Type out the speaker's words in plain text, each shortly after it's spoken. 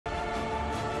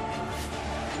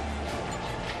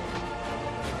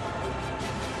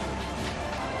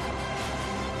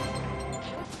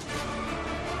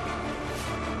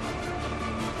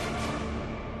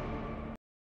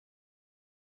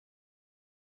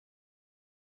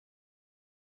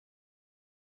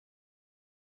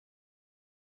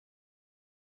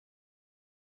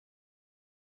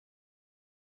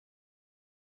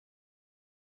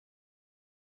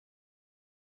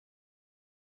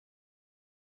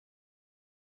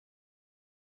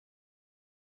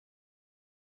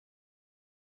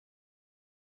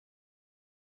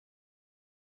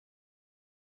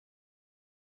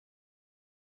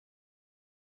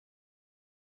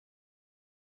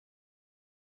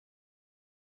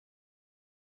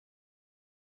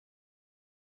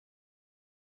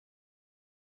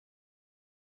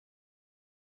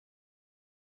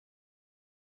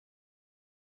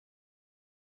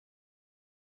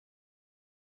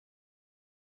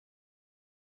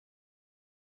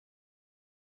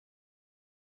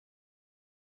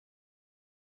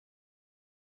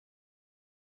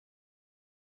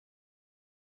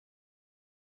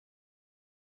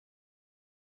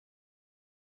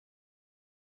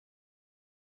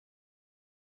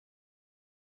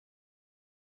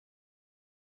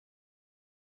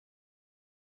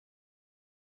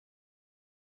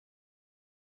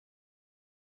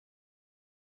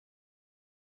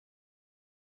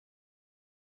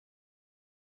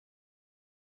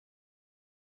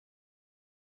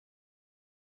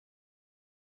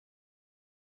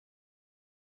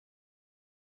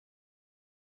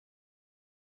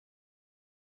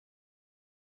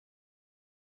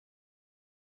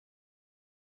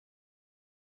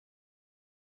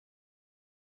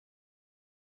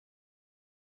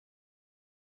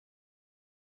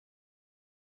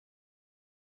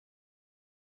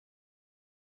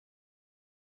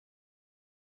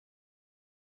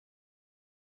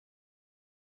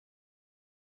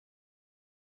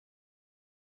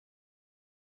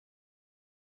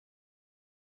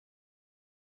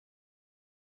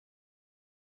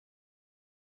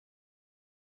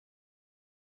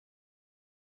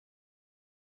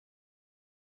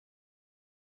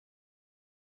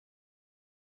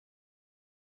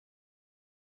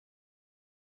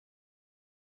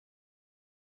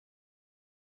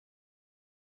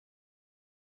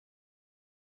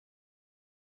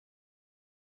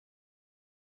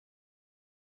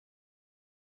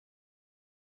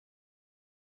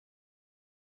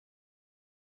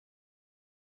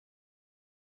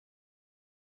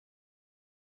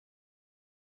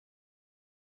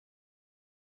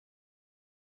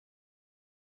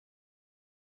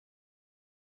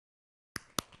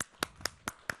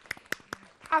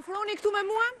Afroni këtu me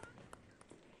mua?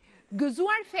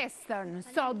 Gëzuar festën,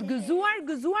 sot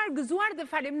gëzuar dhe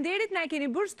faleminderit na e keni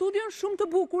bërë studion shumë të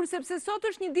bukur, sepse sot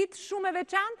është një ditë shumë e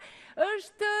veçantë,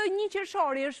 është një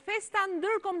qershori, është festa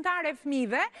ndërkombëtare e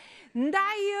fëmijëve,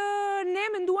 ndaj ne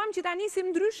menduam që ta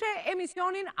nisim ndryshe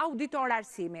emisionin Auditor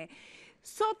Arsimi.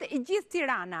 Sot gjithë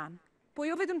Tirana, po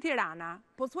jo vetëm Tirana,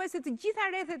 pothuajse të gjitha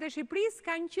rrethet e Shqipërisë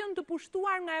kanë qenë të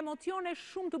pushtuar nga emocione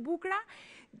shumë të bukura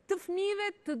të fëmijëve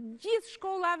të gjithë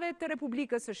shkollave të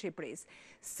Republikës së Shqipërisë.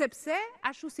 Sepse,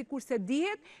 ashtu sikur se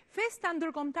dihet, festa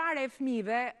ndërkombëtare e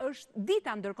fëmijëve është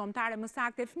dita ndërkombëtare më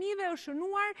saktë e fëmijëve është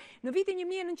shënuar në vitin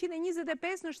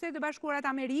 1925 në Shtetet e Bashkuara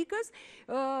të Amerikës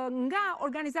nga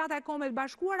Organizata e Kombeve të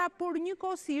Bashkuara, por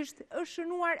njëkohësisht është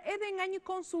shënuar edhe nga një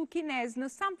konsul kinez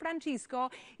në San Francisco,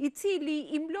 i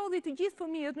cili i mblodhi të gjithë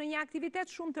fëmijët në një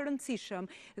aktivitet shumë të rëndësishëm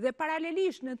dhe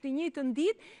paralelisht në të njëjtën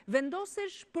ditë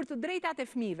vendosesh për të drejtat e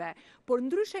fëmijëve, por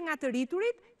ndryshe nga të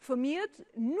rriturit, fëmijët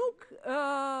nuk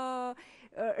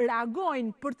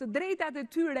reagojnë për të drejtat e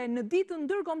tyre në ditën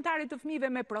ndërkombëtare të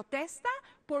fëmijëve me protesta,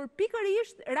 por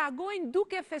pikërisht reagojnë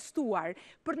duke festuar,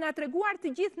 për na treguar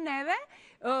të gjithë neve,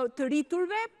 të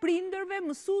rriturve, prindërve,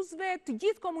 mësuesve, të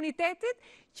gjithë komunitetit,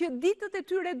 që ditët e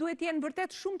tyre duhet jenë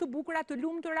vërtet shumë të bukura, të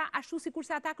lumtura, ashtu sikur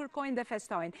se ata kërkojnë dhe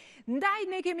festojnë. Ndaj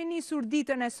ne kemi nisur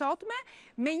ditën e sotme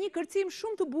me një kërcim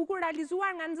shumë të bukur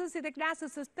realizuar nga nxënësit e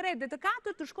klasës së 3 dhe të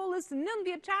 4 të shkollës 9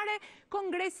 vjeçare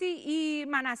Kongresi i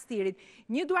Manastirit.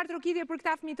 Një duartrokitje për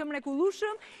këta fëmijë të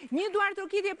mrekullueshëm, një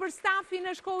duartrokitje për stafin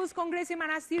e shkollës Kongresi i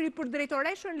Manastirit, për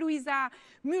drejtoreshën Luiza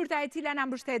Myrta, e cila na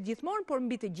mbështet gjithmonë, por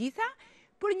mbi të gjitha,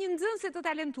 për një nxënëse të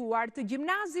talentuar të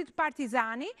gjimnazit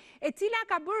Partizani, e cila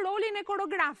ka bërë rolin e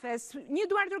koreografes. Një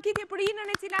duartrokitje për Inën,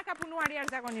 e cila ka punuar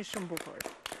jashtëzakonisht shumë bukur.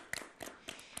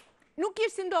 Nuk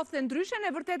kishte si ndodhte ndryshe,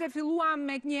 ne vërtet e filluam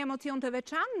me një emocion të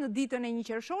veçantë në ditën e një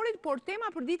qershorit, por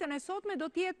tema për ditën e sotme do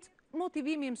të jetë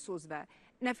motivimi i mësuesve.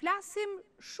 Ne flasim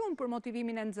shumë për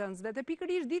motivimin e nxënësve dhe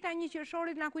pikërisht dita e një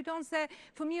qershorit na kujton se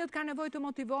fëmijët kanë nevojë të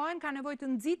motivohen, kanë nevojë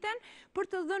të nxiten për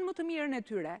të dhënë më të mirën e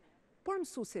tyre. Por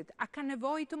mësuesit, a ka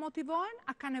nevojë të motivohen,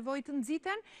 a ka nevojë të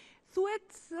nxiten?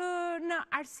 Thuhet në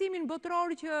arsimin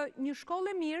botror që një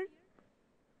shkollë e mirë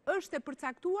është e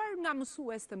përcaktuar nga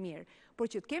mësues të mirë. Por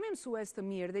që të kemi mësues të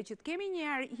mirë dhe që të kemi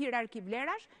një hierarki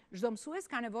vlerash, çdo mësues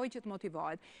ka nevojë që të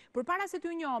motivohet. Përpara se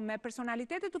t'ju njohim me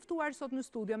personalitete të ftuar sot në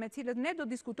studio me të cilët ne do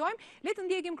diskutojmë, le të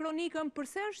ndjekim kronikën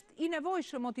pse është i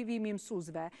nevojshëm motivimi i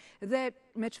mësuesve dhe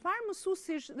me çfarë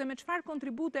mësuesish dhe me çfarë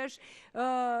kontributesh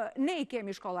ne i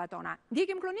kemi shkollat tona.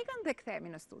 Ndjekim kronikën dhe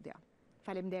kthehemi në studio.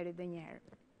 Faleminderit edhe një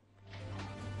herë.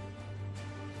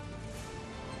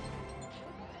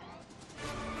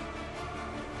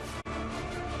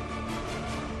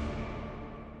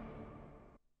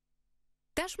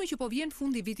 Tashmë që po vjen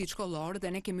fundi vitit shkollor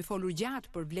dhe ne kemi folur gjatë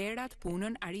për vlerat,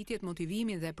 punën, arritjet,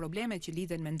 motivimin dhe problemet që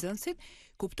lidhen me nxënësit,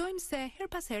 kuptojmë se her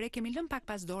pas here kemi lënë pak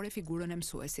pas dore figurën e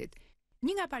mësuesit.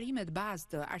 Një nga parimet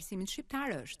bazë të arsimit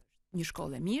shqiptar është: një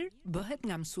shkollë e mirë bëhet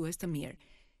nga mësues të mirë.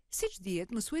 Siç dihet,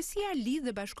 mësuesia lidh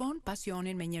dhe bashkon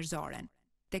pasionin me njerëzoren.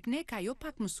 Tek ne ka jo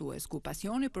pak mësues ku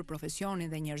pasioni për profesionin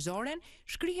dhe njerëzoren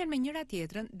shkrihen me njëra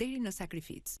tjetrën deri në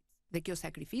sakrificë. Dhe kjo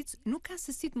sakrificë nuk ka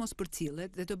se si të mos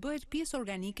përcillet dhe të bëhet pjesë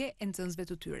organike e nxënësve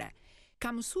të tyre.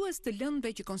 Ka mësues të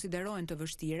lëndëve që konsiderohen të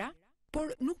vështira,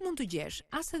 por nuk mund të gjesh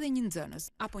as edhe një nxënës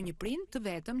apo një prind të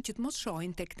vetëm që të mos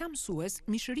shohin tek ta mësues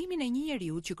mishërimin e një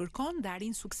njeriu që kërkon dhe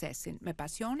arrin suksesin me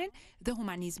pasionin dhe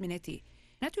humanizmin e tij.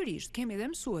 Natyrisht, kemi dhe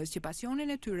mësues që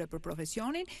pasionin e tyre për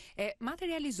profesionin e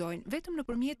materializojnë vetëm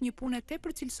nëpërmjet një pune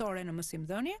tepër cilësore në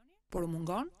mësimdhënie, por u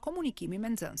mungon komunikimi me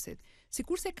nxënësit.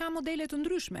 Sikurse ka modele të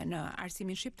ndryshme në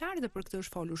arsimin shqiptar dhe për këtë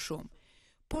është folur shumë.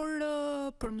 Por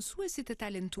për mësuesit e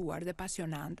talentuar dhe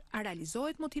pasionant, a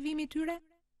realizohet motivimi i tyre?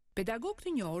 Pedagogë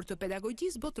të njohur të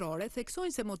pedagogjisë botrore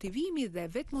theksojnë se motivimi dhe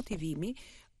vetmotivimi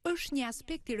është një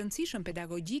aspekt i rëndësishëm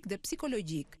pedagogjik dhe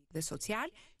psikologjik dhe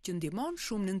social që ndihmon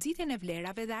shumë në nxitjen e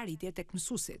vlerave dhe arritjet tek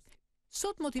mësuesit.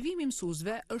 Sot motivimi i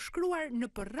mësuesve është shkruar në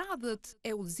radhët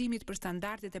e udhëzimit për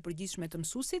standardet e përgjithshme të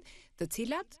mësuesit, të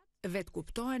cilat vetë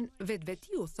kuptohen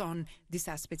vetvetiu, thon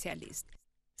disa specialistë.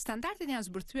 Standardet janë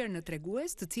zbërthyer në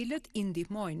tregues, të cilët i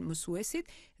ndihmojnë mësuesit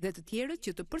dhe të tjerët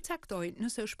që të përcaktojnë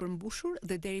nëse është përmbushur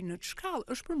dhe deri në ç'shkallë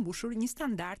është përmbushur një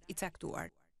standard i caktuar.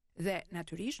 Dhe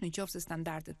natyrisht, nëse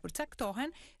standardet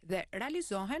përcaktohen dhe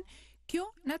realizohen,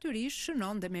 kjo natyrisht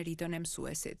shënon dhe meritën e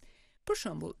mësuesit. Për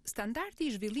shembull, standardi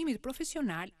i zhvillimit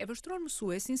profesional e vështron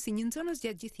mësuesin si një nxënës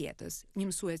gjatë gjithë jetës. Një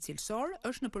mësues cilësor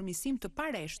është në përmirësim të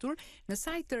pareshtur në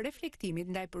sajt të reflektimit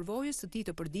ndaj përvojës së tij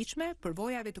të përditshme,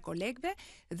 përvojave të kolegëve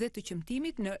dhe të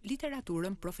qëmtimit në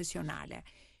literaturën profesionale.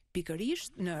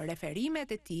 Pikërisht në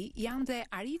referimet e tij janë dhe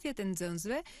arritjet e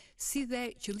nxënësve, si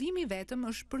dhe qëllimi vetëm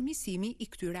është përmirësimi i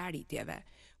këtyre arritjeve.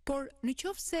 Por në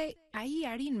qoftë se ai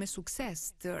arrin me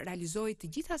sukses të realizojë të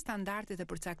gjitha standardet e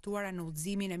përcaktuara në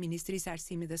udhëzimin e Ministrisë së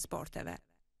Arsimit dhe Sporteve,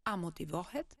 a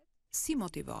motivohet? Si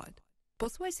motivohet?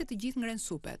 Pothuajse të gjithë ngren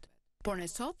supet. Por ne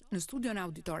sot, në studion e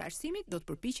Auditor Arsimit, do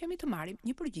të përpiqemi të marrim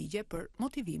një përgjigje për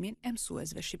motivimin e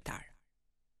mësuesve shqiptar.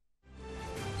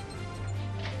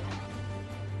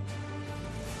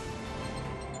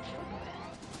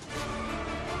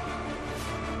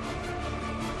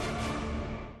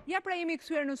 Ja pra jemi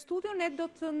kthyer në studio, ne do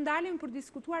të ndalim për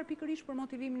diskutuar pikërisht për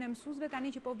motivimin e mësuesve tani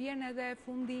që po vjen edhe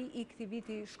fundi i këtij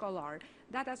viti shkollor.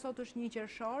 Data sot është 1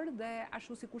 qershor dhe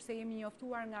ashtu sikurse jemi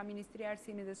njoftuar nga Ministria e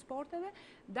Arsimit dhe Sporteve,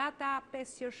 data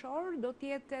 5 qershor do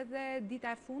të jetë edhe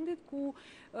dita e fundit ku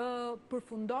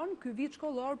përfundon ky vit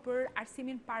shkollor për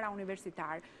arsimin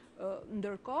parauniversitar.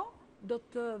 Ndërkohë do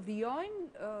të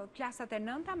vijojnë klasat e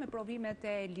 9-ta me provimet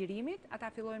e lirimit,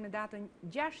 ata fillojnë me datën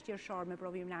 6 qershor me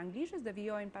provimin e anglishës dhe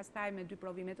vijojnë pastaj me 2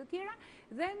 provime të tjera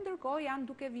dhe ndërkohë janë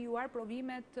duke vijuar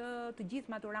provimet të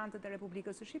gjithë maturantët e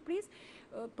Republikës së Shqipërisë.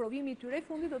 Provimi i tyre i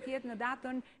fundit do të jetë në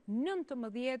datën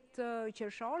 19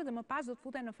 qershor dhe më pas do të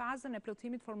futen në fazën e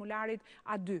plotësimit formularit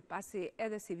A2, pasi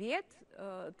edhe si vjet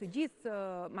të gjithë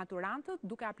maturantët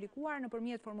duke aplikuar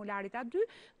nëpërmjet formularit A2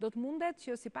 do të mundet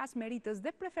që sipas meritës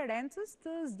dhe preferencës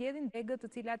të zgjedhin degët të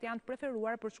cilat janë të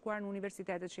preferuar për shkuar në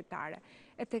universitetet shqiptare.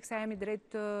 E teksa jemi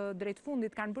drejt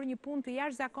fundit, kanë bërë një punë të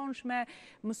jashtëzakonshme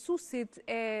mësuesit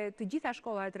e të gjitha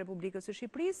shkollave të Republikës së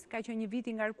Shqipërisë, ka qenë një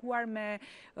vit i ngarkuar me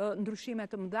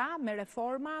ndryshime të mëdha, me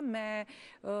reforma, me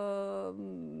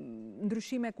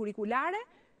ndryshime kurrikulare.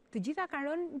 Të gjitha kanë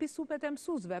rënë mbi supet e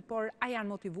mësuesve, por a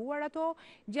janë motivuar ato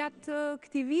gjatë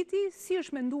këtij viti? Si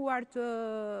është menduar të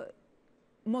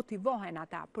motivohen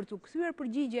ata për të kthyer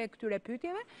përgjigje këtyre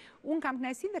pyetjeve? Unë kam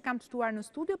kënaqësinë dhe kam të ftuar në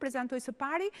studio, prezantoj së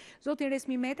pari zotin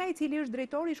Resmi Meta, i cili është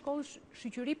drejtori i shkollës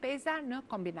Shoqëri Peza në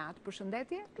Kombinat.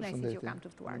 Përshëndetje, kënaqësi që ju kam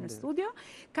të ftuar në studio.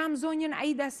 Kam zonjën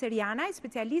Aida Seriana,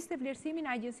 specialiste vlerësimi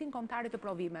në Agjencinë Kombëtare të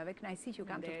Provimeve. Kënaqësi që ju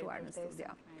kam të ftuar në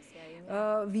studio.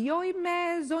 Vijoj me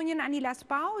zonjën Anila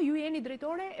Spao, ju jeni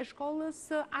drejtore e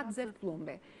shkollës Adzef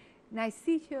Plumbi.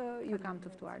 Najsi që ju kam të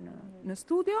ftuar në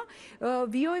studio.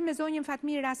 Vijoj me zonjën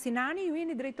Fatmira Sinani, ju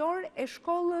jeni drejtor e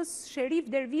shkollës Sherif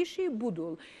Dervishi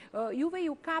Budull. Juve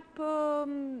ju kap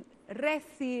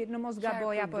rrethi në mos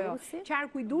gaboj apo jo?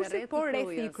 Qarku i Durrësit, por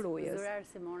rrethi i Krujës.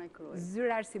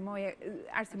 Zyra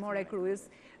Arsimore e Krujës.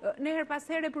 Ne her pas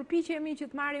here përpiqemi që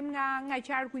të marrim nga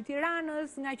qarku i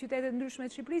Tiranës, nga qytetet ndryshme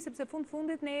të Shqipërisë, sepse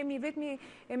fundit ne jemi vetmi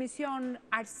emision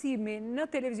arsimi në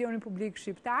televizionin publik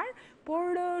shqiptar,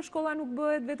 por shkolla nuk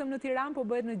bëhet vetëm në Tiranë, po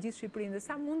bëhet në gjithë Shqipërinë. Dhe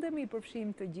sa mundemi i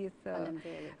përfshijmë të gjithë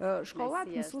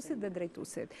shkollat, mësuesit dhe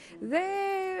drejtuesit. Dhe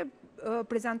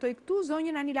prezantoj këtu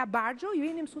zonjën Anila Barxho, ju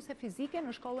jeni mësuese fizike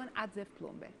në shkollën Adzef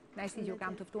Plumbi. Najsi që ju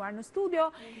kam të ftuar në studio.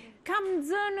 Kam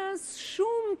nxënës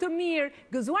shumë të mirë,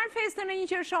 gëzuar festën e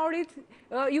 1 qershorit,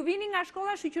 ju vini nga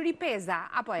shkolla Shoqëri Peza,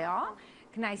 apo jo?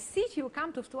 Kënaqësi që ju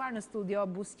kam të ftuar në studio,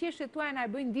 buzëqeshjet tuaja na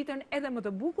e bëjnë ditën edhe më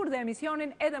të bukur dhe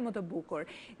emisionin edhe më të bukur.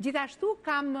 Gjithashtu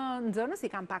kam nxënës, i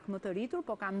kam pak më të rritur,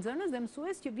 po kam nxënës dhe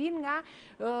mësues që vinë nga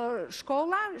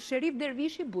shkolla Sherif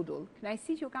Dervishi Budull.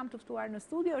 Kënaqësi që ju kam të ftuar në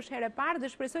studio, është herë e parë dhe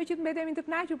shpresoj që të mbetemi të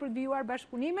kënaqur për të vijuar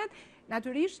bashkëpunimet,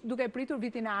 natyrisht duke pritur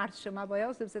vitin e ardhshëm, apo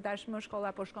jo, sepse tashmë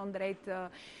shkolla po shkon drejt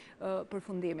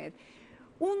përfundimit.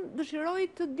 Unë dëshiroj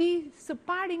të di së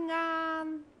pari nga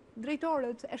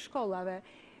drejtorët e shkollave.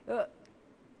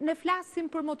 Ne flasim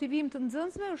për motivim të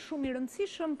nxënësve, është shumë i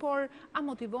rëndësishëm, por a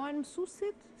motivohen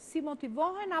mësuesit? Si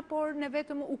motivohen, apo ne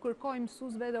vetëm u kërkojmë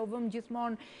mësuesve dhe u vëmë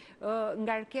gjithmonë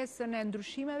ngarkesën e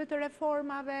ndryshimeve të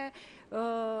reformave,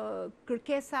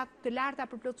 kërkesat të larta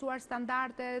për plotësuar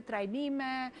standarde,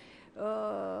 trajnime,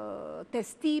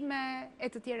 testime, e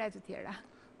të tjera.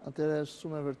 Atëherë është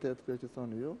shumë e vërtetë kjo që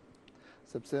thoni ju,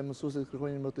 sepse mësuesit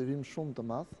kërkojnë një motivim shumë të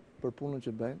madh për punën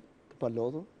që bëjnë, të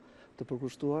palodhur, të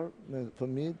përkushtuar me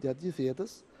fëmijë gjatë gjithë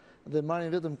jetës dhe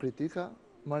marrin vetëm kritika,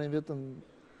 marrin vetëm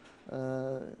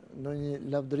në një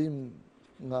lavdërim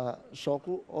nga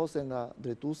shoku ose nga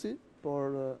drejtuesi,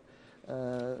 por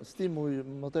stimull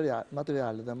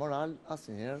material dhe moral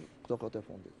asnjëherë këto kohë të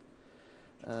fundit.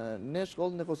 Ne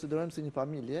shkollën e konsiderojmë si një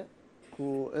familje,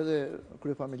 ku edhe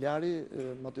kryefamiljari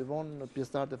motivon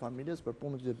pjesëtarët e familjes për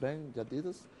punën që bëjnë gjatë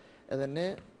ditës, edhe ne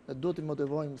duhet të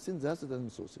motivojmë si nxënësit dhe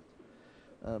mësuesit.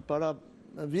 Para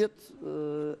vjet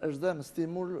është dhënë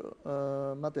stimul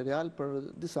material për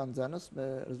disa nxënës me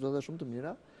rezultate shumë të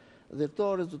mira, dhe këto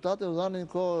rezultate u dhanë në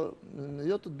kohë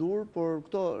jo të dur, por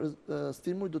këto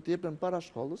stimuj do të jepen para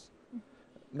shkollës,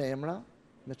 me emra,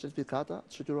 me certifikata,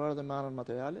 të shoqëruara dhe me anën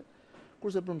materiale,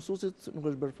 kurse për mësuesit nuk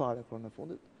është bërë fare kohën e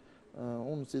fundit.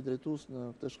 Unë si drejtues në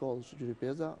këtë shkollë shoqëri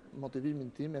pjesa,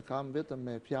 motivimin tim e kam vetëm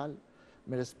me fjalë,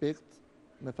 me respekt,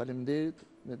 me faleminderit,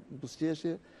 me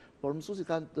buzëqeshje, por mësuesi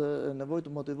ka nevojë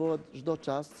të motivohet çdo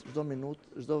çast, çdo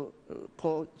minutë, çdo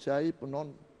kohë që ai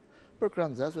punon për krah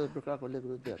nxënësve dhe për krah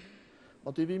kolegëve të tjerë.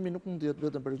 Motivimi nuk mund të jetë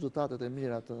vetëm për rezultatet e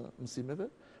mira të mësimeve,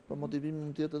 por motivimi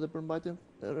mund të jetë edhe për mbajtjen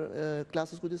e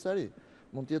klasës kujdesari.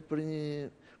 Mund të jetë për një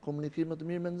komunikim më të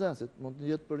mirë me nxënësit, mund të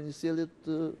jetë për një sjellje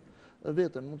të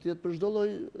vetëm, mund të jetë për çdo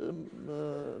lloj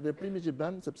veprimi që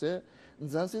bën, sepse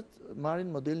nxënësit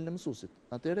marrin modelin e mësuesit.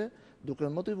 Atëherë, duke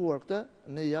motivuar këtë,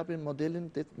 ne japim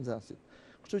modelin tek nxënësit.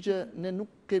 Kështu që ne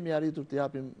nuk kemi arritur të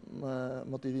japim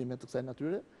motivime të kësaj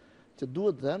natyre, që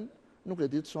duhet dhënë. Nuk e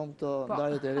ditë shumë të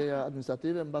ndarjet e reja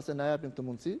administrative, mbase na japin këtë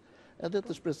mundësi, edhe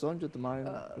të shpresojmë që të marrin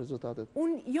rezultatet.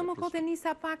 Unë jo më kote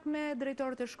nisa pak me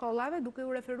drejtorët e shkollave, duke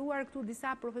u referuar këtu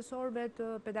disa profesorëve të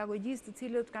pedagogjisë të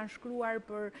cilët kanë shkruar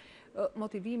për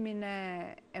motivimin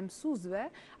e mësuesve.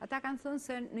 Ata kanë thënë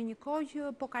se në një kohë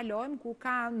që po kalojmë, ku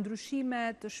ka ndryshime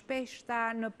të shpeshta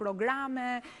në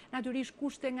programe, natyrisht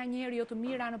kushte nga njerë jo të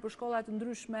mira në për shkollat të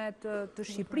ndryshme të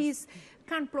Shqipërisë,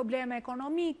 kanë probleme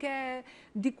ekonomike,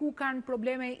 diku kanë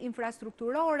probleme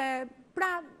infrastrukturore,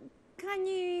 pra ka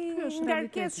një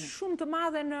ngarkesë shumë të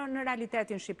madhe në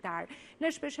realitetin shqiptar.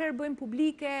 Ne shpeshherë bëjmë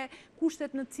publike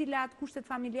kushtet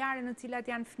familjare në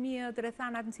cilat janë fëmijët,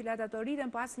 rrethanat në cilat ato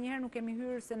rriten, po asnjëherë nuk kemi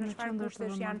hyrë se në çfarë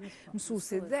kushtesh janë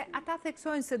mësuesit. Dhe ata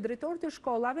theksojnë se drejtorët e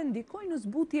shkollave ndikojnë në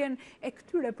zbutjen e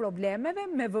këtyre problemeve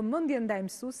me vëmendje ndaj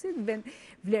mësuesit,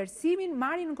 vlerësimin,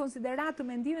 marrin në konsiderat të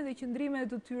mendimet dhe qëndrimet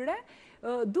të tyre,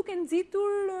 duke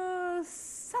nxitur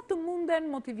sa të munden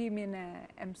motivimin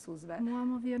e mësuesve. Mua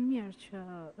më vjen mirë që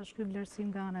është ky vlerësim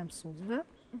nga ana e mësuesve,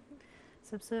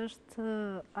 sepse është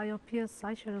ajo pjesë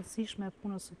aq e rëndësishme e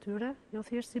punës së tyre, jo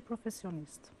thjesht si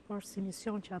profesionist, por si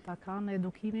mision që ata kanë në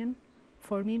edukimin,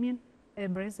 formimin e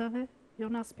brezave, jo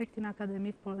në aspektin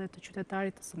akademik, por edhe të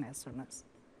qytetarit të së nesërmes.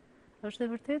 Është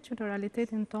e vërtetë që në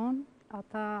realitetin ton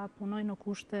ata punojnë në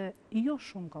kushte jo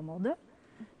shumë komode,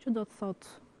 që do të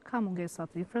thotë ka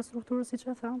mungesat të infrastrukturës, siç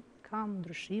e tham, ka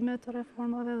ndryshime të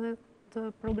reformave dhe të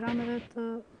programeve të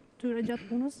tyre gjatë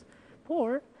punës,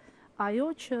 por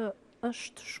ajo që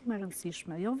është shumë e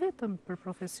rëndësishme, jo vetëm për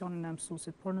profesionin e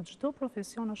mësuesit, por në çdo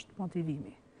profesion është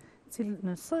motivimi.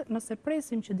 Nëse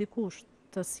presim që dikush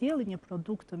të sjellë një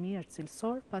produkt të mirë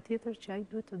cilësor, patjetër që ai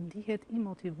duhet të ndihet i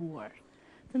motivuar,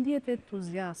 të ndihet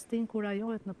entuziast, të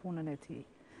inkurajohet në punën e tij.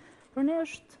 Por ne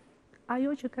është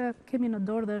ajo që kemi në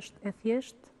dorë dhe është e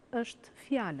thjeshtë, është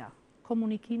fjala,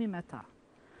 komunikimi me ta.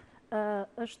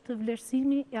 Është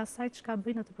vlerësimi i asaj çka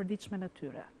bëjnë në të përditshmen e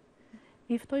tyre.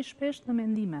 I ftoj shpesh në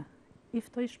mendime, i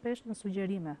ftoj shpesh në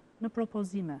sugjerime, në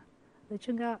propozime, dhe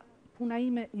që nga puna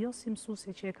ime jo si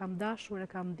mësuesi që e kam dashur, e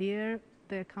kam ndjer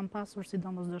dhe kam pasur si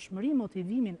domosdoshmëri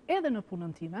motivimin edhe në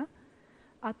punën time,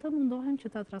 atë mundohem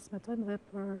që ta transmetojmë edhe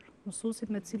për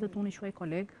mësuesit me të cilët unë i quaj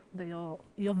koleg dhe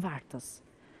jo vartës.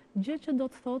 Gjë që do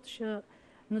të thotë që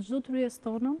në çdo të ryes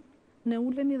tonën, ne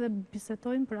ulemi dhe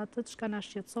bisedojmë për atë çka na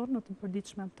shqetëson në të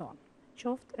përditshmen tonë,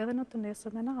 qoftë edhe në të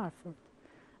nesërmen e afërt.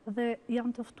 Dhe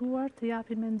janë të ftuar të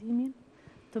japin mendimin,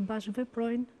 të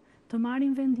bashkëveprojnë, të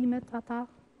marrin vendimet ata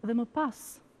dhe më pas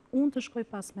unë të shkoj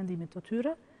pas mendimit të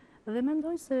tyre dhe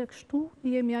mendoj se kështu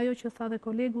jemi ajo që tha dhe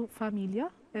kolegu familja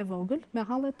e vogël me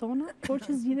hallet tona, por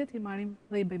që zgjidhjet i marrim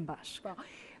dhe i bëjmë bashkë.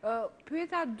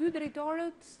 Pyeta dy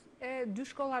drejtorët e dy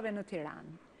shkollave në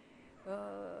Tiranë.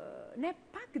 Ne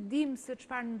pak dim se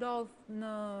çfarë ndodh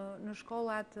në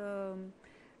shkollat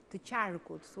të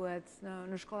qarkut, thuhet,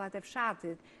 në shkollat e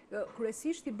fshatit.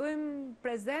 Kryesisht i bëjmë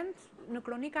prezent në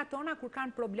kronikat tona kur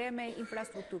kanë probleme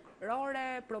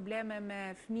infrastrukturore, probleme me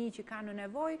fëmijë që kanë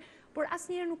nevojë, por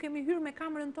asnjëherë nuk kemi hyrë me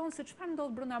kamerën tonë se çfarë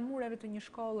ndodh brenda mureve të një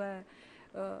shkolle,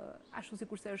 ashtu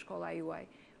sikurse është shkolla juaj.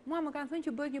 Mua më kanë thënë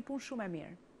që bëhet një punë shumë e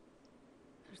mirë.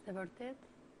 Është e vërtetë.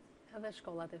 Edhe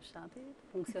shkollat e fshatit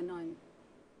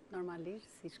funksionojnë normalisht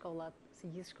si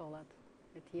gjithë shkollat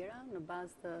e tjera, në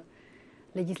bazë të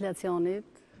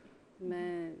legjislacionit, me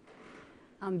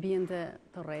ambiente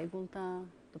të rregullta,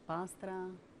 të pastra,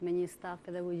 me një staf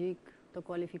pedagogjik të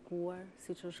kualifikuar,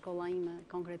 siç është shkolla ime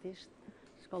konkretisht.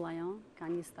 Shkolla jonë ka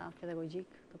një staf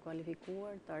pedagogjik të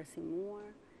kualifikuar, të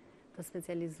arsimuar, të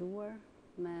specializuar,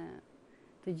 me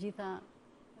të gjitha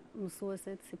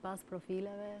mësuesit sipas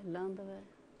profileve, lëndëve,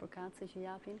 përkatëse që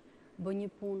japin, bën një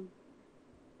punë,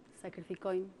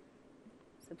 sakrifikojnë,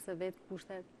 sepse vetë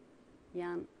kushtet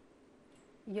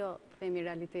janë jo themi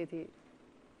realiteti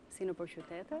si në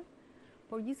përqytete,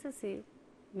 por gjithsesi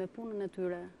me punën e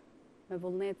tyre, me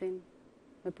vullnetin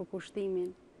me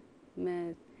përkushtimin, me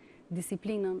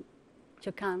disiplinën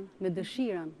që kanë, me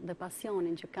dëshirën dhe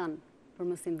pasionin që kanë për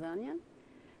mësimdhënien,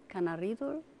 kanë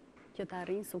arritur që të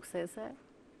arrijnë suksese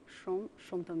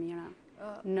shumë të mira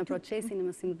në procesin e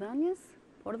mësimdhënies,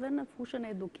 por dhe në fushën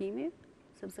e edukimit,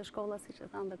 sepse shkolla, siç e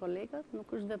thanë dhe kolegët, nuk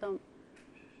është vetëm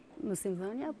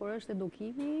mësimdhënia, por është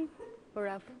edukimi për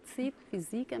aftësitë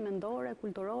fizike, mendore,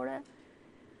 kulturore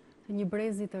të një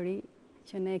brezi të ri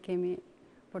që ne kemi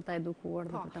për ta edukuar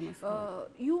dhe për ta mësuar.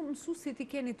 Ju mësuesit i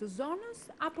keni të zonës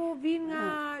apo vinë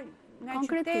nga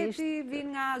qyteti,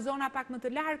 vinë nga zona pak më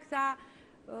të largëta?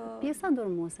 Pjesa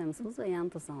dërmuese e mësuesve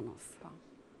janë të zonës.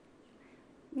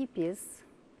 Një pjesë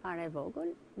fare e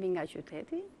vogël vinë nga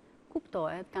qyteti,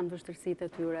 kuptohet, kanë vështirësitë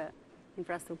e tyre,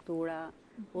 infrastruktura,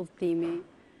 udhëtimi,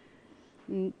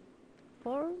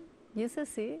 por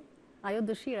gjithsesi ajo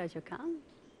dëshira që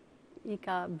kanë i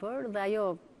ka bërë dhe ajo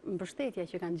mbështetja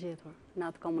që kanë gjetur në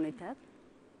atë komunitet,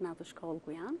 në atë shkollë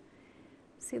ku janë,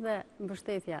 si dhe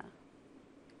mbështetja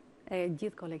e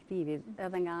gjithë kolektivit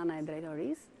edhe nga ana e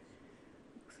drejtorisë,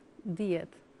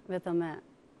 dihet vetëm me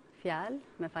fjalë,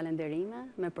 me falenderime,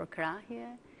 me përkrahje,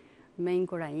 me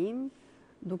inkurajim,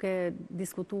 duke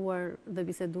diskutuar dhe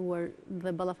biseduar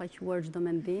dhe ballafaquar çdo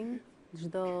mendim,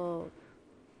 çdo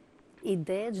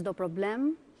ide, çdo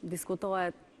problem,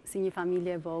 diskutohet si një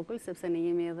familje e vogël, sepse ne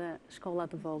jemi edhe shkolla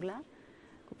të vogla,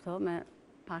 me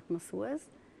pak mësues,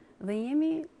 dhe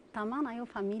jemi tamam ajo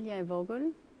familja e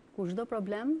vogël, ku çdo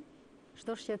problem,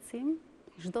 çdo shqetësim,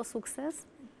 çdo sukses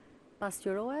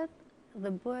pasqyrohet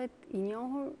dhe bëhet i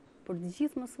njohur për të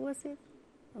gjithë mësuesit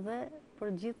dhe për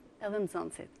të gjithë edhe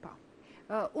nxënësit.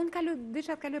 Unë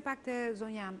disha të kaloj pak të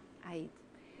zonja Ait.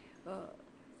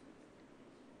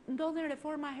 Ndodhin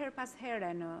reforma her pas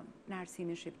here në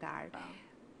arsimin shqiptar.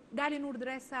 Dalin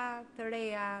urdhresa të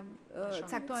reja,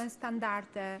 caktohen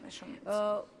standarde.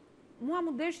 Mua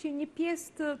më desh që një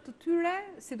pjesë të tyre,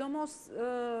 sidomos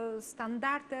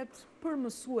standardet për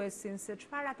mësuesin, se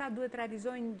çfarë ata duhet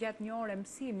realizojnë gjatë një ore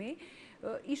mësimi,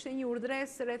 ishte një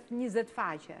urdhresë rreth 20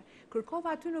 faqe.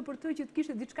 Kërkova aty në për të që të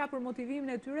kishte diçka për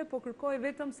motivimin e tyre, po kërkoj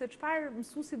vetëm se çfarë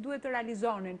mësuesit duhet të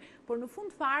realizonin. Por në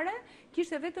fund fare,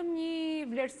 kishte vetëm një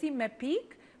vlerësim me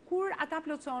pikë, kur ata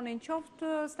plotësonin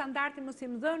qoftë standardet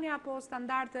mësimdhënie apo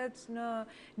standardet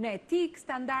në etik,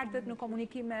 standardet në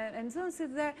komunikim me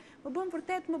nxënësit, dhe më bën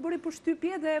vërtet më bëri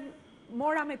përshtypje dhe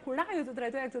mora me kurajë të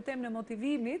trajtoja këtë temë në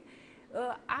motivimit.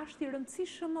 Është i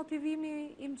rëndësishëm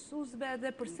motivimi i mësuesve dhe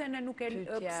përse ne nuk e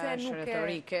Pyetja është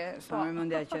retorike, sa më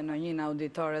mendja që në një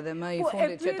auditore dhe më i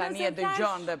fundit që tani e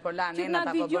dëgjon dhe po lanë ena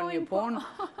ta po bën një punë,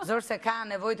 zor se ka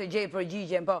nevojë të gjej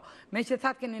përgjigjen, po me që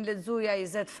thatë keni lexuar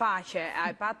 20 faqe, a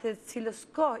e patë cilës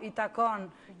kohë i takon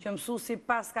që mësuesi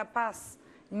ka pas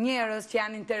njerëz që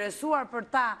janë interesuar për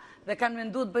ta dhe kanë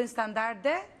menduar të bëjnë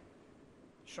standarde?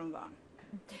 Shumë vonë.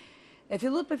 E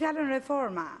fillut për fjalën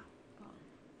reforma.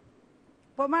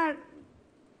 Po marë,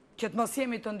 që të mos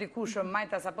jemi të ndikushëm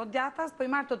majtas apo djatas, po i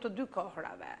marë të dy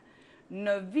kohrave.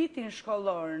 Në vitin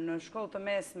shkollor, në shkollë të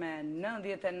mesme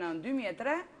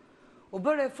 99-2003, u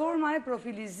bërë reforma e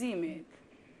profilizimit.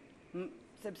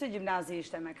 Sepse gjimnazi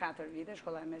ishte me 4 vite,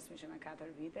 shkolla e mesme ishte me 4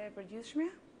 vite e përgjithshme.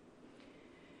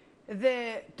 Dhe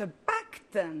të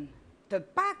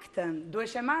paktën,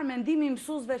 duheshe marë mendimi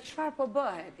mësuesve çfarë po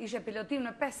bëhet. Ishe pilotim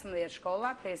në 15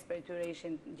 shkolla, 5 për tyre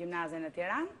ishin gjimnazin e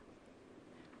Tiranë.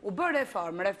 U bërë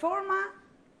reformë. Reforma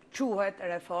quhet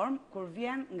reformë kur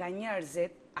vjen nga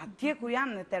njerëzit atje ku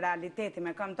janë në të realiteti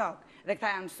me këmbë tokë, dhe këta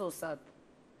janë mësuesët.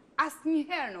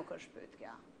 Asnjëherë nuk është pyet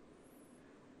kjo.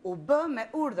 U bë me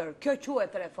urdhër, kjo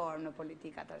quhet reformë në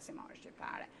politikat arsimore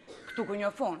shqiptare. Ktu ku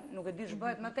njofon, nuk e di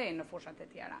ç'bëhet më tej në fushat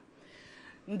e tjera.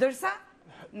 Ndërsa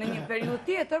në një periudhë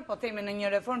tjetër, po themi në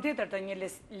një reformë tjetër të një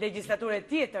legjislature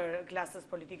tjetër klasës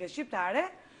politike shqiptare,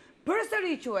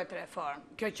 përsëri quhet reformë.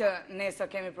 Kjo që nesër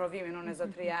kemi provimin, unë e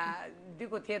zotria,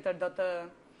 diku tjetër do të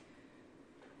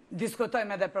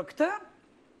diskutojmë edhe për këtë,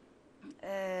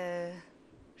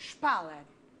 shpallet.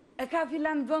 E ka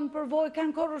filan vënd përvoj,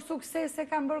 kanë korrur suksese,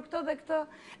 kanë bërë këtë dhe këtë,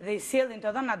 dhe i sjellin të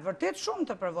dhënat vërtet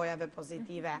shumë të përvojave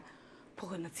pozitive,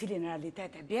 po në cilin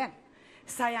realitet e bjen.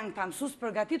 Sa janë këta mësues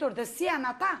përgatitur dhe si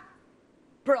janë ata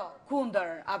pro,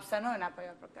 kundër, abstenojnë apo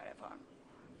jo për këtë reformë.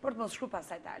 Por të mos shkru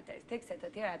pasaj të alter tekstet të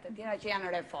tjera që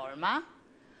janë reforma,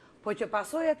 po që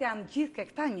pasojat janë gjithë ke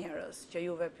këta njerëz që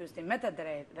juve pyesni me të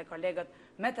drejtë dhe kolegët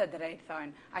me të drejtë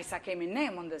thonë, aj sa kemi ne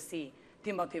mundësi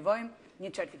ti motivojmë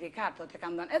një certifikat, të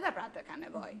kanë dhënë edhe pra të ka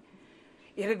nevojë.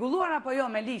 I rregulluar apo jo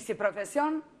me ligj si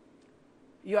profesion,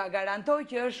 ju a garantoj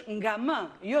që është nga më,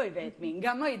 jo i vetmi,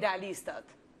 nga më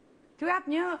idealistët. T'ju jap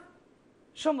një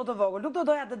shembull të vogël, nuk do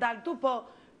doja të dal këtu, po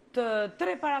të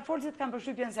tre parafolësit kanë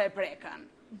përshtypjen se e prekën.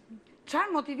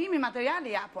 Çfarë motivimi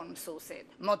materiali japon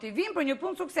mësuesit? Motivim për një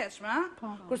punë suksesshme,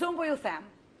 kurse unë po ju them,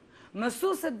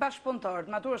 mësuesit bashkëpunëtorë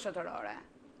të maturës shtetërore,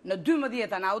 në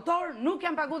 12-ën autor nuk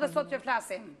janë paguar dhe sot që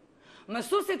flasim.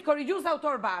 Mësuesit korrigjues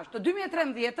autor bashkë të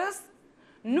 2013-s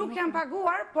nuk janë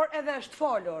paguar, por edhe është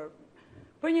folur.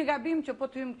 Për një gabim që po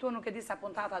të hymë këtu nuk e di sa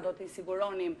puntata do të i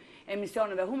siguronim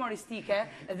emisioneve humoristike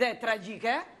dhe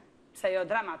tragjike, se jo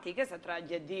dramatike, se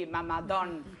tragedi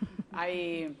Mamadon,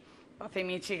 ai po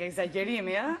themi çik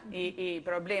egzagerimi, i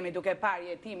problemi duke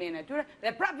parë jetimin e tyre,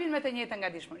 dhe prap vinë me të njëjtën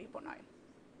ngadishmëri punojnë.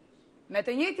 Me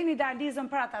të njëjtin idealizëm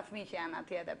për ata fëmijë që janë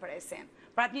atje dhe presin.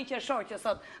 Për atë një qershor që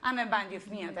sot anë mbajnë gjithë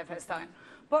fëmijët e festojnë.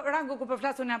 Po rangu ku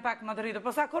përflasun janë pak më të rritur,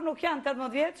 po sa kohë nuk janë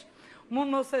 18 vjeç,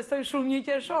 mund mos festoj shumë një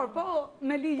qershor, po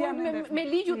me ligj janë me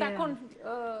ligju takon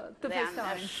të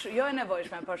festojnë. Jo e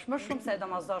nevojshme, por më shumë se e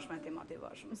domosdoshme ti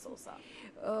motivosh mësuesat.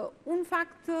 Unë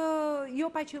fakt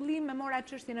jo pa qëllim me mora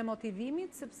çështjen e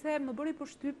motivimit, sepse më bëri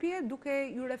përshtypje duke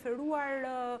ju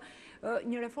referuar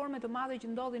një reforme të madhe që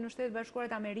ndodhi në Shtetet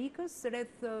Bashkuara të Amerikës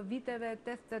rreth viteve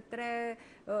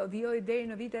 83 vijoi deri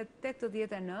në vitet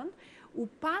 89, u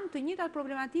pan të njëjtat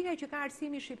problematika që ka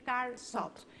arsimi shqiptar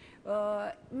sot.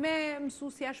 Me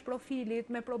mësues jashtë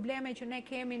profilit, me probleme që ne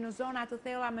kemi në zona të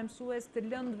thella me mësues të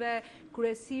lëndëve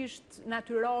kryesisht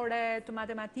natyrore, të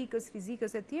matematikës,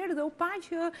 fizikës e tjerë, dhe u pa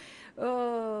që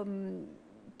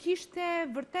kishte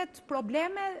vërtet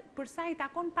probleme përsa i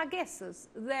takon pagesës.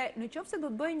 Dhe në qoftë se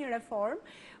do të bëjë një reform,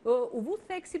 u vu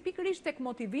theksi pikërisht tek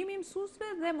motivimi i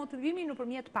mësuesve dhe motivimi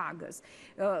nëpërmjet pagës.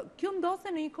 Kjo ndodhte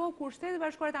në një kohë kur Shtetet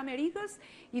Bashkuara të Amerikës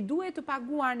i duhet të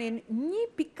paguanin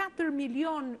 1.4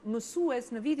 milion mësues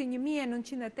në vitin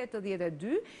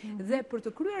 1982 dhe për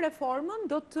të kryer reformën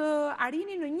do të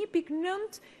arinin në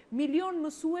 1.9 milion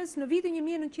mësues në vitin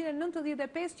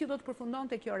 1995 që do të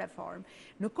përfundonte kjo reformë.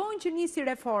 Në kohën që nisi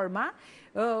reforma,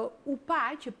 u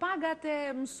pa që pagat e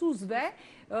mësuesve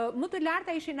më të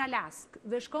larta ishin në Alask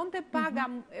dhe shkonte paga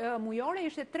mujore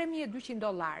ishte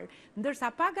 $3.200,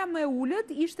 ndërsa paga më e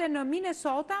ulët ishte në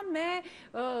Minnesota me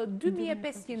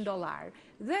 $2.500.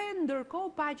 Dhe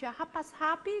ndërkohë pa që hap pas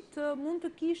hapit mund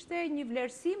të kishte një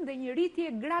vlerësim dhe një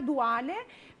rritje graduale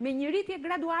me një rritje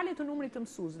graduale të numrit të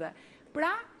mësuesve.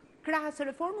 Pra, krahas së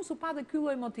reformës u pa dhe ky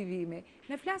lloj motivimi.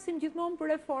 Ne flasim gjithmonë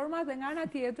për reforma dhe nga ana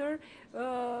tjetër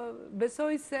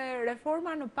besoj se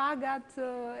reforma në pagat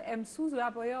e mësuesve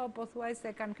apo jo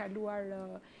pothuajse kanë kaluar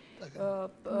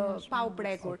pa u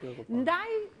prekur.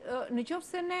 Ndaj, në qoftë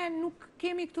se ne nuk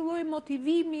kemi këtë lloj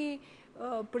motivimi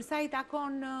për sa i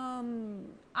takon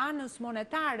anës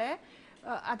monetare,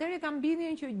 atëherë kam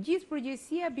bindjen që gjithë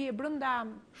përgjegjësia bie brenda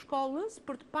shkollës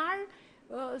për të parë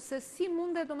se si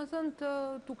mundet domethënë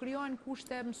të krijojnë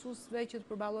kushte mësuesve që të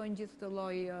përballojnë gjithë këtë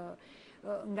lloj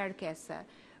ngarkese.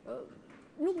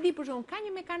 Nuk di për shembull, ka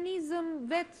një mekanizëm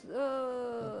vetë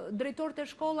drejtorët e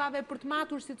shkollave për të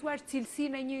matur si thua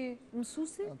cilësinë e një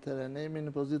mësuesi? Atëherë ne jemi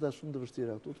në pozita shumë të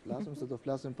vështira këtu të flasim se do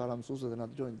flasim para mësuesve dhe na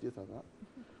dëgjojnë gjithë ata.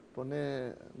 Po ne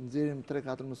nxjerrim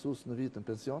 3-4 mësues në vit në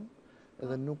pension,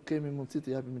 edhe nuk kemi mundësi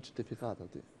të japim një certifikat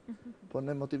aty. Po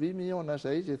ne motivimi jonë është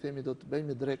ai që i themi do të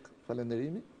bëjmë drek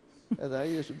falënderimi, edhe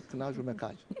ai është kënaqur me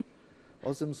kaq.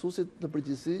 Ose mësuesit në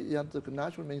përgjithësi janë të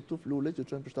kënaqur me një tuf lule që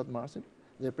çojnë për 7 marsin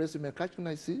dhe presim me kaq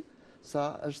kënaqësi sa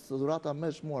është dhurata më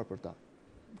e çmuar për ta.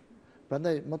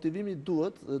 Prandaj motivimi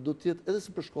duhet do të jetë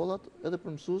edhe për shkollat, edhe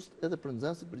për mësuesit, edhe për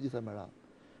nxënësit për gjitha me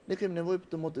radhë. Ne kemi nevojë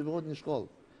të motivohet një shkollë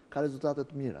ka rezultate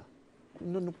të mira.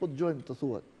 Ne nuk po dëgjojmë të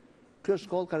thuhet kjo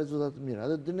shkollë ka rezultate të mira.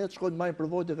 Edhe ne të shkojmë marrim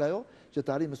përvojë tek ajo që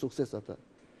të arrijmë sukses atë.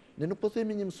 Ne nuk po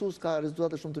themi një mësues ka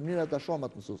rezultate shumë të mira ta shohim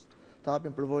atë mësues, ta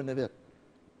hapim përvojën e vet.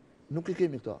 Nuk i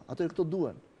kemi këto. Atëherë këto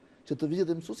duhen që të vijë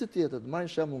dhe mësuesi tjetër, të marrin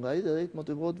shembull nga ai dhe ai të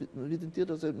motivohet në vitin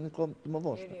tjetër ose në kohë të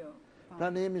mëvoshme. Pra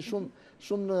ne jemi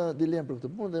shumë në dilemë për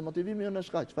këtë punë dhe motivimi jonë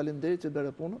është kaq. Faleminderit që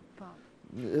bëre punën.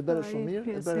 E bëre shumë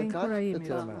mirë, e bëre kaq e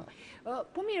tjera me radhë.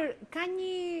 Po mirë, ka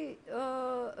një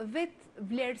vetë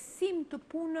vlerësim të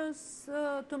punës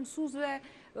të mësuesve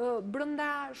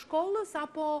brenda shkollës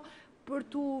apo për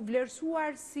të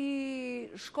vlerësuar si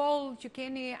shkollë që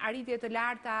keni arritje të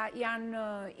larta janë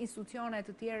institucione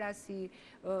të tjera si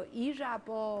ISHA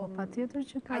apo patjetër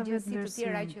që ka agjenci të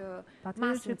tjera që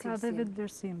patjetër që ka dhe vetë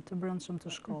vlerësim të brendshëm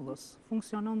të shkollës.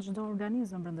 Funksionon çdo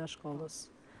organizëm brenda shkollës.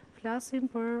 Flasim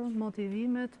për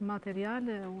motivimet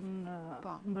materiale, unë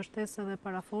mbështes edhe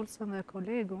parafolsen dhe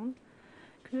kolegun.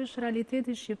 Ky është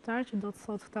realiteti shqiptar që do të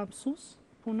thotë këta mësues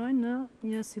punojnë në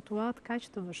një situatë kaq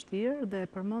të vështirë dhe e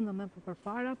përmendëm edhe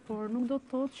përpara, por nuk do të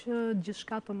thotë që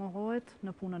gjithçka të mohohet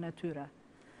në punën e tyre.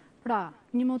 Pra,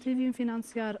 një motivim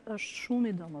financiar është shumë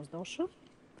i domosdoshëm,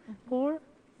 por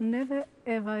neve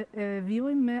e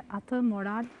vjojmë me atë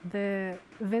moral dhe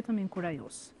vetëm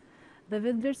inkurajues. Dhe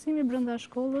vetë vlerësimi brenda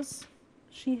shkollës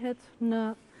shihet në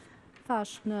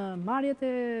marrjet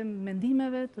e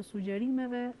mendimeve, të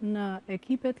sugjerimeve, në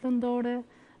ekipet lëndore,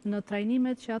 në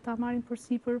trajnimet që ata marrin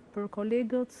përsipër për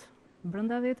kolegët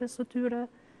brenda vetes së tyre,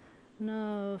 në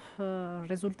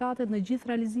rezultatet, në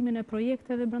gjithë realizimin e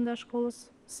projekteve brenda shkollës,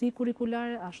 si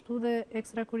kurikulare, ashtu dhe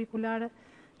ekstrakurrikulare,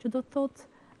 që do të thotë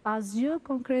asgjë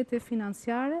konkrete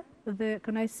financiare dhe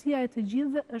kënaqësia e të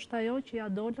gjithëve është ajo që ja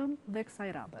dolëm dhe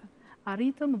kësaj radhe.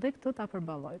 Arritëm dhe këtë ta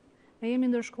përballojmë. Ne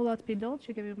jemi ndër shkollat pilot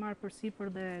që kemi marrë përsipër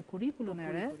dhe kurrikulun e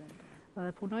re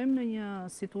dhe punojmë në një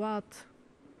situatë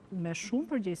me shumë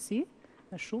përgjegjësi,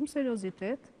 me shumë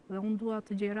seriozitet dhe unë dua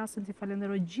të gjej rastin të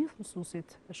falenderoj gjithë mësuesit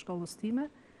e shkollës time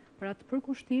për atë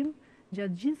përkushtim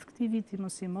gjatë gjithë këtij viti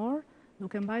mësimor,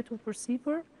 duke mbajtur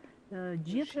përsipër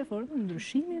gjithë reformën,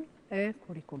 ndryshimin e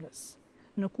kurrikulës,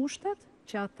 në kushtet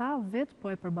që ata vetë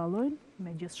po e përballojnë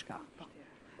me gjithçka.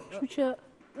 Kështu që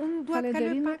unë duhet të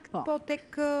kaloj pak po tek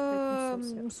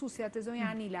mësuesja të zonja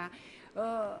Anila.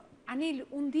 Anil,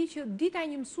 unë di që dita e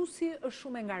një mësuesi është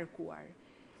shumë e ngarkuar.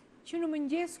 Që në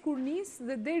mëngjes kur nis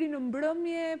dhe deri në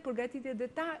mbrëmje përgatitje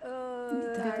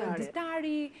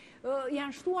ditari,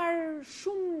 janë shtuar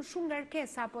shumë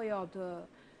ngarkesa apo jo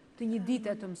të një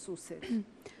dite të mësuesit.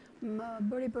 Më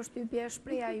bëri përshtypje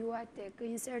shpreha juaj tek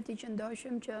inserti që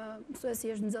ndoqëm që mësuesi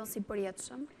është nxënës i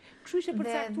përjetshëm. Kështu që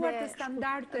përcaktuar të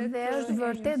standardet. Dhe është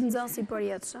vërtet nxënës i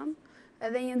përjetshëm.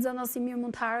 Edhe një nxënës i mirë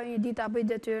mund të harojë një ditë a bëj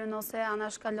detyrën ose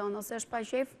anashkalon ose është pa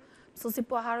qef, mësuesi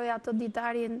po haroj atë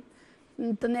ditarin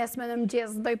të nesme në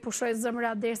mëngjes do i pushoj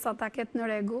zemra derisa ta ketë në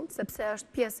rregull, sepse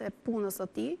është pjesë e punës së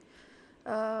tij.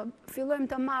 Fillojmë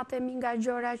të matemi nga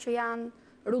gjëra që janë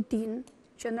rutinë,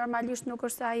 që normalisht nuk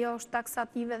është se ajo është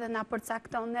taksative dhe na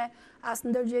përcakton ne as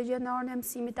ndërgjegjen e orën e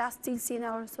mësimit, as cilësinë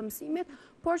e orës së mësimit,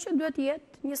 por që duhet të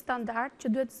jetë një standard që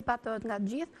duhet zbatohet nga të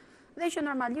gjithë dhe që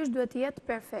normalisht duhet të jetë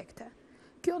perfekte.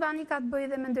 Kjo tani ka të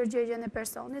bëjë dhe me ndërgjegjen e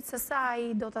personit, se sa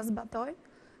ai do ta zbatojë.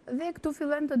 Dhe këtu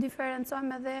fillojmë të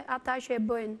diferencojmë edhe ata që e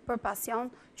bëjnë për pasion,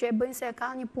 që e bëjnë se e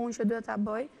ka një punë që duhet ta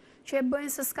bëjë, që e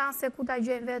bëjnë se s'kan se ku ta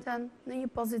gjejnë veten në një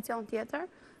pozicion tjetër,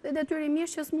 dhe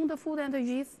detyrimisht që s'mund të futen të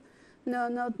gjithë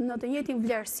në të njëjtin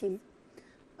vlerësim.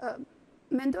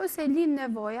 Mendoj se lind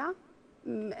nevoja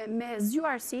me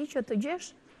zgjuarsi që të gjesh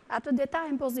atë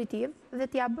detajin pozitiv dhe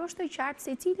t'ia bësh të qartë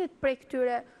se cilit prej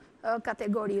këtyre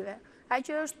kategorive. Ai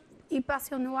që është i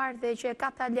pasionuar dhe që ka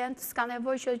talent, s'ka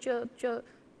nevojë që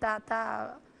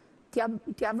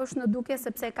t'ja vësh në duke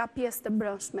sepse ka pjesë të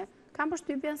brendshme. Kam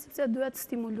përshtypjen sepse duhet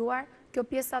stimuluar kjo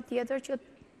pjesa tjetër që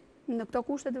në këto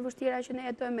kushte të vështira që ne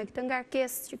jetojmë me këtë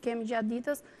ngarkesë që kemi gjatë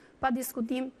ditës, pa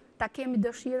diskutim ta kemi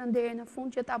dëshirën deri në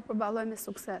fund që ta përballojmë me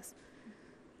sukses.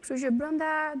 Kështu që brenda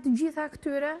të gjitha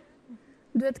këtyre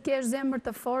duhet të kesh zemër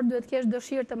të fortë, duhet të kesh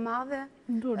dëshirë të madhe.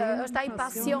 Është ai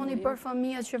pasioni për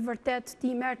fëmijët që vërtet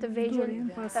ti merr të vegjël,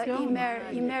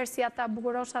 i merr si ata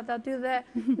bukuroshat aty dhe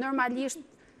normalisht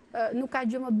nuk ka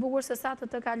gjë më të bukur se sa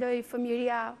të kaloj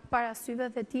fëmijëria para syve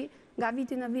dhe ti nga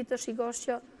viti në vit të shikosh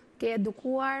që ke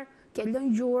edukuar, ke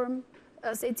lënë gjurmë,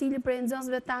 secili prej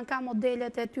nxënësve tan ka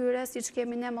modelet e tyre, siç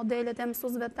kemi ne modelet e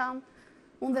mësuesve tan.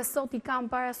 Unë dhe sot i kam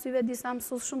para syve disa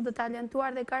mësues shumë të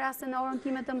talentuar dhe ka raste në orën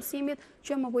time të mësimit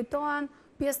që më kujtohen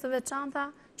pjesë të veçanta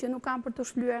që nuk kam për të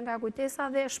shlyer nga kujtesa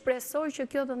dhe shpresoj që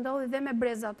kjo të ndodhi dhe me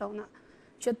brezat tona.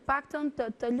 Që të paktën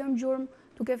të lëmë gjurmë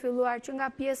duke filluar që nga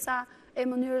pjesa e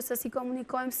mënyrës se si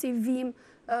komunikojmë, si vim,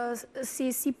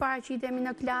 si paraqitemi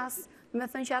në klasë, me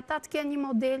thënë që ata të kenë një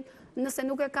model, nëse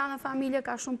nuk e ka në familje,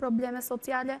 ka shumë probleme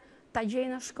sociale, ta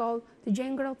gjejnë në shkollë, të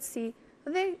gjejnë ngrohtësi.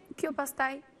 Dhe kjo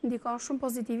pastaj ndikon shumë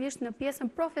pozitivisht në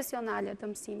pjesën profesionale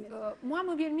të mësimit. Mua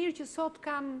më vjen mirë që sot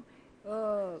kam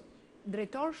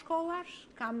drejtor shkollash,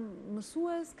 kam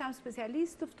mësues, kam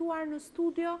specialist të ftuar në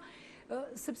studio,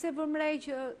 sepse vëmrej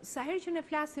që sa herë që ne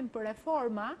flasim për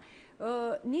reforma,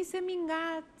 nisemi nga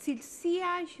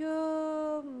cilësia që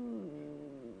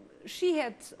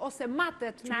shihet ose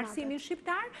matet në arsimin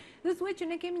shqiptar dhe thuhet që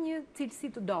ne kemi një cilësi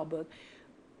të dobët.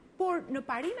 Por në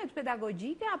parimet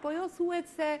pedagogjike, apo jo thuhet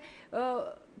se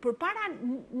përpara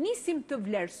nisim të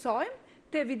vlerësojmë,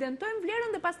 të evidentojmë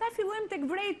vlerën dhe pastaj fillojmë tek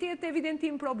vërejtje të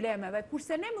evidentim problemeve.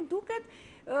 Kurse ne më duket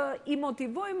i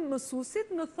motivojmë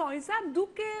mësuesit në thonjza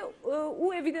duke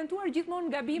u evidentuar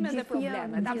gjithmonë gabimet dhe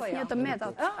problemet. Gjithnjë të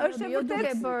metat. Jo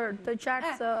duke bërë të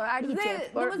qartë arritjet,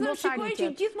 por mos shikoj që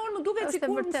gjithmonë më duket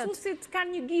sikur mësuesit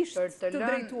kanë një gisht të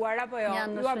drejtuar apo jo.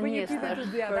 Janë në shënjestër.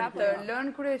 Për të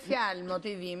lënë kryefjalë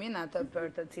motivimin atë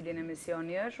për të cilin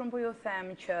emisioni është, unë po ju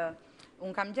them që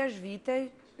unë kam 6 vite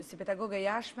si pedagoge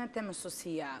jashtme te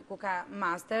mësuesia, ku ka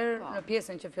master, në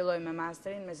pjesën që filloi me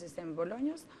masterin, me sistemin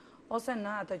Bolonjës, ose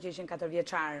në ato që ishin 4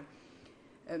 vjeçar.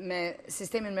 Me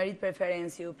sistemin merit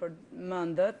preferenci u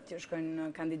përmendët, që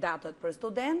shkojnë kandidatët për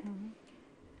student,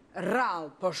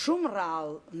 rrallë, po shumë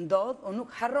rrallë ndodh, unë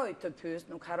nuk harroj të pyes,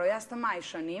 nuk harroj as të maj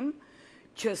shënim,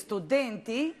 që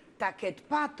studenti ta ketë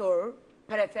patur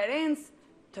preferencë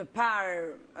të parë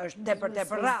është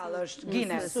tepër rrallë, është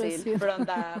Guinness,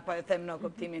 brenda, po e them në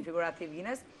kuptimin figurativ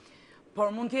Guinness,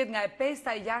 por mund të jetë nga e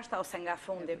 5-a, e 6-a ose nga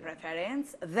fundi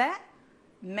preferencë dhe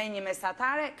me një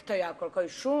mesatare, këtë ja kërkoj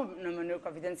shumë në mënyrë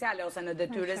konfidenciale, ose në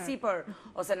detyrë sipër,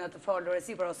 ose në të folur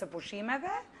sipër, ose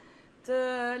pushimeve, të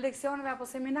leksioneve apo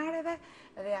seminareve,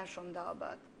 dhe janë shumë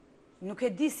dobët. Nuk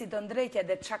e di si do ndrejtja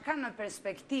dhe çka ka në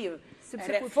perspektivë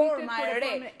reforma e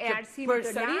re që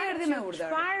përsëri erdhi me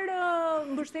urdhër. Çfarë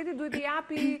mbështetje duhet të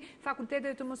japi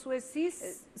fakultetet të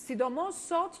mësuesisë, sidomos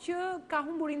sot që ka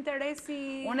humbur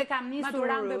interesi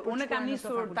maturantëve për Unë kam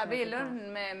nisur tabelën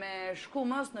me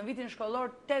shkumës në vitin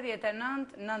shkollor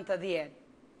 89-90.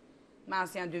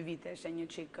 Mas janë 2 vite, është një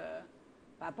çik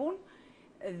pa punë.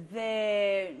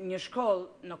 Dhe një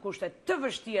shkollë në kushte të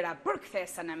vështira për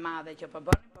kthesën e madhe që po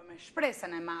bënim, por me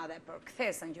shpresën e madhe për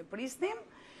kthesën që prisnim,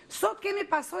 sot kemi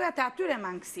pasojat e atyre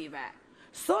mangësive.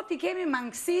 Sot i kemi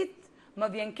mangësit, më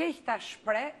vjen keq ta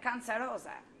shpreh,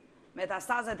 kanceroze,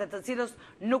 metastazet e të cilës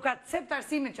nuk aksept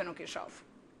Arsimit që nuk i shoh.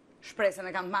 Shpresën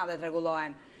e kanë të madhe të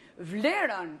rregullohen.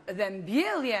 Vlerën dhe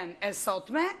mbjelljen e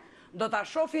sotme do ta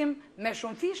shohim me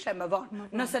shumë fishe më vonë.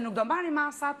 Nëse nuk do marrim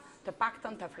masat, të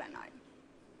paktën të frenojmë.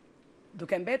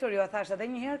 Duke mbetur, ju a thash edhe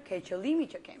një herë, ke qëllimi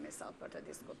që kemi sot për të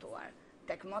diskutuar,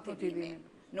 tek motivimi.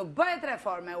 Nuk bëhet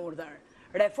reform me urdhër.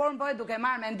 Reform bëhet duke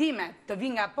marrë mendime, të vi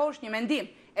nga poshtë një mendim.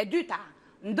 E dyta,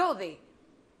 ndodhi,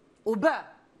 u bë,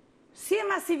 si e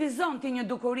masivizon ti një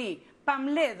dukuri, pa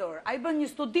mbledhur, a i bën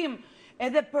një studim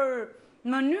edhe për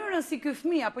mënyrën si ky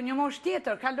fëmijë apo një moshë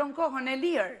tjetër, kalon kohën e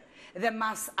lirë, dhe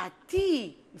mas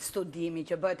atij studimi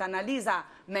që bëhet analiza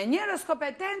me njerëz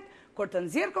kompetent, kur të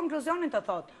nxjerr konkluzionin të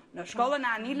thotë, në shkollën e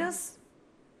Anilës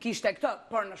kishte këtë,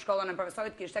 por në shkollën e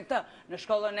profesorit kishte këtë, në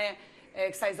shkollën e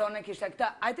kësaj zone kishte këtë.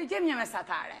 A të gjem një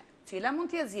mesatare, cila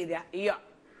mund t'jetë zgjidhja? Jo.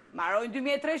 Mbarojnë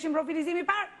 2003-shin profilizimi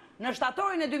parë, në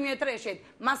shtatorin e 2003-shit,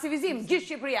 masivizim, gjithë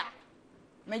Shqipëria.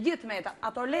 Me gjithë metat,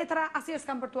 ato letra asnjëherë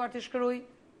s'kam përtuar t'i shkruaj.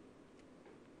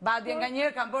 Badje nga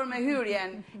njerë kam bërë me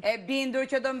hyrjen, e bindur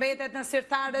që do mbetet në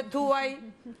sirtarët tuaj,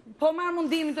 po marr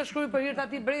mundimin të shkruaj për hir të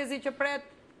atij brezi që pret,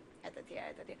 e të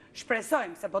tjerë.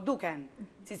 Shpresojmë se po duken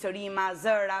cicërima,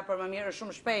 zëra, për më mirë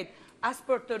shumë shpejt, as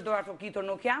për të dorë të kitur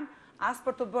nuk jam, as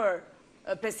për të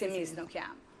bërë pesimist nuk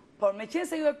jam. Por me qenë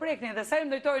se ju e prekni dhe sa ju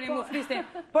ndërtojnë i më flisni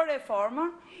për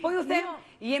reformën, po ju them,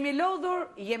 jemi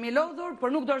lodhur,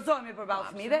 por nuk dorëzohemi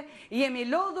përballë fëmijëve, jemi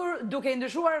lodhur duke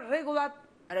ndryshuar rregullat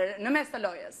në mes të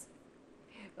lojës.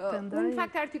 Unë në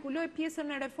fakt artikuloj pjesën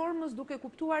e reformës duke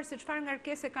kuptuar se çfarë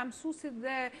ngarkese ka mësuesit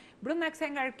dhe brenda kësaj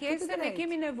ngarkese ne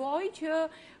kemi nevojë që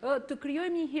të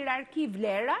krijojmë një hierarki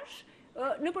vlerash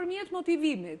nëpërmjet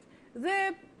motivimit. Dhe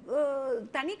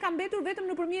tani ka mbetur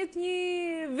vetëm nëpërmjet një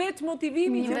vetë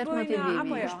motivimi që bëjnë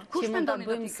apo jo. Kush mendoni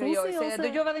do t'i krijojë? Se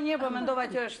dëgjova edhe një herë, por mendova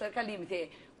që është kalim i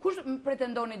thjeshtë. Kush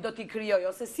pretendoni do t'i krijojë,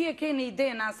 ose si e keni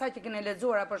idenë asaj që keni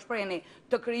lexuar apo shprehni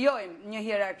të krijojmë një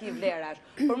hierarki vlerash?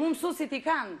 Por mu mësuesit i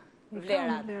kanë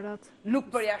vlerat. Nuk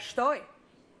përjashtoj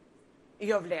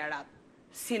jo vlerat,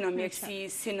 si në mjekësi,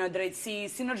 si në drejtësi,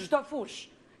 si në çdo fushë,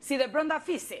 si dhe brenda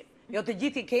fisit. Jo të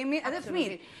gjithë i kemi edhe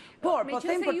fëmijë. Por, po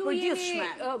them për përgjithshme.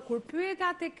 Kur pyeta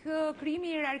tek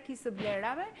krijimi i hierarkisë së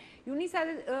vlerave,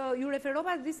 ju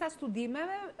referova disa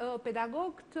studimeve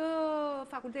pedagog të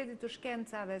Fakultetit të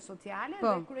Shkencave Sociale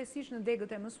dhe kryesisht në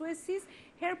degët e mësuesisë,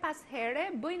 her pas here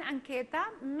bëjnë anketa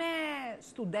me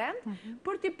student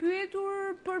për t'i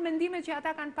pyetur për mendimet që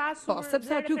ata kanë pasur. Po,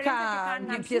 sepse aty ka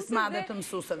një pjesë madhe të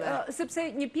mësuesve.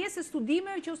 Sepse një pjesë e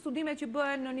studimeve, që studimet që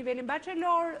bëhen në nivelin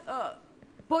bachelor,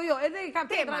 po jo, edhe i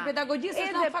katedra e pedagogjisë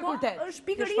është në fakultet. Është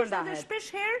pikërisht edhe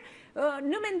shpesh herë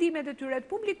në mendimet e tyre të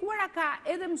publikuara ka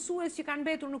edhe mësues që kanë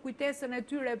mbetur në kujtesën e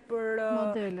tyre për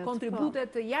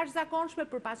kontributet të jashtëzakonshme,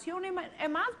 për pasionin e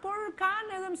madh, por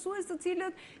kanë edhe mësues të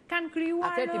cilët kanë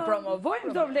krijuar. Atë ti promovojmë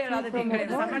këto vlera dhe ti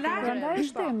ngrenë sa më larg. Prandaj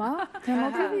është tema e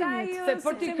motivimit. Se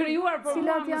për të krijuar për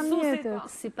mësuesit,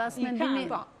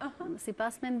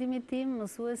 sipas mendimit tim,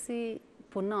 mësuesi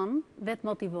punon, vetë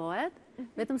motivohet,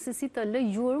 vetëm se si të lë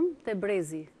gjurmë të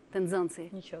brezi, të nxënësi.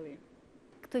 Një qëllim.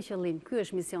 Këtë qëllim, ky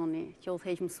është misioni që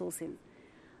udhëheq mësuesin.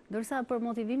 Ndërsa për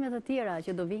motivimet të tjera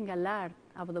që do vinë nga lart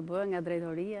apo do bëhen nga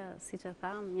drejtoria, siç e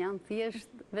tham, janë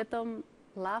thjesht vetëm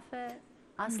llafe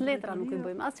As letra nuk i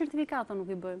bëjmë, as certifikata nuk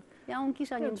i bëjmë. Ja, unë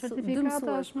kisha një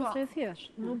certifikata është më së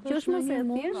thjesht. Nuk është një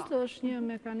mund, është një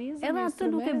mekanizëm, edhe atë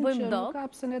nuk e bëjmë dot. Nuk ka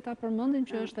pse ne ta përmendim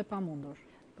që është e pamundur.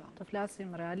 Të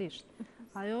flasim realisht.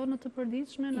 Ajo në të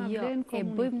përditshme na vlen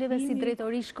komunikimi. E bëjmë neve si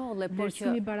drejtori shkolle, por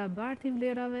që barabartë i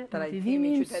vlerave, motivimi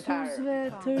i mësuesve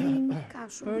të rinj,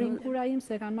 për inkurajim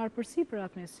se kanë marrë përsipër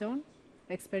atë mision,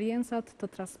 eksperiencat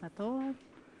të transmetohen.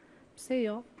 Pse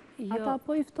jo? Ata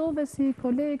po i ftove si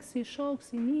kolegë, si shok,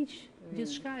 si miq,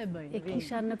 gjithçka e bëjnë. E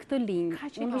kisha në këtë linjë.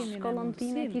 Unë në shkollën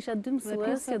time kisha 2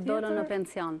 mësues që dolën në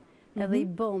pension. Edhe i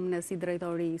bëm ne si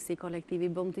drejtori, si kolektiv,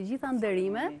 i bëm të gjitha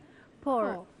nderime,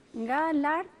 por nga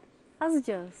lart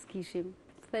asgjë s'kishim.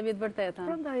 Themi të vërtetën.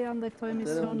 Prandaj janë dhe këto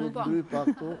emisione.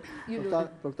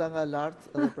 Për këta nga lart,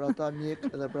 edhe për ata mjek,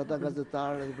 edhe për ata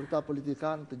gazetarë, edhe për ata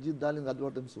politikanë, të gjithë dalin nga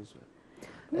duart e mësuesve.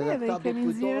 Edhe këta do të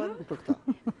kujtohen për këta.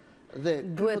 Dhe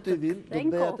këtë motivim do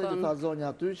bëhet të tha zonja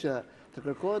aty që të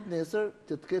kërkohet nesër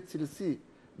që të ketë cilësi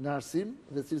në arsim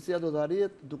dhe cilësia do të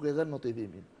arrihet duke i dhënë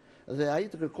motivimin. Dhe ai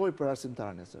të kërkojë për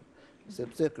arsimtar nesër.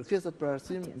 Sepse kërkesat për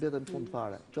arsim mbeten në fund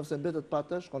fare. Nëse mbetet pa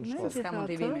të, shkon në shkollë. S'ka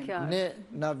motivimin. Ne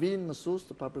na vinë mësues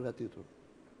të papërgatitur.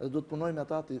 Dhe do të punojmë me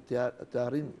ata të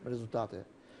arrijmë rezultate.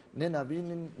 Ne na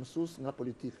vinin mësues nga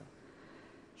politika.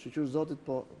 Shqyqyrë Zotit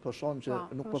po shonë që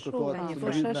nuk po kërkohet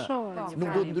nuk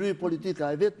do të ndryjë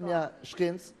politika, e vetëmja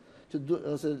shkencë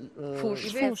ose fush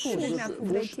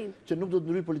që nuk do të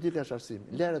ndryjë politika është arsimi.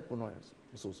 Leret punojnë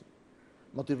mësuesit.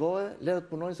 Motivoje, leret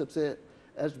punojnë sepse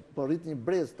është po rrit një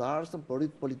brez të arshëm, po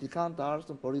rrit politikan të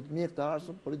arshëm, po rrit mjek të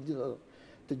arshëm, po rrit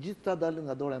të gjithë ta dalin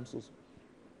nga dora e mësuesit.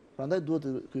 Prandaj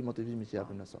duhet ky motivimi që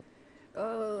japim ne sot.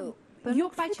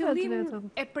 Jo pa qëllim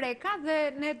e preka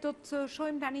dhe ne do të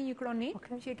shohim tani një kronik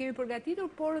që e kemi përgatitur,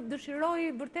 por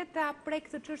dëshiroj vërtet ta prek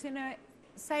këtë çështjen e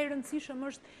sa i rëndësishëm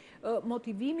është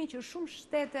motivimi që shumë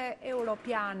shtete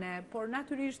europiane, por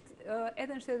natyrisht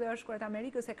edhe në Shtetet e Bashkuara të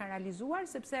Amerikës e kanë realizuar,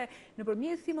 sepse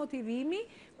nëpërmjet këtij motivimi,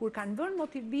 kur kanë vënë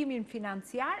motivimin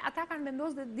financiar, ata kanë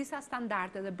vendosur disa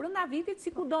standarde dhe brenda vitit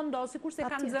sikudo ndos, sikurse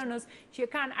kanë nxënës që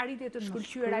kanë arritje të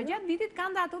shkëlqyera gjatë vitit,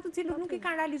 kanë dhe ato të cilët nuk i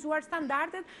kanë realizuar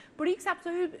standardet për x apo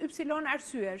y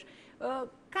arsyesh.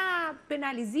 Ka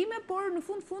penalizime, por në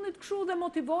fundit kështu dhe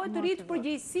motivohet të rritë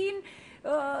përgjegjësinë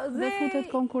dhe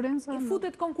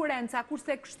futet konkurenca,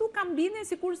 kurse kështu kam bindjen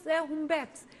sikurse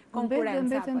humbet konkurenca.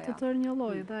 Mbeten të tërë një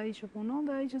lloj, dhe ai që punon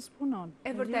dhe ai që s'punon.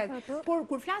 E vërtet. Por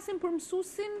kur flasim për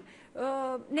mësuesin,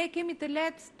 ne kemi të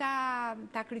lehtë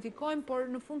ta kritikojmë, por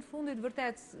në fundit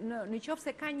vërtet në qoftë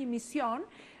se ka një mision,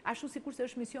 ashtu sikurse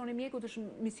është misioni i mjekut, është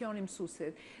misioni i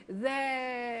mësuesit. Dhe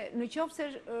në qoftë se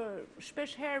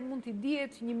shpesh herë mund t'i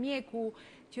dihet një mjeku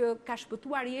që ka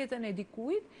shpëtuar jetën e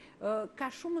dikujt, ka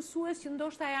shumë mësues që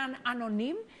ndoshta janë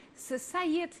anonim, se sa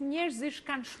jetë njerëzish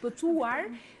kanë shpëtuar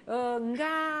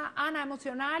nga ana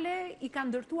emocionale, i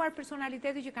kanë ndërtuar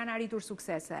personalitete që kanë arritur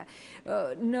suksese.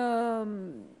 Në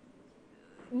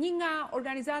një nga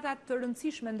organizatat të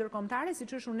rëndësishme ndërkombëtare,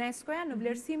 siç është UNESCO-ja, në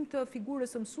vlerësim të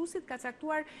figurës së mësuesit, ka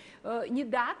caktuar një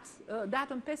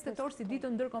datën 5 tetor si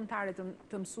ditën ndërkombëtare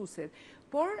të mësuesit.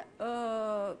 Por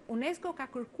UNESCO ka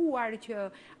kërkuar që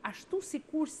ashtu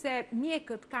sikurse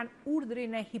mjekët kanë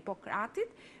urdhrin e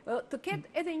Hipokratit, të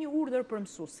ketë edhe një urdhër për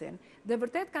mësuesin. Dhe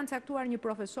vërtet kanë caktuar një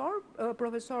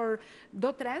profesor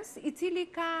Dotrens, i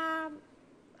cili ka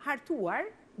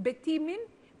hartuar betimin,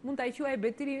 mund ta quaj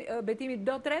betimi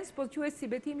Dotrens, po quhet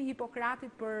si betimi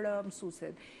Hipokratit për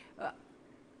mësuesit.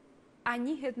 A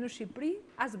njihet në Shqipëri,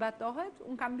 a zbatohet?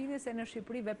 Unë kam bindjen se në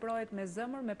Shqipëri veprohet me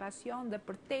zëmër, me pasion dhe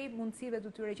përtej mundësive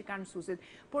të tyre që kanë mësuesit.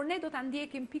 Por ne do ta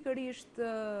ndjekim pikërisht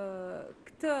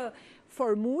këtë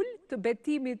formulë të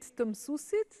betimit të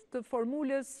mësuesit, të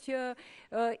formulës që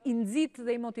i nxit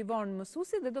dhe i motivon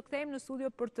mësuesit, dhe do kthehemi në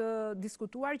studio për të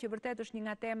diskutuar, që vërtet është një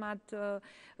nga temat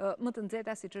më të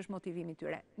nxehta siç është motivimi i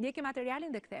tyre. Ndjekim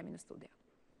materialin dhe kthehemi në studio.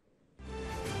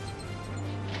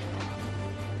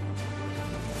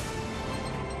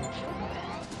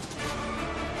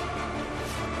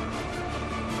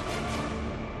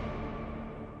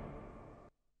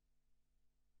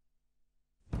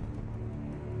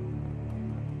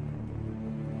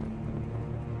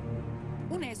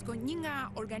 UNESCO, një nga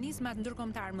organizmat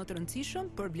ndërkombëtar më të rëndësishëm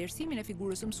për vlerësimin e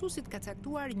figurës së mësuesit, ka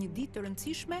caktuar një ditë të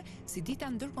rëndësishme si dita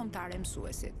ndërkombëtare e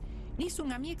mësuesit. Nisur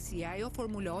nga mjekësia, ajo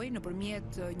formuloi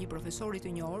nëpërmjet një profesori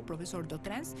të njohur, profesor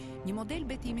Dotrens, një model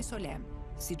betimi solem,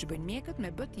 siç bëjnë mjekët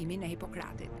me betimin e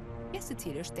Hipokratit. Ja se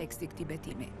cili është teksti i këtij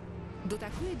betimi. Do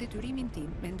ta kryej detyrimin tim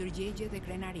me ndërgjegje dhe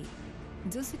krenari.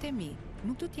 Nxënësit e mi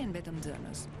nuk do të jenë vetëm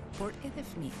nxënës, por edhe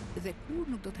fëmijë, dhe kur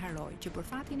nuk do të harroj që për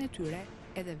fatin e tyre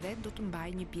edhe vetë do të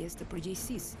mbaj një pjesë të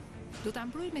përgjegjësisë. do ta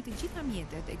mbrojë me të gjitha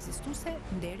mjetet ekzistuese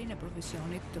nderin e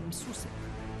profesionit të mësuesit.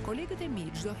 Kolegët e mi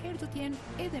çdo herë do të jenë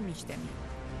edhe miqtë e mi.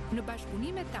 Në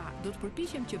bashkëpunim me ta do të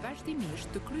përpiqem që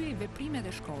vazhdimisht të kryej veprimet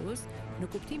e shkollës në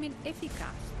kuptimin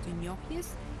efikas të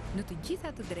njohjes në të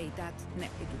gjitha të drejtat në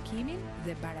edukimin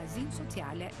dhe barazinë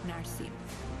sociale në arsim.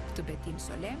 Këtë betim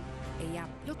solem e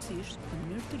jap plotësisht në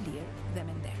mënyrë të lirë dhe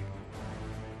me nder.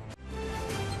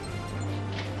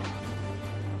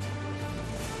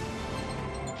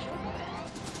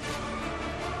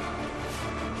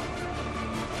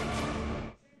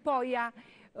 Po, ja,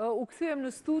 u kthyem në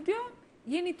studio,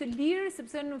 jeni të lirë,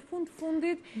 sepse në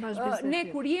fundit, ne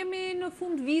kur jemi në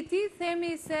fund viti,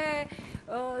 themi se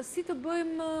si të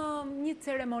bëjmë një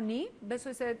ceremoni,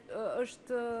 besoj se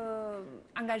është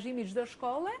angazhimi çdo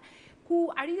shkolle, ku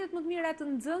arritjet më të mira të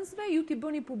nxënësve, ju t'i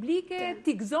bëni publike,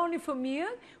 t'i gëzoni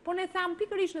fëmijët, po ne thamë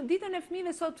pikërisht në ditën e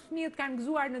fëmijëve, sot fëmijët kanë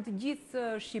gëzuar në të gjithë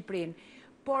Shqipërinë.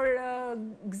 Por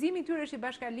gëzimi tyre është i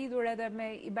bashkalidur edhe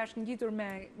i bashkëngjitur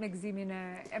me gëzimin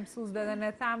e mësuesve dhe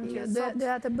ne thamë që sot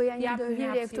doja të bëja një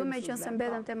ndërhyrje këtu me qenë se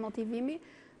mbetëm te motivimi.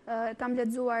 Kam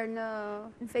lexuar në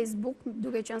Facebook,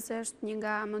 duke qenë se është një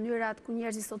nga mënyrat ku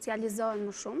njerëzit socializohen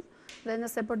më shumë dhe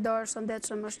nëse përdorë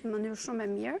shëndetshëm është një mënyrë shumë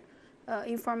e mirë,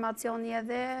 informacioni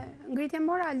edhe ngritje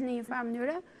morale në një farë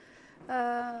mënyre.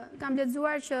 Kam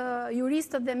lexuar që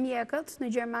juristët dhe mjekët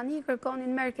në Gjermani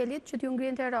kërkonin Merkelit që t'ju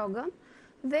ngrinte rrogën.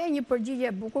 Dhe një përgjigje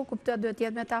e bukur, kuptohet duhet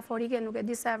jetë metaforike, nuk e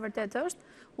di sa e vërtet është,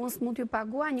 unë s'mund t'ju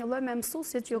pagua një lloj me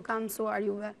mësuesit që ju kanë mësuar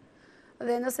juve.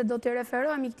 Dhe nëse do të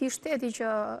referohemi këtij shteti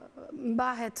që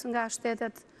mbahet nga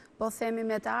shtetet, po themi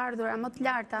me të ardhura më të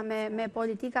larta, me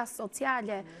politika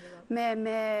sociale,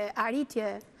 me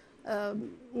arritje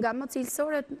nga më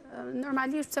cilësore,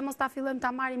 normalisht se mos ta fillojmë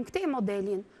ta marrim këtë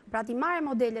modelin, pra ti marrim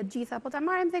modelet gjitha, po ta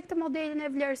marrim dhe këtë modelin e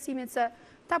vlerësimit se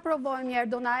ta provojmë njerë,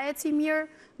 do na eci mirë,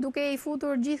 duke i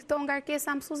futur gjithë këto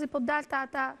ngarkesa mësuesi, po dalta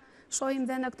ata shohim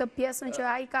dhe në këtë pjesën që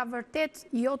ai ka vërtet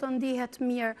jo të ndihet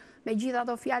mirë me gjitha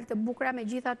ato fjalë të bukura, me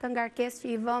gjitha ato ngarkesë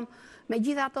që i vëm, me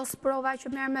gjitha ato sprova që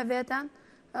merr me veten.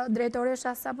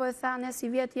 Drejtoresha sapo e tha, ne si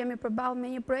vjet jemi përballë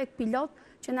me një projekt pilot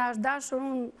që na është dashur,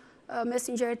 unë me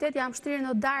sinqeritet jam shtrirë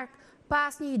në darkë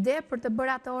pas një ide për të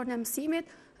bërë atë orën e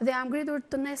mësimit dhe jam ngritur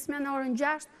të nesme në orën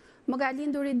 6. Më ka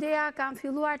lindur ideja, kam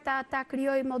filluar ta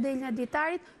krijoj modelin e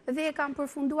ditarit dhe e kam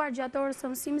përfunduar gjatë orës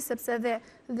së mësimit sepse dhe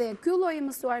ky lloj i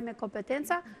mësuar me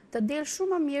kompetenca të del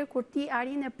shumë më mirë kur ti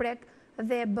arrin e prek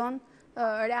dhe e bën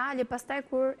reale pastaj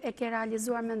kur e ke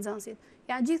realizuar me nxënësit.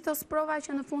 Janë gjithë këto sprova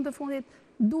që në fund të fundit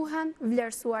duhen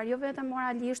vlerësuar, jo vetëm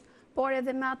moralisht, por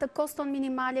edhe me atë koston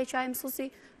minimale që ai mësuesi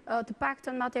të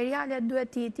paktën materialet duhet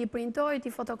ti printoj,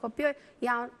 ti fotokopjoj,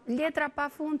 janë letra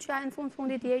pafund që ai në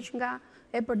fundit i heq nga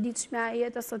e përditshme a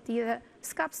jetës së tij dhe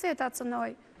s'ka pse ta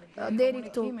cënoj deri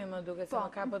këtu. Komunikimi më duket se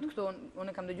më kapët këtu,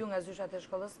 unë kam dëgjuar nga zyshat e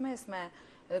shkollës mesme,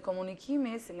 edhe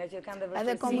komunikimi, si nga që kanë dhe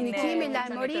vështirësinë. Edhe komunikimi,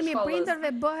 lajmërimi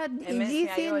printerëve bëhet i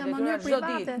gjithi në mënyrë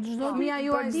private. Çdo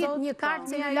ditë një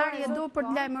kartë celulare e do për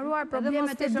të lajmëruar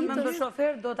problemet e ditës. Edhe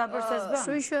shofer do ta bësh se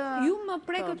s'bën. Ju më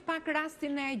prekët pak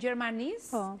rastin e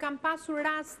Gjermanisë, kam pasur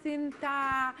rastin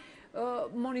ta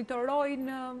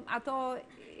monitorojnë ato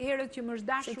herët që më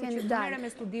është dashur që të merrem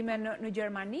me studime në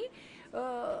Gjermani.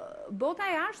 Bota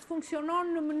e jashtë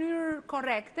funksionon në mënyrë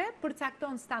korrekte,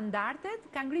 përcakton standardet,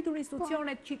 ka ngritur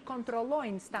institucionet që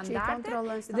kontrollojnë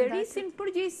standardet dhe rrisin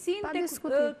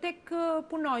përgjegjësinë tek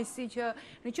punojësi që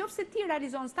në qoftë se ti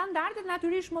realizon standardet,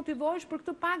 natyrisht motivohesh për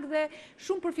këtë pak dhe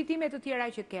shumë përfitime të tjera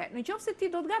që ke. Në qoftë se ti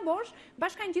do të gabosh,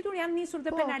 bashkangjitur janë nisur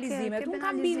dhe penalizimet. Unë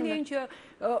kam bindjen që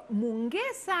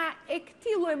mungesa e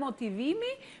këtij lloji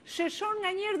motivimi sheshon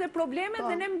nganjëherë dhe problemet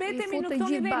dhe ne mbetemi në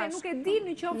këto nivele, nuk e di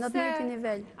në qoftë se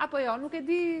nivel. Apo jo, nuk e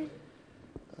di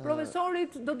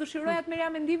profesorit do dëshiroja të merja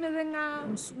mendime dhe nga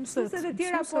mësuesit e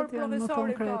tjera, por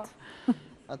profesorit po.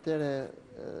 Atëre,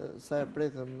 sa e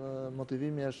prekëm,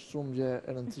 motivimi është shumë gjë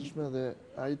e rëndësishme dhe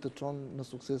ai të çon në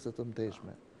suksese të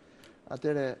mëtejshme.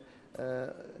 Atëre,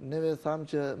 neve thamë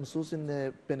që mësuesin e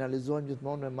penalizojmë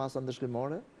gjithmonë me masa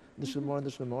ndëshkimore,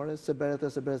 se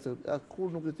beret,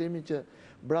 kur nuk i themi që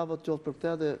bravo të qoftë për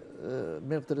këtë dhe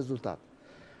merr këtë rezultat.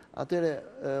 Atëre,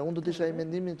 unë do të isha i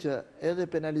mendimin që edhe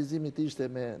penalizimi të ishte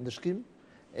me ndëshkim,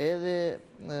 edhe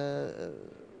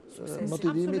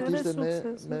motivimi të ishte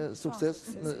me sukses,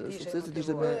 suksesi të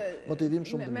ishte me motivim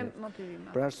shumë të mirë.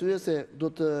 Për arsye se do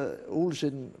të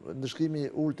ulshin ndëshkimi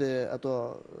ulte ato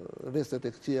vestet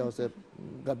e këqija ose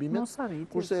gabimet,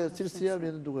 kurse cilësia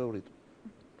vjen duke u rritur.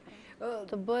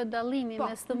 Të bëhet dallimi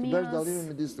mes të mirës,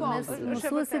 mes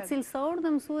mësuesit cilësor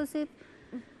dhe mësuesit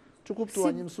që kuptua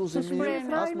një mësuesi mirë,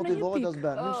 as motivohet as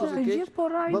bën. Një mësues i keq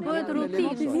bëhet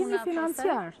rutinë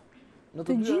financiar.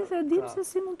 Të gjithë e dim se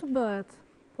si mund të bëhet,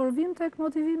 por vim tek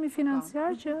motivimi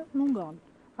financiar që mungon.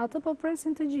 Atë po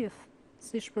presin të gjithë,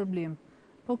 si shpërblim.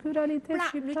 Po ky realitet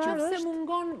shqiptar është në qoftë se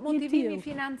mungon motivimi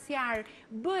financiar,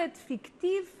 bëhet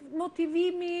fiktiv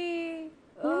motivimi...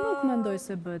 Unë nuk mendoj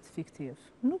se bëhet fiktiv.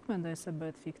 Nuk mendoj se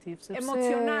bëhet fiktiv, sepse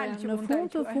emocional që në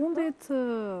fund të fundit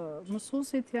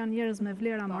mësuesit janë njerëz me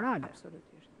vlera morale.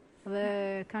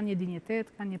 Dhe kanë një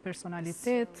dinjitet, kanë një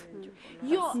personalitet.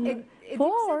 Jo,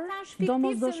 por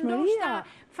domosdoshmëria,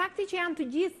 fakti që janë të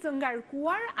gjithë të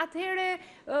ngarkuar, atëherë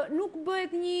nuk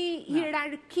bëhet një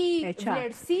hierarki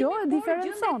vlerësimi, por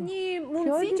gjendet një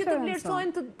mundësi që të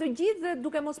vlerësohen të gjithë dhe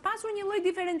duke mos pasur një lloj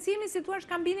diferencimi, si thua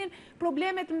shkambinin,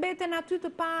 problemet mbeten aty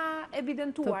të pa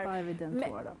evidentuar.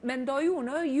 Mendoj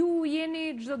unë, ju jeni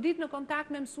çdo ditë në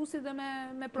kontakt me mësuesit dhe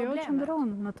me probleme. Kjo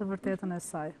qëndron në të vërtetën e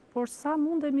saj, por sa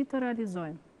mundemi të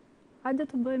realizojmë? Hajde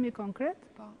të bëhemi konkret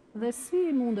dhe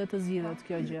si mundet të zgjidhet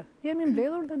kjo gjë? Jemi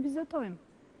mbledhur dhe bizetojmë.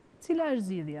 Cila është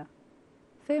zgjidhja?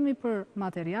 Themi për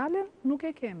materialen, nuk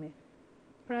e kemi.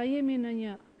 Pra jemi në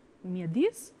një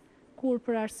mjedis, kur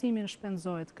për arsimin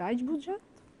shpenzohet kaq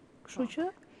buxhet, kështu që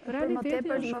realiteti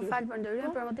është më falë për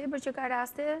ndërhyrje, për më tepër që ka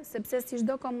raste, sepse si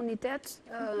çdo komunitet,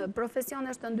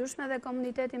 profesionesh të ndryshme dhe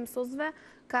komuniteti mësuesve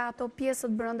ka ato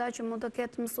pjesët brenda që mund të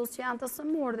ketë mësues që janë të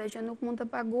sëmurë dhe që nuk mund të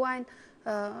paguajnë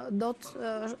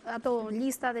ato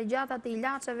listat e gjata të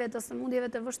ilaçeve të sëmundjeve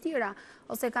të vështira,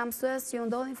 ose ka mësues që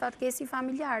ndodhin fatkesi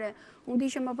familjare. Unë di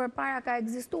që më përpara ka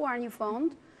ekzistuar një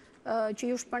fond që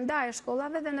ju shpërndaj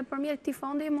shkollave dhe nëpërmjet këtij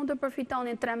fondi mund të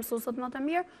përfitonin 3 mësuesët më të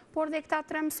mirë, por dhe këta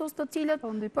 3 mësues të cilët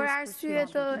për arsye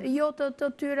të jo të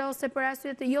tyre ose për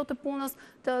arsye të jo të punës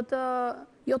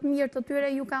jo të mirë të tyre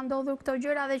ju ka ndodhur këto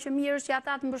gjëra dhe që mirë është që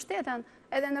ata të mbështeten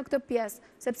edhe në këtë pjesë,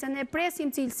 sepse ne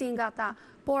presim cilësi nga ata,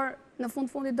 por në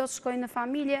fundit do të shkojnë në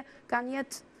familje, kanë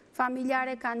jetë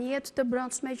familjare, kanë jetë të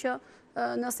brendshme që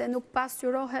nëse nuk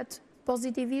pasqyrohet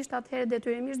pozitivisht, atëherë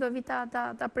detyrimisht do vi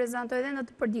ta prezantoj edhe në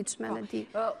të përditshme në ti.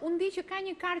 Unë di që ka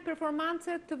një kartë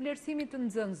performance të vlerësimit të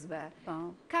nxënësve.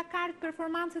 Ka kartë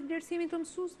performance të vlerësimit të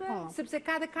mësuesve? Sepse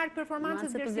ka dhe kartë performance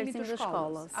të vlerësimit të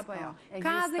shkollës. Apo jo?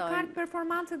 Ka dhe kartë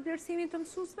performance të vlerësimit të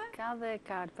mësuesve? Ka dhe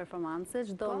kartë performance,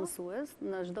 çdo mësues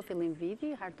në çdo fillim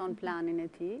viti harton planin e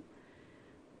tij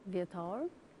vjetor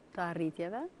të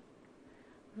arritjeve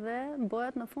dhe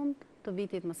bëhet në fund të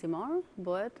vitit mësimor,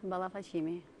 bëhet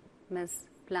ballafaqimi mes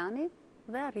planit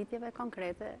dhe arritjeve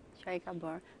konkrete që ai ka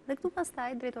bërë. Dhe këtu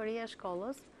pastaj drejtoria e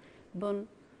shkollës bën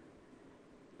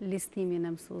listimin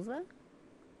e mësuesve,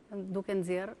 duke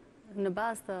nxjerrë në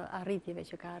bazë të arritjeve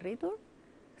që ka arritur,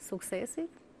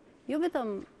 suksesit, jo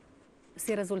vetëm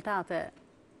si rezultate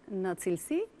në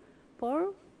cilësi,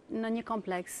 por në një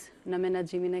kompleks, në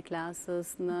menaxhimin e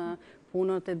klasës, në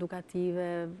punët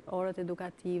edukative, orët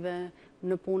edukative,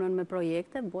 në punën me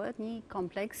projekte, bëhet një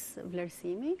kompleks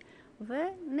vlerësimi dhe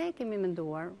ne kemi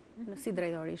menduar si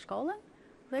drejtori i shkolle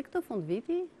dhe këtë fund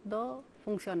viti do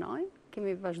funksionojnë,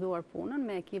 kemi vazhduar punën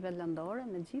me ekipet landore,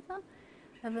 me gjitha,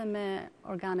 edhe me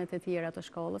organet e tjera të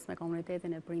shkollës, me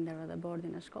komunitetin e prindërve dhe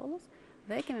bordin e shkollës,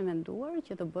 dhe kemi menduar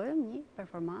që të bëjmë një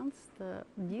performancë të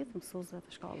gjithë mësuesve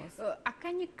të shkollës. A ka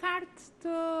një kartë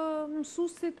të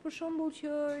mësuesit, për shembull,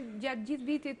 që gjatë gjithë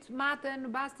vitit maten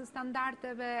në bazë të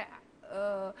standardeve,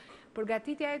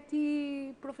 përgatitja e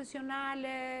tij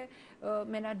profesionale,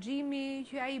 menaxhimi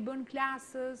që ai bën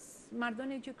klasës,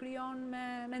 marrëdhëniet që krijon me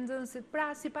nxënësit, pra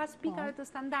sipas pikave të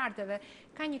standardeve,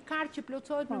 ka një kartë që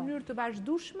plotësohet në mënyrë të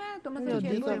vazhdueshme, domethënë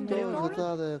që e bëjmë drejtore. Këta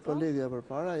dhe kolegja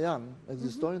përpara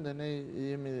ekzistojnë dhe ne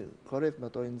jemi korrekt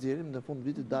me ato, i nxjerrim në fund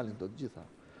vitit dalin të gjitha.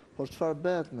 Por çfarë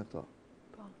bëhet me këto?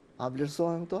 A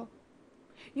vlerësohen këto?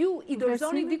 Ju i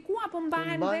dorëzoni diku apo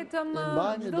mbahen vetëm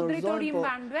çdo drejtori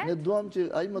mban vetë? Ne duam që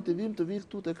ai motivim të vijë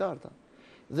këtu te karta.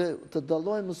 Dhe të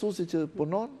dallojnë mësuesi që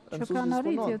punon, mësuesi që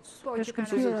punon.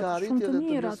 Mësuesi ka arritje dhe të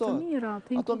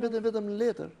vlerësohet. Ato mbeten vetëm në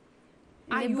letër.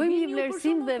 Ne bëjmë një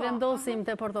vlerësim dhe vendosim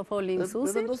te portofoli i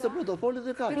mësuesit. Vendosim te portofoli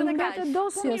dhe karta. Dhe kartë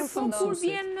dosjes. Kur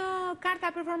vjen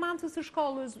karta performancës së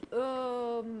shkollës,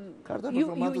 karta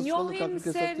performancës së shkollës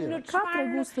ka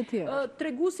kërkesa të tjera.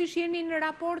 Treguesish jeni në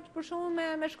raport për shembull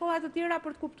me shkolla të tjera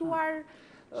për të kuptuar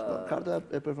karta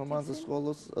e performancës së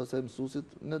shkollës ose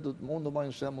mësuesit, ne mund të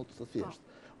marrim shembull të thjeshtë.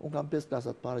 Unë kam 5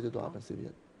 klasa të para që do hapen si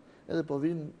vjet. Edhe po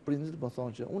vinë prindit më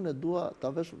thonë që unë e dua ta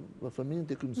vesh fëmijën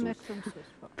te ky mësues.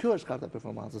 Kjo është karta e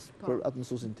performancës për atë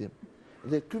mësuesin tim.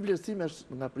 Dhe ky vlerësim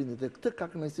është nga prindit dhe këtë ka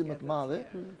kënaqësi më të madhe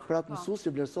për atë mësues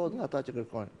që vlerësohet nga ata që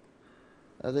kërkojnë.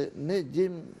 Edhe ne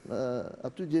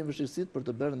aty gjejmë vështirësitë për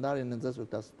të bërë ndarjen e nxënësve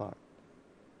klasës së parë.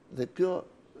 Dhe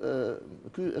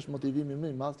ky është motivimi më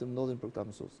i madh që ndodhin për këta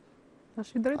mësues.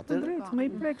 Është i drejtë për drejtë, më i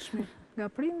prekshmi. Nga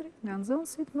prindri, nga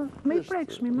nxënësit, më i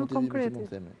prekshmi, më konkreti.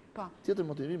 Tjetër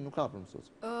motivim nuk ka për mësues.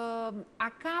 A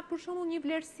ka për shembull një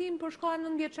vlerësim për shkollat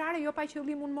nëntëvjeçare, jo pa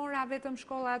qëllim unë mora vetëm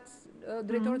shkollat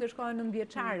drejtorët e shkollave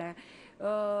nëntëvjeçare.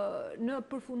 Në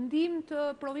përfundim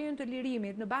të provimit të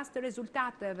lirimit, në bazë të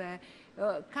rezultateve,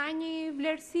 ka një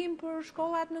vlerësim për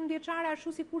shkollat nëntëvjeçare,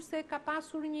 ashtu sikurse ka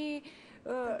pasur një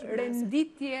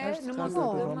renditje në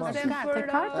mësim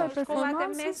për shkollat e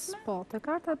mesme? Po, te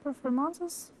karta e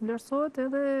performancës vlerësohet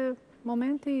edhe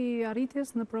momenti i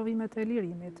arritjes në provimet e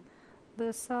lirimit,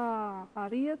 dhe sa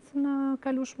arrijet në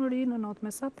kalueshmëri, në notë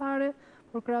mesatare,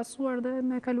 por krahasuar dhe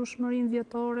me kalueshmërinë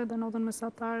vjetore dhe notën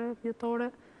mesatare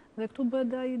vjetore, dhe këtu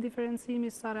bëhet ai diferencimi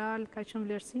sa real ka qenë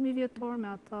vlerësimi vjetor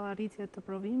me atë arritje të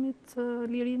provimit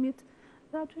lirimit,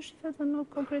 dhe aty shihet në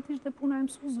konkretisht dhe puna e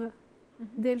mësuesve.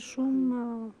 Del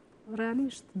shumë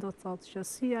realisht, do të thotë, që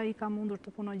si ai ka mundur të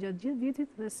punojë gjatë gjithë vitit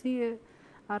dhe si e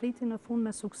arriti në fund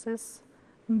me sukses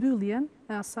mbylljen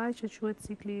e asaj që quhet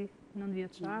cikli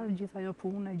nëntëvjeçar, gjithë ajo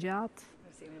punë e gjatë.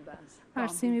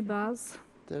 Arsimi bazë.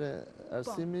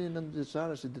 Arsimi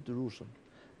nëntëvjeçar është i detyrueshëm.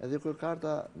 Edhe kur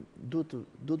karta duhet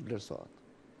vlerësohet.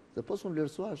 Dhe po s'u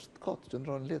vlerësohesh të kot,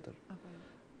 qëndron në letër.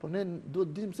 Po ne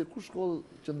duhet dimë se kush shkollë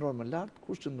qëndron më lart,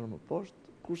 kush qëndron më poshtë,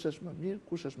 kush është më mirë,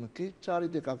 kush është më keq,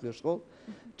 çfarë ka kjo shkollë,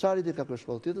 çfarë ka kjo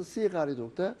shkollë tjetër, si e ka arritur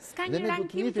këtë. S'ka një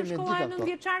rankim të shkollave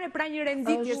nëntëvjeçare, pra një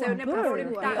renditje se ne përdorim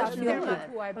ta.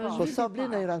 Po sa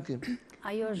blen ai rankim?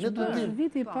 Ajo është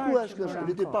viti i parë. Ku është kjo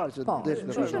viti i parë që del kjo?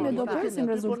 Kështu që ne do presim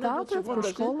rezultatet për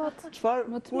shkollat. Çfarë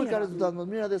ku ka rezultat më të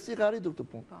mira dhe si ka arritur këtë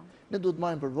punë? Ne duhet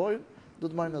marrim përvojën, do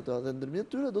të marrin ato dhe ndërmjet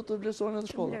tyre do të vlerësohen në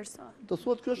shkollë. Do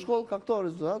thuhet kjo shkollë ka këto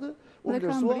rezultate, u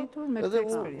vlerësua edhe u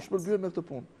shpërbyer me këtë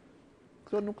punë.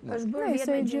 Është bërë vjet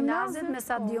me gjimnazet, me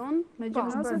stadion, me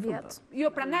gjimnazet vjet.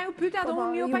 Jo, prandaj u pyeta dhe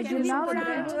unë jo pa qëllim për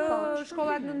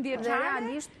shkollat nëntëvjeçare.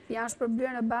 Realisht janë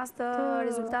shpërbyer në bazë të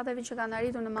rezultateve që kanë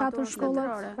arritur në maturën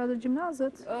shtetërore. 4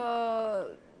 gjimnazet.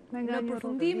 Në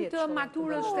përfundim të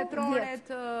maturës shtetërore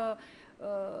të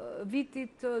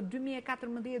vitit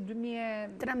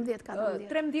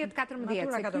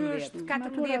 2014-2013-14, ky është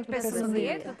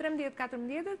 14-15,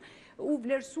 13-14 u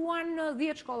vlerësuan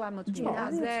 10 shkolla më të mira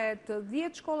dhe të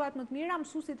 10 shkollat më të mira,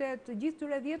 mësuesit e të gjithë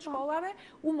këtyre 10 shkollave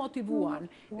u motivuan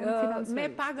me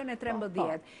pagën e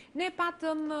 13. Ne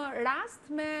patëm rast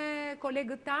me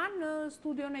kolegët tanë në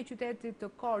studion e qytetit të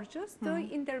Korçës të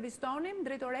intervistonim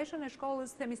drejtoreshën e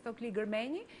shkollës Themistokli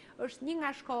Gërmenji, është një nga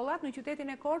shkollat në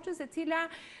qytetin e Korçës e cila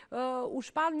u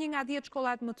shpall një nga 10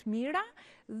 shkollat më të mira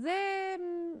dhe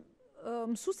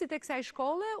mësuesit e kësaj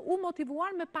shkolle u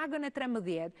motivuan me pagën e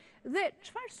 13. Dhe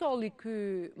çfarë solli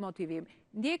ky motivim?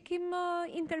 Ndjekim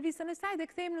intervistën e saj dhe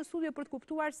kthehemi në studio për të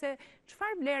kuptuar se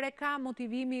çfarë vlere ka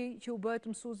motivimi që u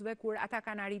bëhet mësuesve kur ata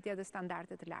kanë arritje dhe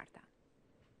standarde të larta.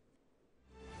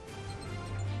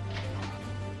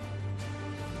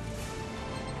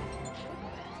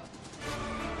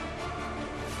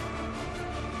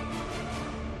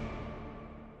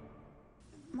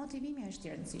 Motivimi është i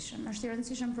rëndësishëm. Është i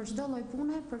rëndësishëm për çdo lloj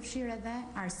pune, përfshirë edhe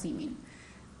arsimin.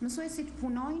 Mësuesit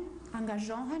punojnë,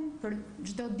 angazhohen për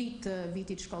çdo ditë të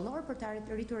vitit shkollor për të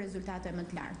arritur rezultate më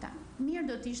të larta. Mirë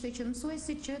do të ishte që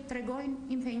mësuesit që tregojnë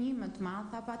impenjim më të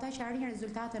madh apo ata që arrin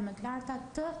rezultate më të larta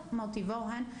të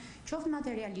motivohen, qoftë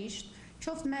materialisht,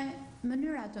 qoftë me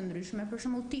mënyra të ndryshme, për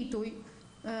shembull tituj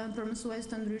për mësues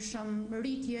të ndryshëm,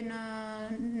 rritje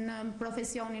në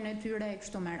profesionin e tyre e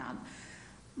kështu me radhë.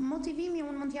 Motivimi,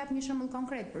 unë mund t'jap një shembull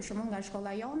konkret, për shembull nga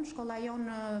shkolla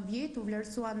jonë vjet u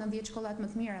vlerësua në 10 shkollat më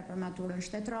të mira për maturën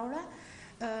shtetërore.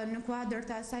 Në kuadër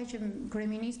të asaj që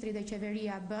kryeministri dhe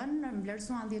qeveria bën,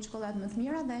 vlerësuan 10 shkollat më të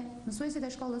mira dhe mësuesit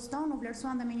e shkollës tonë u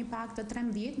vlerësuan dhe me një pagë të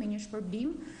 13, me një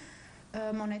shpërblim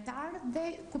monetar dhe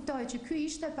kuptohet që ky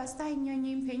ishte pastaj një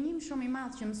impenjim shumë i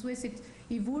madh që mësuesit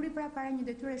i vuri para një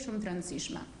detyre shumë të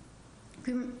rëndësishme.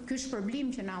 Ky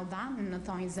shpërblim që na u dhan, në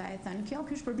thonjza e thënë kjo,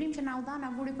 ky shpërblim që na u dhan na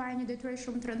vuri para një detyre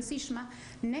shumë të rëndësishme.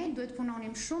 Ne duhet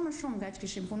punonim shumë më shumë nga që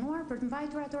kishim punuar për të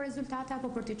mbajtur ato rezultate apo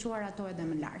për të çuar ato edhe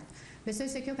më lart. Besoj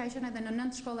se kjo ka qenë edhe në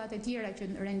 9 shkollat e tjera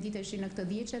që renditeshin në këtë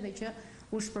dhjetëshe dhe që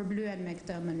u shpërblyen me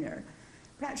këtë mënyrë.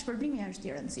 Pra, shpërblimi është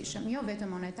i rëndësishëm, jo vetëm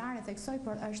monetar e theksoj,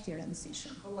 por është i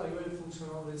rëndësishëm. Shkolla juaj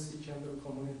funksionon dhe si qendër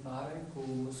komunitare, ku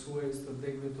mësues të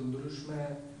degëve të ndryshme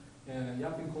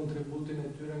japin kontributin e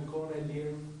tyre në kohën e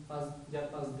lirë,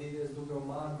 gjatë pasdites duke u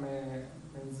marrë me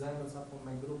nxënës apo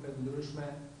me grupe të ndryshme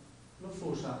në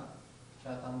fusha që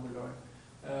ata mbulojnë.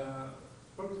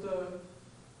 Për këtë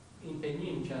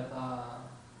impenjim që ata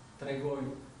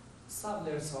tregojnë, sa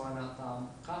vlerësohen ata,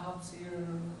 ka hapësirë,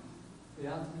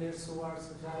 janë të vlerësuar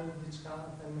se fjalën diçka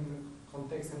në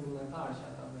kontekstin vullnetar që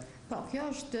ata vë. Po, kjo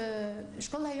është,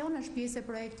 shkolla jonë është pjesë e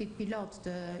projektit pilot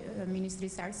të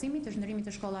Ministrisë Arsimit, të zhndërimit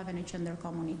të shkollave në qendër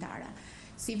komunitare.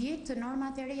 Si vjetë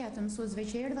normat e reja të mësuesve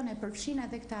që erdhën e përfshin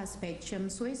edhe këta aspekt, që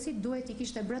mësuesit duhet I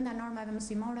kishte brenda normave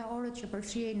mësimore orët që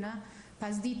përfshihej në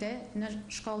pasdite në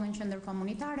shkollën qendër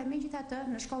komunitare, megjithatë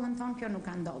në shkollën tonë kjo nuk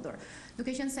ka ndodhur.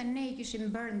 Duke qenë se ne I kishim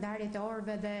bërë ndarjet e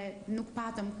orëve dhe nuk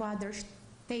patëm kuadër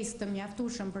test të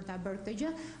mjaftueshëm për ta bërë këtë gjë,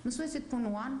 mësuesit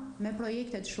punuan me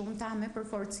projekte të shumta, me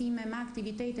përforcime, me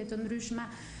aktivitete të ndryshme,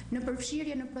 në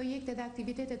përfshirje në projekte dhe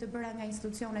aktivitete të bëra nga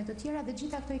institucione të tjera dhe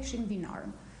gjitha këto I kishin mbi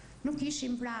normë. Nuk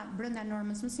ishim pra brenda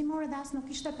normës mësimore dhe as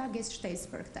nuk ishte pagesë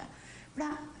shtesë për këtë. Pra,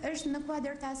 është në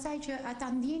kuadër të asaj që ata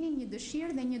ndjenin një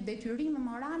dëshirë dhe një detyrim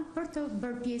moral për të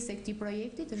bërë pjesë e këtij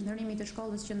projekti të zhndërimit të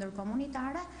shkollës qendër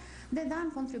komunitare dhe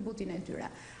dhanë kontributin e tyre.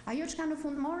 Ajo çka në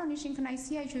fund morën ishin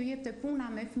kënaqësia që u jepte puna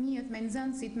me fëmijët, me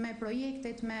nxënësit, me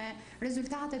projektet, me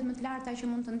rezultatet më të larta që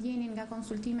mund të ndjenin nga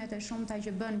konsultimet e shumta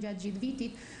që bën gjatë gjithë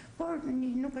vitit, por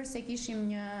nuk është se kishim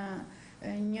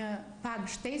një pagë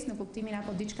shtesë në kuptimin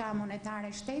apo diçka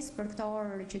monetare shtesë për këto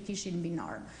orë që kishin mbi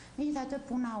normë. Megjithatë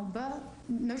puna u bë,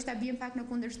 ndoshta bien pak në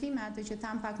kundërshtim me atë që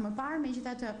tham pak më parë,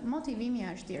 megjithatë motivimi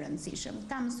është I rëndësishëm.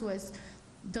 Këta mësues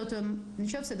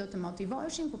nëse do të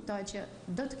motivoheshin, kuptohet që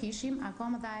do të kishim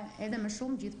akoma dhe edhe më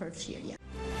shumë gjithë përfshirje.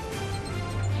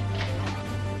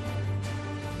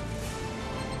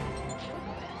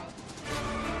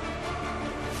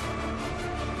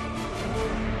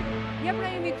 Ja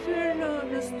pra jemi kthyer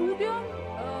në studio,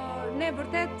 ne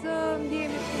vërtet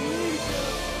ndjehemi të mirë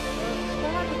që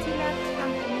shkollat të cilat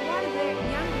kanë punuar dhe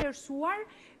janë vlerësuar,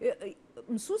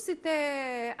 mësuesit e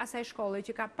asaj shkolle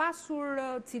që ka pasur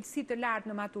cilësi të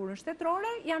lartë në maturën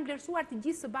shtetërore, janë vlerësuar të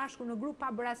gjithë së bashku në grup pa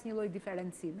bërë asnjë lloj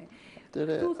diferencimi.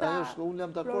 Unë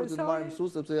jam dakord të marrim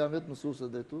mësues sepse janë vetë mësuesë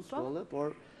drejtues shkolle,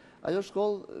 por ajo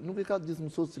shkollë nuk I ka gjithë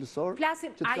mësues cilësor.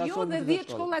 Flasim ajo dhe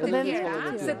 10 shkollat e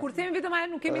tjera, se kur themi vetëm ajo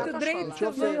nuk kemi të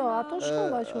drejtë. Jo, ato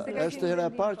shkolla që është hera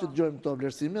e parë që dëgjojmë këto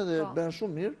vlerësime dhe bën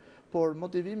shumë mirë, por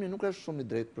motivimi nuk është shumë I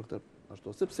drejtë për këtë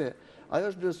ashtu, sepse ajo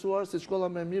është vlerësuar si shkolla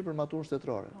më e mirë për maturën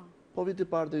shtetërore. Po viti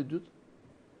I parë dhe I dytë,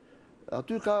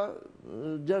 aty ka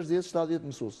 60-70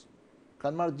 mësues.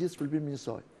 Kanë marrë gjithë shpërblimin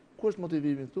njësoj. Ku është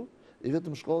motivimi këtu? I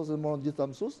vetëm shkollës dhe morën gjithë ta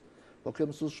mësues. Po ke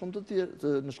mësues shumë të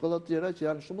tjerë në shkolla të tjera që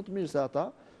janë shumë të mirë se ata,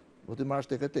 do t'i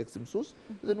marrësh tek e tek si mësues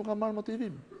dhe nuk kanë marrë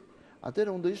motivim.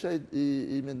 Atëherë unë do isha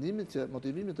I mendimit që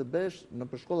motivimi të bëhesh në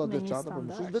për shkollat veçanta, për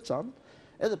mësues veçantë,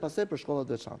 edhe pastaj për shkollat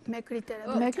veçanta. Me kriteret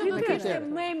veçanta.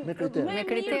 Me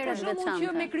kriteret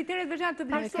veçanta. Me kriteret veçanta të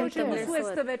vlerësohesh mësues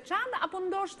të veçantë apo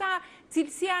ndoshta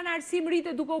cilësia në arsim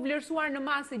rritet duke u vlerësuar në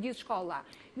masë gjithë shkolla.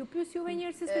 Ju pyes juve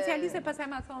njerëz si specialistë pastaj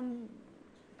ma thon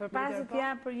Përpara se të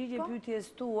jam përgjigje pyetjes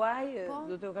tuaj,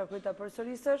 do të kërkoj ta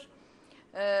përsërisësh,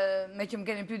 me që më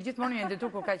keni pyetur gjithmonë një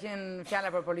detyr kur ka qenë fjala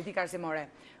për politikë arsimore.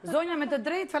 Zonja me të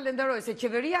drejtë falenderoj se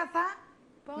qeveria tha,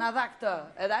 na dha këtë.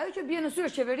 Edhe ajo që bie në sy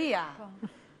është qeveria.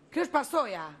 Kjo është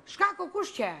pasoja. Shkaku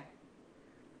kush që?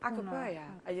 AKP-ja,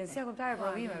 Agjencia Kombëtare e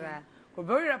Provimeve.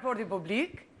 Kur bëri raporti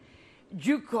publik,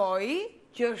 gjykoi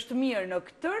që është mirë në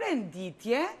këtë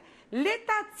renditje le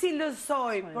ta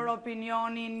cilësoj për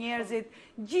opinionin njerëzit,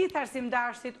 gjithë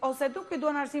arsimdashtit, ose duke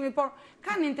duan arsimi, por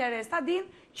kanë interes ta din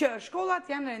që shkollat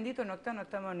janë renditur në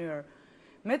këtë mënyrë.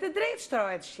 Me të drejtë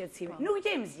shtrohet shqetësimi. Nuk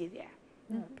gjejmë zgjidhje.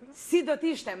 Si do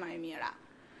t'ishte më e mira.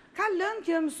 Ka lënë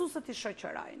që mësuesët I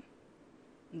shoqërojnë.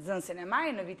 Nxënësin e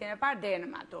marrin në vitin e parë deri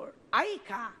në maturë. Ai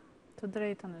ka të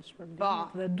drejtën e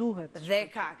shpërblimit dhe duhet. Dhe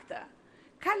ka këtë.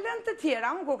 Ka lënë të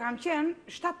tjera, unë ku kam qenë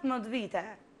 17 vite,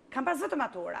 kam pas vetëm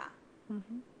matura.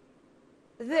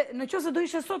 Dhe në qoftë se do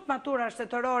ishte sot matura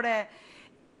shtetërore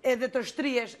edhe të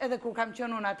shtrihesh edhe kur kam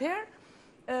qenë unë atëherë,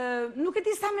 nuk e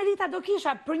di sa merita do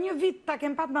kisha për një vit ta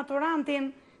kem pat maturantin,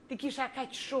 ti kisha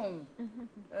kaq shumë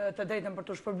të drejtën për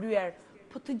të shpërblyer,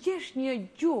 po të gjesh një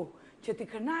gjuhë që ti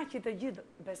kënaqet të gjithë,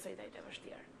 besoj të jetë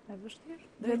vështirë. E vështirë.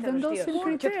 Le të vendosim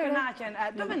kritere.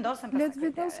 Do vendosim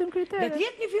pas kritere. Le të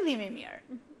jetë një fillim I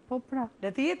mirë. Po pra. Dhe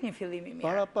të jetë një fillim I mirë.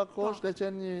 Para pak kohësh ka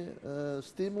qenë një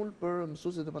stimul për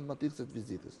mësuesit e matematikës e të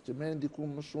fizikës, që merren diku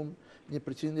më shumë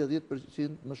 1% dhe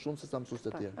 10% më shumë se sa mësuesit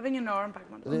e tjerë. Edhe një normë pak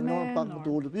më të ulët. Dhe një normë pak më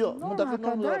të ulët. Jo, mund ta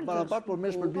ketë normën parapar, por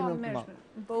me shpërblimin më të madh.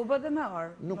 Po u bë dhe me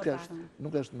orë. Nuk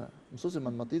është më. Mësuesit e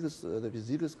matematikës dhe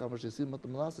fizikës kanë vështirësi më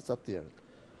të mëdha se sa të tjerët.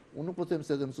 Unë nuk po them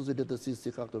se edhe mësuesi I letërsisë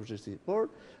si ka këto vështirësi,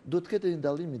 por duhet të ketë një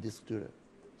dallim midis këtyre.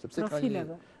 Sepse ka një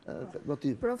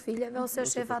motiv. Profileve ose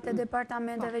shefat e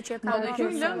departamenteve që ka në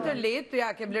quajnë lëndë të letë, ja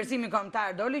ke vlerësimi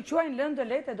kombëtar doli, quajnë lëndë të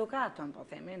letë edukatën, po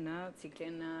themi në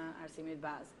ciklin arsimit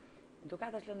bazë.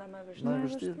 Edukata është lënda më e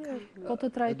vështirë. Po të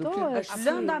trajtohet. Është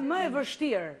lënda më e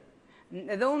vështirë.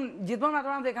 Edhe unë gjithmonë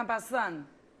maturantëve kam pas thënë,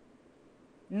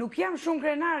 Nuk jam shumë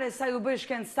krenare sa ju bëj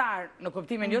shkencëtar, në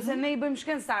kuptimin, jo se ne i bëjmë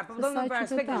shkencëtar, po do për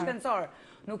aspektin shkencor.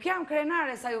 Nuk jam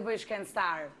krenare sa ju bëj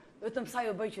shkencëtar, vetëm sa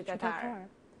ju bëj qytetar.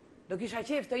 Do kisha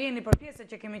qef të jeni për pjesët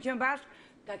që kemi qenë bashkë,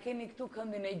 ta keni këtu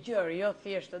këndin e gjërë, jo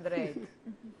thjesht të drejtë.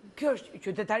 Kjo është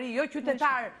qytetari, jo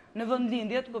qytetar në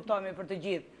vendlindje, të kuptojmë për të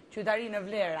gjithë, qytetari në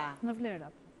vlera. Në vlera.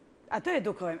 Atë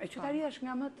edukojmë, e qytetaria është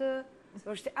nga më të,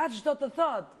 atë çdo të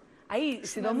thotë. Ai,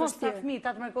 sidomos ta fëmijët,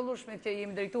 atë mrekullueshmit që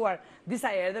jemi drejtuar disa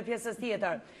herë dhe pjesës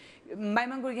tjetër. Mbaj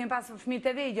mend kur kemi pasur fëmijët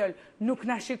e vegjël, nuk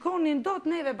na shikonin dot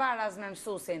neve baraz me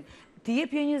mësuesin. Ti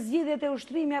jepje një zgjidhje te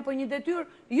ushtrimi apo një detyrë,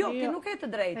 jo, ti nuk e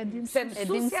të drejtë. Se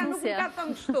mësuesja nuk më ka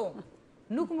thënë kështu.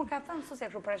 Nuk më ka thënë mësuesja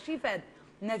kështu, pra shifet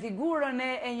në figurën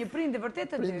e një prindi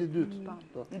vërtet të dytë.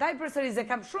 Ndaj përsërisë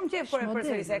kam shumë qejf kur e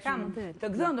përsërisë, kam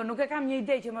të gdhëndur, nuk e kam një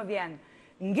ide që më vjen.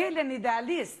 Ngelen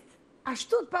idealist,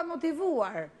 ashtu të pa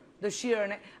motivuar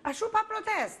dëshirën, ashtu pa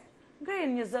protest.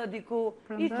 Ngren një zë diku,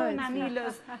 i thojnë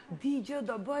anilës, di gjë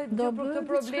do bëjt gjë për këtë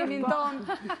problemin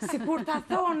tonë, si kur ta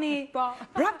thoni,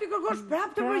 prap të kërkosh,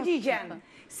 prap të përgjigjen,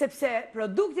 sepse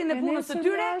produktin e punës të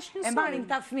tyre e marrin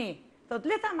këta fëmijë. Thot,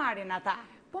 le ta marrin ata.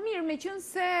 Po mirë, me qënë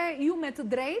se ju me të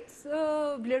drejtë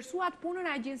vlerësuat punën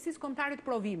e Agjencisë Kombëtare të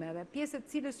Provimeve, pjesët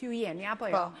cilës ju jeni, apo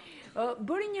jo?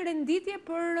 Bëri një renditje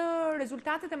për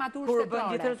rezultatet e maturës shtetërore. Kur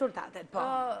bën gjithë rezultatet, po.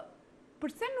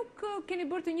 Përse nuk keni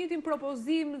bërë të njëjtin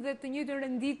propozim dhe të njëjtin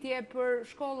renditje për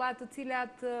shkollat të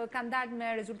cilat kanë dalë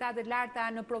me rezultate larta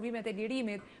në provimet e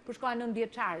lirimit për shkolla 9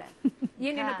 vjeçare?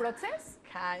 Jeni në proces?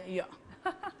 Jo,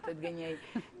 të gënjej.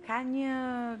 Ka një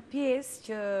pjesë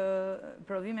që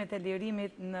provimet e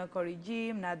lirimit në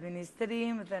korrigjim, në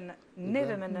administrim dhe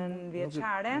neve me 9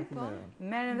 vjeçare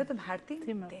merren vetëm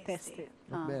hartim testi.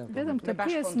 Vetëm të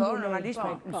pjesë normalisht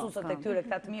me mësuesët e këtyre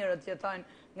këta të mirët që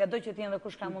thonë nga do që t'jenë dhe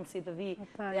kush ka mundësi të vi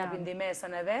të japin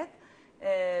dimesën e vetë,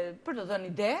 për të dhënë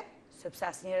ide, sepse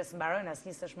asë njërës mbarojnë, asë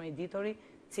njës është më editori,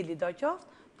 cili do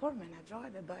qoftë, por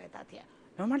menaxhohet dhe bëhet atje.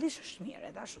 Normalisht është mirë,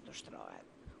 edhe ashtu të shtrohet.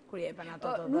 Kur jepen ato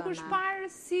të dhëna. Nuk është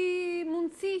parë si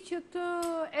mundësi që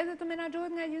edhe të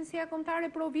menaxhohet nga Agjencia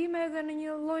Kombëtare e Provimeve dhe në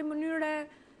një lloj mënyre.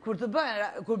 Kur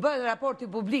bëhet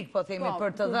raporti publik, po themi,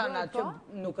 për të dhëna, që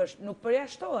nuk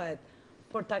përjashtohet,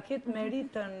 por ta ketë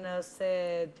meritën se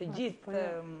të gjithë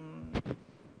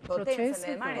potencën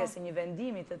e marrjes së një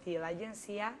vendimi të tillë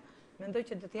agjencia, mendoj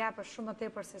që do t'i japë shumë më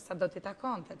tepër se sa do t'i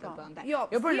takonte të bënte. Jo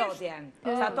për lodhjen.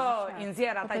 Sa ato i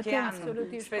nxjerr ata që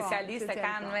janë specialistë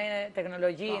kanë me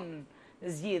teknologjinë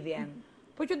zgjidhjen.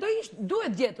 Po që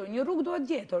duhet gjetur, një rrugë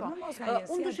duhet gjetur.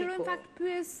 Unë dëshiroj në fakt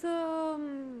pyes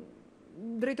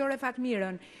drejtore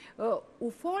Fatmirën, u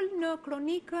fol në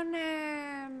kronikën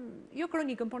jo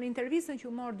kronikën, por në intervistën që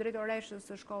u morë drejtoreshës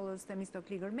së shkollës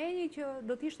Temistokli Gërmeni, që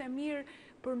do t'ishte mirë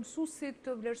për mësuesit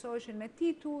të vlerësoheshin me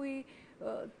tituj,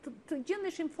 të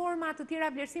gjendeshin forma të tjera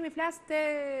vlerësimi, flas të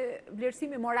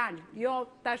vlerësimi moral, jo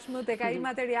tashmë tek ai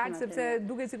material, sepse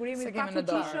duke sigurimi pa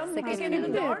fuqishëm, nuk e kemi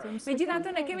në dorë,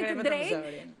 megjithatë ne kemi të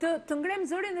drejtë të ngrem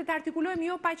zërin dhe të artikulojmë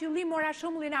jo pa qëllim mora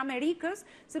shembullin e Amerikës,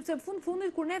 sepse fundit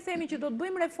kur ne themi që do të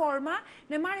bëjmë reforma,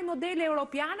 ne marrim modele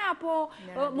europiane apo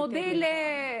modele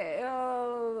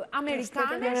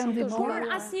amerikane, por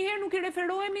asnjëherë nuk i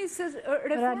referohemi se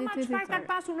reforma çfarë kanë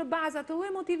pasur në bazë, atë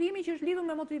lloj motivimi që është lidhur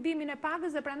me motivimin e pagës,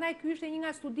 dhe prandaj ky ishte një nga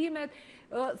studimet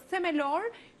themelor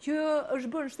që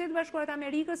është bërë në Shtetet Bashkuara të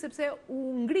Amerikës, sepse u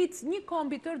ngrit një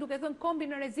kombitër, duke thënë kombi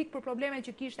në rrezik për problemet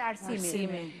që kishte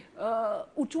Arsimi.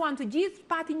 U quan të gjithë,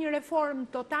 pati një reformë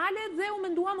totale dhe u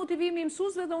mendua motivimi i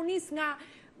mësuesve dhe u nis nga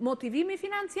motivimi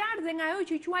financiar dhe nga ajo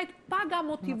që quajt paga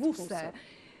motivuese.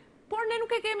 Por ne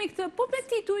nuk e kemi këtë, po me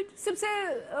titujt, sepse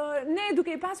ne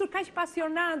duke i pasur kaq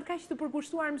pasionant, kaq të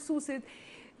përkushtuar mësuesit,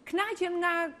 knaqen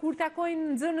nga kur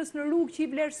takojnë nxënës në rrugë që i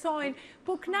vlerësojnë,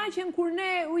 po knaqen kur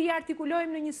ne u i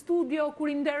artikulojmë në një studio,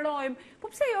 kur i nderojmë, po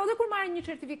pse jo, dhe kur marrin një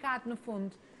certifikat në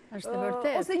fund. Është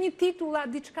vërtet. Ose një titulla,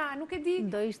 diçka, nuk e di.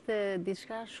 Do ishte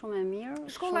diçka shumë e mirë.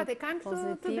 Shkollat e kanë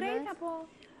këtë të drejtë apo?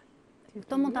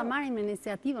 Këto mund ta marrin me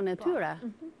iniciativën e tyre,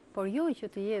 por jo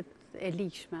që të jetë e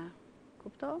ligjshme.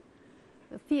 Kupto?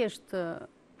 Thjesht,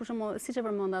 për shembull, siç e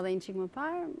përmenda edhe një çik më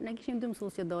parë, ne kishim 2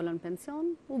 mësues që dolën në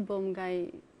pension, u bëm nga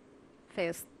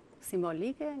fest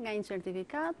simbolike, nga një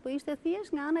certifikat, po ishte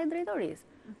thjesht nga ana e drejtorisë.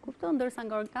 Kupton, ndërsa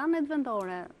nga organet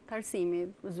vendore të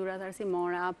arsimit, zyrat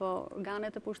arsimore apo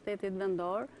organet të pushtetit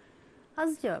vendor,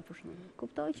 asgjë, për shembull.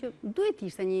 Kuptoj që duhet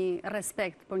ishte një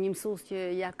respekt për një mësues që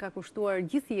ja ka kushtuar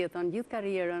gjithë jetën, gjithë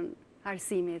karrierën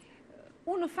arsimit.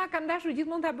 Unë në fakt kam dashur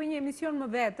gjithmonë ta bëj një emision më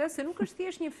vete, se nuk është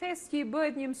thjesht një fest që i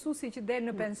bëhet një mësuesi që del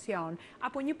në pension,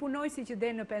 apo një punojësi që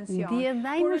del në pension,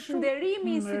 por është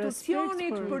nderimi i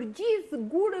institucionit për gjithë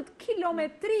gurët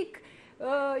kilometrik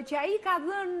që ai ka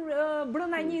dhënë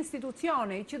brenda një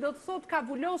institucioni, që do të thotë ka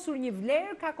vullosur një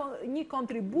vlerë, ka një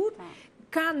kontribut,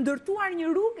 ka ndërtuar një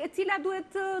rrugë e cila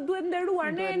duhet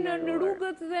nderuar. Ne në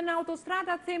rrugët dhe në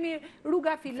autostradat themi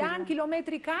rruga filan,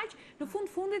 kilometri kaq, në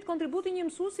fundit kontributi një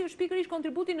mësuesi është pikërisht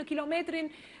kontributi në kilometrin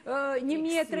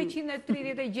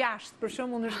 1336 për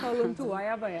shembull në shkollën tuaj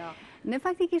apo jo? Ne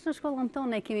faktikisht në shkollën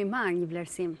tonë kemi marrë një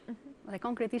vlerësim. Dhe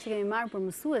konkretisht kemi marrë për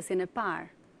mësuesin e parë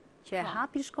që e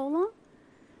hapi shkollën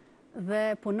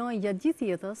dhe punoi gjatë gjithë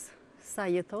jetës,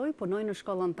 sa jetoi, punoi në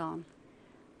shkollën tonë.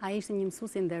 Ai ishte një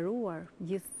mësues i nderuar,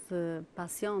 gjithë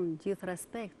pasion, gjithë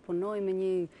respekt, punoi me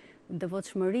një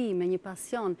devotshmëri, me një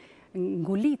pasion,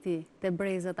 nguliti te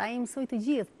brezat. Ai mësoi të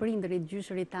gjithë prindërit,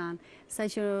 gjyshërit tanë,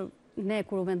 saqë ne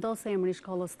kur u vendos emri i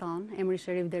shkollës tonë, emri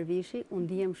Sherif Dervishi, u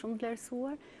ndihem shumë të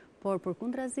vlerësuar, por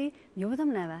përkundrazi, jo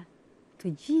vetëm neve, të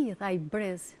gjithë ai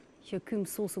brez që ky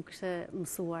mësues u kishte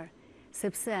mësuar,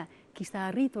 sepse kishte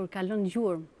arritur kalon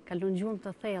gjurmë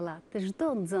të thella të çdo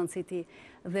nxënës i tij.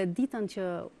 Dhe ditën që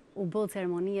u bë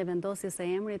ceremonia vendosjes së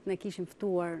emrit, ne kishim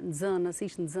ftuar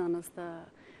ish nxënës të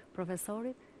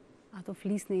profesorit, ato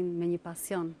flisnin me një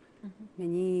pasion, me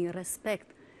një respekt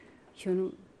që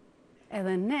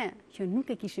edhe ne që nuk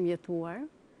e kishim jetuar,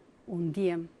 u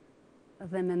ndjem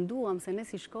dhe menduam se ne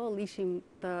si shkollë ishim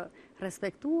të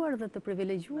respektuar dhe të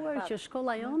privilegjuar që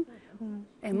shkolla jonë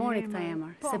e mori këtë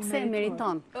emër, sepse e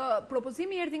meriton.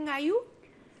 Propozimi erdhi nga ju?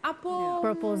 Apo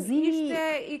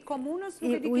ishte i komunës?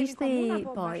 Ishte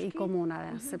i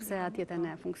komunave, sepse atje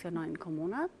ne funksionojnë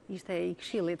komunat, ishte i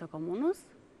këshillit të komunës,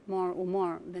 u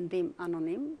mor vendim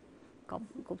anonim,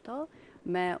 kupto,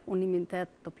 me unanimitet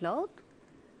të plot,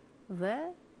 dhe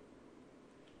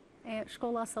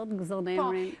shkolla sot gëzon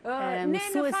emrin e mësuesit të parë.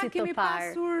 Ne në fakt kemi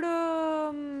pasur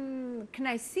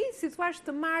kënaqësi, si thua, të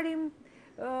marrim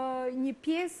një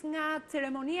pjesë nga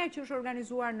ceremonia që është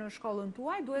organizuar në shkollën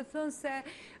tuaj. Duhet thënë se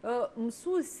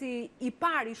mësuesi i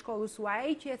parë i shkollës tuaj,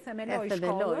 ai që e themeloi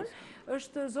shkollën,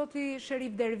 është zoti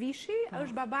Sherif Dervishi,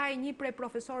 është babai një prej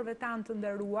profesorëve tanë të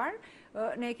nderuar.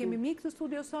 Ne kemi mik të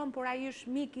studios son, por ai është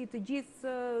mik i të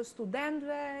gjithë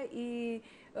studentëve,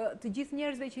 të gjithë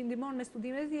njerëzve që i ndihmon me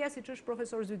studimet e tij, siç është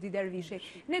profesor Zyti Dervishi.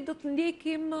 Ne do të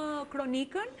ndjekim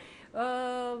kronikën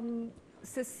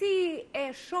se si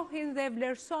e shohin dhe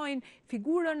vlerësojnë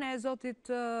figurën e zotit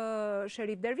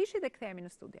Sherif Dervishi dhe kthehemi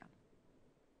në studio.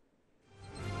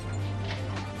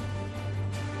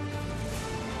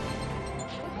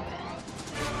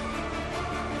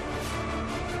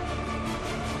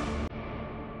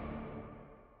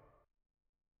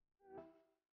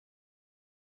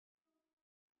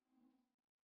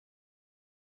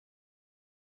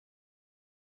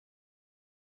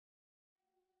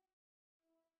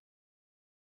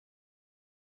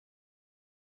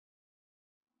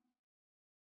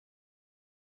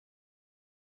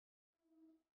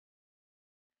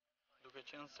 Duke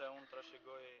qenë se unë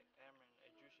trashëgoj emrin e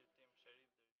gjyshit tim Sherif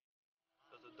Dervishi,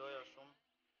 do të doja shumë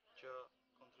që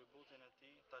kontributin e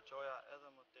tij ta çoja edhe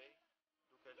më tej,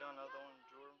 duke lënë edhe unë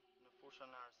gjurmë në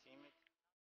fushën e arsimit.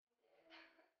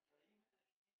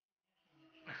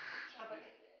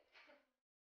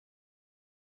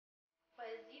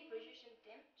 Poezi për gjyshin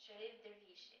tim Sherif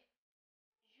Dervishi.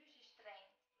 Gjyshi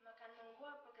shtrenjtë, më kanë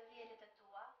munguar për këdhjelet e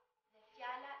tua dhe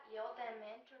fjala jote e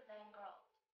mençur dhe e ngrohtë.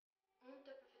 Unë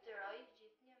të përfitëroj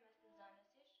gjithnjë mes të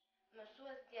nxënësish,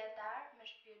 mësues dietar me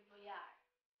shpirt bujar.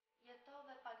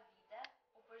 Jetove pak vite,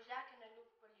 u përgjakë në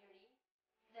luftë për liri,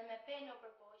 dhe me penë u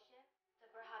përpoqe të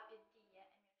përhapit dije e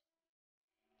mirësi.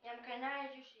 Jam krenar e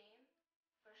gjyshi im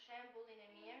për shembullin e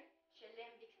mirë që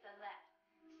lëm mbi këtë dhe.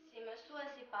 Si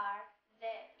mësues i parë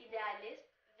dhe idealist,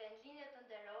 vendlinje të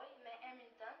nderoj me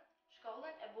emrin tënd,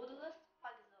 shkollën e Budullës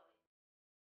pagëzoj.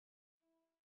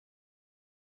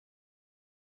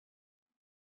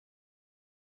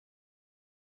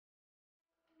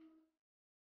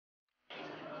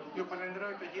 Ju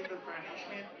falenderoj të gjithë të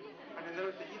pranishmit,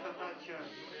 falenderoj të gjithë ata që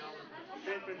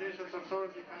drejt për drejtë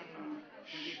doktorët i kanë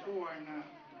ndikuar në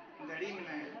nderimin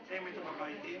e emrit të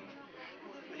babait tim.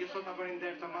 Dhe ju sot na bëni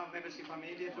nder të madh neve si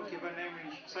familje, duke i vënë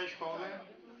emrin kësaj shkolle,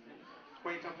 ku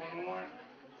ai ka punuar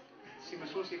si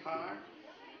mësues i parë.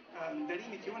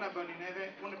 Nderimi që ju na bëni neve,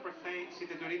 unë e përkthej si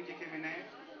detyrim që kemi ne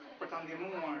për ta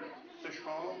ndihmuar të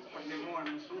shkollë, për të ndihmuar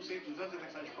mësuesit, nxënësit e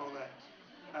kësaj shkolle.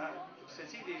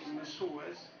 Secili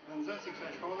mësues dhe nxënës i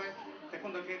kësaj shkolle, tek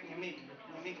unë do ketë një mik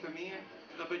të mirë,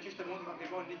 do bëj çështë mund të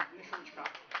ndihmon në shumë çka.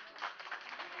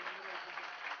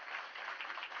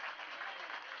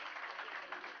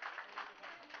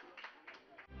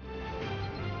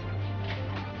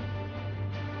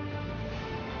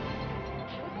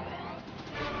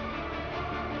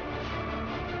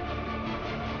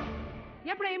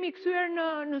 Ja pra jemi kthyer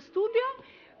në studio,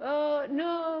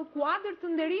 në kuadër të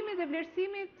nderimit dhe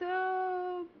vlerësimit të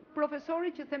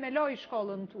profesorit që themeloi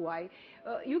shkollën tuaj.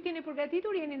 Ju keni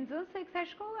përgatitur, jeni nxënëse e kësaj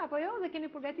shkolle apo jo, dhe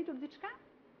keni përgatitur diçka?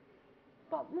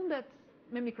 Po, mundet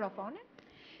me mikrofonin.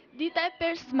 Dita e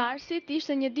 5 marsit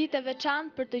ishte një ditë e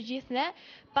veçantë për të gjithë ne,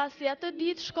 pasi atë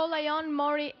ditë shkolla jonë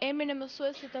mori emrin e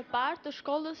mësuesit të parë të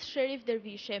shkollës Sherif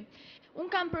Dervishi. Unë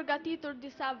kam përgatitur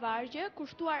disa vargje,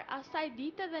 kushtuar asaj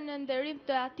dite dhe në nderim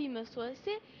të atij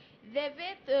mësuesi dhe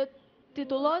vetë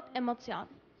titullohet Emocion.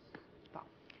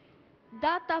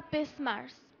 Data 5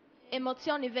 mars,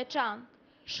 emocioni veçantë.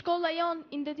 Shkolla jonë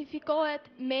identifikohet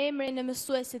me emrin e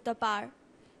mësuesit të parë.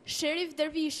 Sherif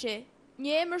Dervishi,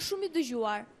 një emër shumë i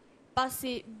dëgjuar,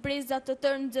 pasi brezat të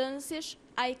tërë nxënësish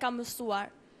ai ka mësuar.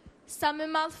 Sa më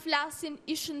madh flasin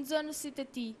ishën nxënësit e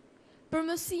tij, për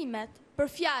mësimet, për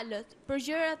fjalët, për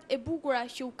gjërat e bukura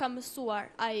që u ka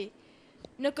mësuar ai.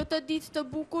 Në këtë ditë të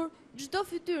bukur, çdo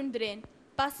fytyrë ndren,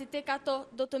 pasi tek ato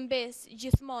do të mbes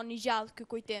gjithmonë i gjallë ky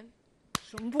kujtim.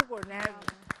 Shumë bukur, ne.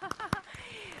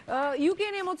 Ju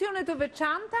keni emocione të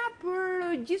veçanta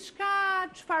për gjithçka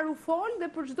çfarë u fol dhe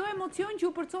për çdo emocion që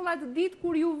u përcolla atë ditë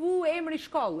kur ju vu emri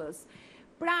shkollës.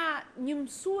 Pra, një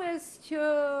mësues që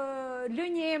lë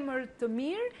një emër të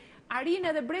mirë, arrin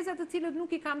edhe brezat të cilët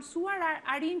nuk i ka mësuar,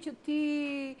 arrin që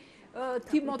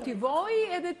ti motivoj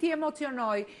edhe ti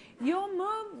emocionoj. Jo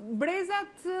më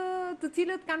brezat të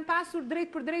cilët kanë pasur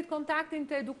drejt për drejt kontaktin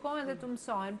të edukohen dhe të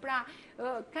mësohen. Pra,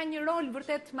 ka një rol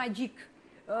vërtet magjik.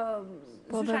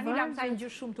 Sushanila më tha një gjë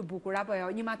shumë të bukur, apo jo?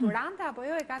 Një maturante, apo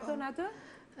jo? E ka thënë atë?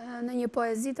 Në një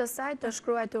poezi të saj të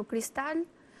shkruajtur Kristal,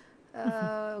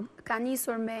 ka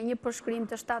nisur me një përshkrim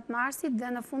të 7 marsit dhe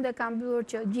në fund e ka mbyllur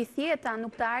që gjithjeta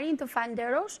nuk të arrin të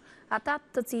falënderosh ata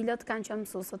të cilët kanë qenë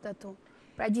mësuesët e tu.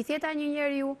 Pra gjithjeta një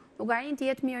njeriu nuk arrin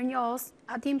të jetë mirënjohës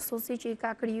atij mësuesi që i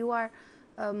ka krijuar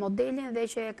modelin dhe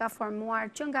që e ka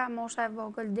formuar që nga mosha e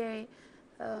vogël deri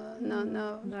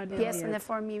në pjesën e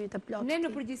formimit të plotë. Ne në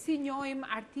përgjithësi njohim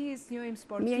artist, njohim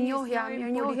sportist,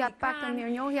 mirënjohja të paktën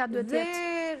mirënjohja duhet të jetë.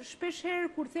 Dhe shpeshherë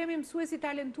kur themi mësuesi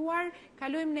talentuar,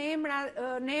 kalojmë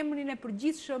në emrin e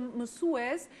përgjithshëm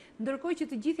mësues, ndërkohë që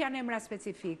të gjithë janë emra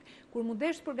specifik. Kur mu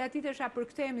desh përgatitesha për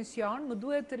këtë emision, më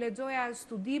duhet të lexoja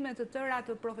studime të tëra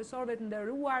të profesorëve të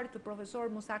nderuar, të profesor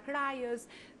Musa Krajës,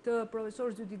 të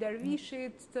profesor Zyti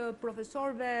Dervishit, të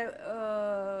profesorëve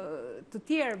të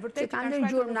tjerë, vërtet që kanë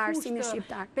shkuar në fushë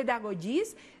të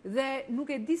pedagogjisë, dhe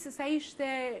nuk e di se sa ishte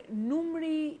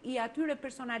numri i atyre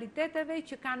personaliteteve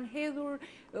që kanë hedhur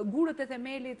gurët e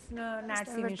themelit në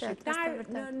arsimin shqiptar,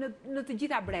 në të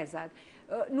gjitha brezat.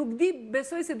 Nuk di,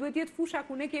 besoj se duhet jetë fusha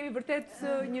ku ne kemi vërtet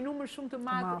një numër shumë të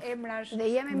madh emrash. Dhe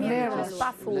jemi mirënjohës pa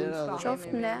fund.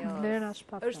 Qoftë ne. Vlerash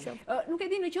pa fund. Nuk e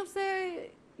di, në qoftë se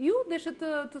ju deshe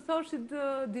të thoshit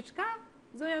diçka,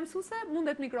 zonja mësuese,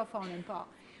 mundet mikrofonin, po.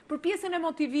 Për pjesën e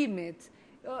motivimit,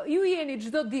 ju jeni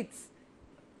çdo ditë.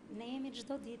 Ne jemi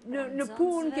çdo ditë. Në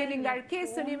punë keni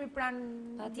ngarkesën, jemi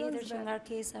pranë patjetër që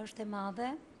ngarkesa është e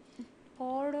madhe,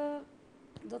 por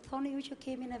do të thoni ju që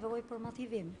kemi nevojë për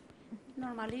motivim.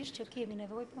 Normalisht që kemi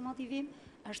nevojë për motivim,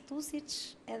 ashtu siç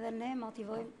edhe ne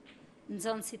motivojmë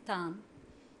nxënësit tanë.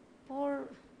 Por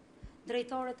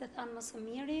drejtorët e thanë më së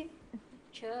miri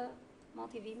që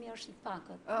motivimi është i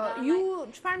pakët. Ju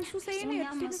çfarë mësuese jeni? Unë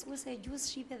jam mësuese e gjuhës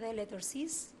shqipe dhe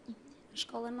letërsisë, në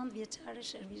shkollën 9 vjeçare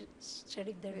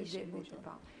Sherif Dervishi.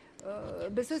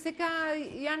 Besoj se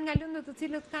janë nga lëndët të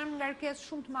cilët kanë ngarkesë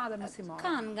shumë të madhe mësimore.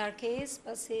 Kanë ngarkesë,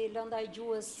 pasi lënda e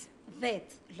gjuhës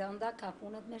vetë, lënda ka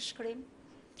punët me shkrim,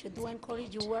 që duhen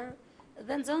korrigjuar,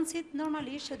 dhe nxënësit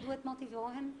normalisht që duhet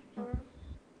motivohen për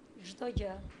çdo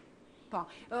gjë. Po,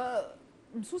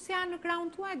 mësusja në krahun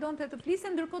tuaj donte të fliste,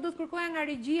 ndërkohë do të kërkoja nga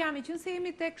regjia, meqense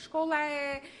jemi tek shkolla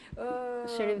e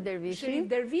Sherif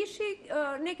Dervishi,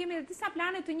 ne kemi edhe disa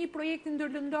plane të një projekti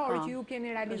ndërlindor që ju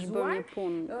keni realizuar.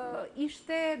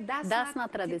 Ishte dasma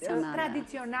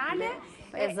tradicionale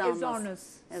e zonës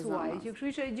suaj. Që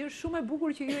kështu ishte gjë shumë e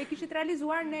bukur që ju e kishit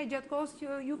realizuar, ne gjatë kohës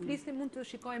që ju flisni mund të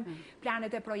shikojmë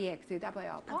planet e projektit, apo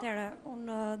jo? Atëherë,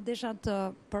 unë desha të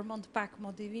përmend pak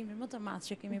motivimin më të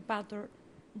madh që kemi patur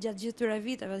gjatë gjithë tyre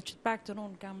viteve, që të paktën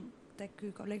unë kam tek ky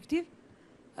kolektiv,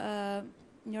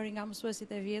 njëri nga mësuesit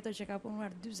e vjetër që ka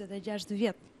punuar 46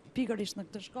 vjet pikërisht në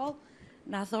këtë shkollë,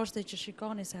 na thoshte që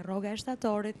shikoni se rroga e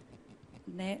shtatorit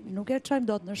ne nuk e çojmë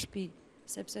dot në shtëpi,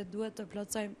 sepse duhet të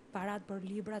plotësojmë parat për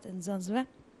librat e nxënësve,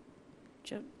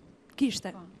 që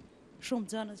kishte shumë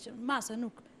nxënës që mase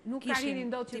nuk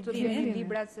arrinin dot që të blejnë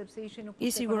librat sepse ishin në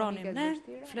i siguronim ne,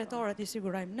 fletorët i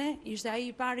sigurojmë ne, ishte ai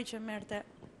i pari që merrte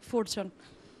furçën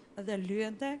dhe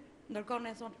lyente, ndërkohë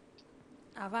ne thonë,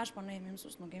 avash po ne jemi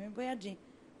mësues, nuk kemi bojaxhi.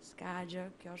 s'ka gjë,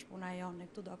 kjo është puna jonë, ne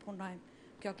këtu do punojmë.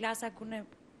 Kjo klasa ku ne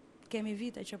kemi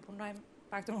vite që punojmë,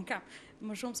 pak të unë kam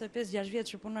më shumë se 5-6 vjetë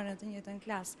që punojnë në të njëjtën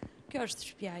klasë. Kjo është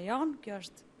shtëpia jonë, kjo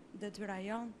është detyra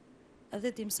jonë, edhe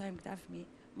ti mësojmë këta fëmijë.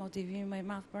 Motivimi më i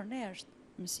madh për ne është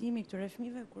mësimi këtyre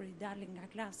fëmijëve kur i dalin nga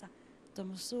klasa, të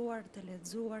mësuar, të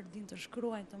lexuar, din të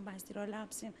shkruajnë, të mbajnë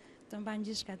stilolapsin, të mbajnë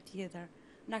gjithçka tjetër.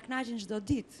 Na kënaqin çdo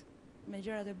ditë me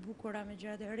gjërat e bukura, me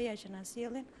gjërat e reja që na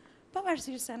sjellin,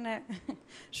 pavarësisht se ne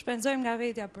shpenzojmë nga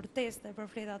vetja për teste,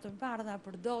 për fleta të bardha,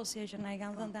 për dosje që na i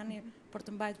kanë dhënë tani për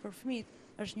të mbajtur për fëmijët,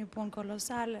 është një punë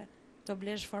kolosale, të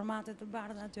blesh formate të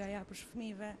bardha, t'ja japësh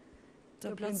fëmijëve,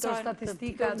 të plotësojnë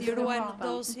statistika, të ruajnë në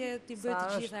dosje, t'i bëj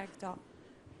të gjitha këto.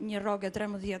 Një rrogë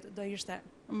 13 do ishte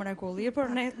mrekulli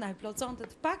për ne, na i plotësonte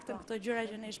të paktën këto gjëra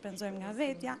që ne i shpenzojmë nga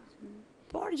vetja,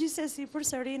 por gjithsesi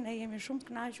përsëri ne jemi shumë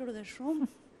të kënaqur dhe shumë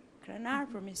krenar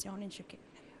për misionin që kemi.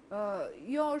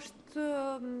 Jo,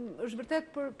 është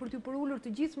vërtet për t'ju përullur të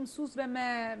gjithë mësusve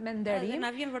me nderim. Na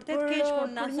vjen vërtet keq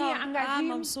kur na thonë,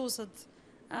 më mësusët,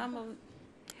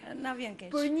 na vjen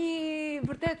keq.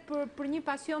 Për një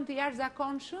pasion të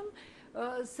jashtëzakonshëm,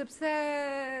 sepse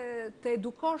të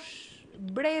edukosh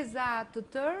breza të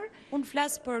tërë. Unë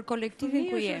flasë për kolektivin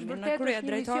ku jemi, në krye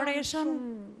drejtoreshën,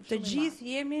 të gjithë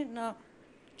jemi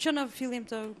që në fillim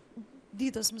të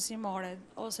ditës mësimore,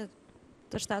 ose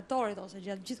të shtatorit, ose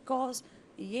gjatë gjithë kohës,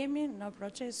 jemi në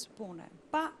proces pune.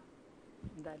 Pa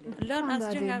lënë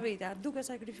asgjë nga vetja, duke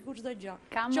sakrifikuar çdo gjë.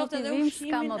 Ka motivim,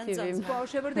 s'ka motivim. Po,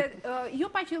 është e vërtet, jo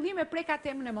pa qëllim e preka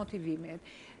temën e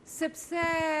motivimit, sepse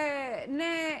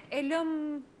ne e lëm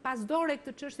pas dore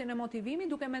këtë çështjen e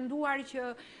motivimit, duke menduar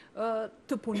që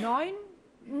të punojnë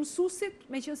mësusit,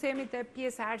 me që se jemi të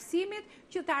pjesa arsimit,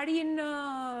 që të arrinë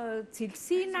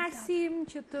cilësinë arsim,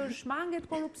 që të shmanget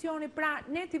korupcioni, pra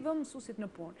ne t'i vëmë mësusit në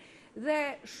punë. Dhe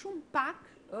shumë pak,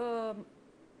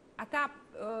 ata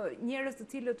njerëz të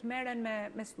cilët merren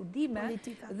me studime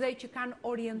dhe që kanë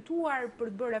orientuar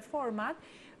për të bërë reformat,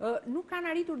 nuk kanë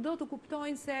arritur do të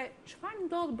kuptojnë se çfarë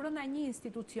ndodh brenda një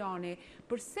institucioni,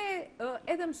 përse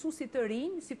edhe mësuesit të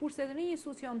rinj, sikurse edhe në një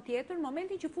institucion tjetër, në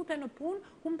momentin që futen në punë,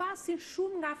 humbasin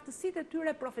shumë nga aftësitë e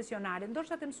tyre profesionale.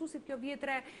 Ndoshta te mësuesit kjo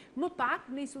vjetre më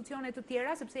pak në institucione të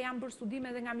tjera, sepse janë bërë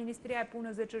studime edhe nga Ministria e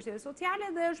Punës dhe Çështjeve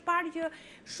Sociale dhe është parë që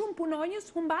shumë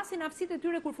punonjës humbasin aftësitë e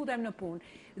tyre kur futen në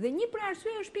punë. Dhe një prej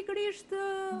arsyeve është pikërisht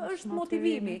është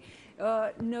motivimi.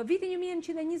 Në vitin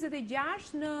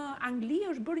 1926 në Angli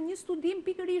është bërë një studim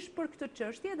pikërisht për këtë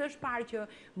çështje dhe është parë që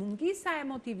mungesa e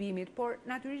motivimit, por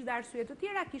natyrisht dhe arsye të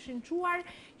tjera kishin çuar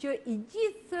që i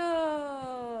gjithë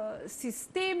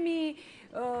sistemi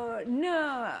në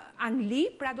Angli,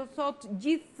 pra do të thotë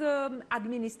gjithë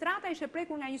administrata ishte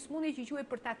prekur nga një sëmundje që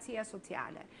quhet përtatësia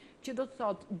sociale, që do të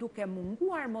thotë duke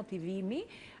munguar motivimi,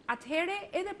 atëhere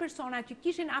edhe personat që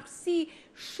kishin aftësi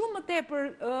shumë më tepër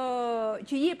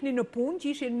që jepnin në punë, që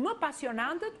ishin më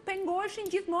pasionantët, pengoheshin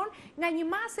gjithmonë nga një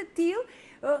masë e tillë,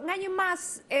 nga një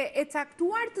masë e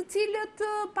caktuar të cilët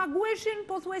paguheshin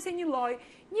pothuajse një lloj.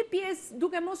 Një pjesë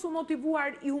duke mos u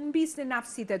motivuar i humbisnin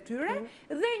aftësitë e tyre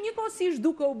dhe njëkohësisht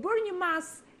duke u bërë një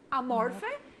masë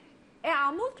amorfe, e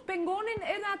amullt pengonin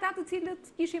edhe ata të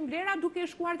cilët kishin vlera duke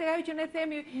shkuar tek ajo që ne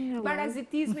themi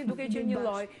parazitizmi duke qenë një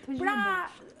lloj. Pra,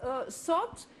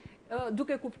 sot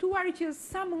duke kuptuar që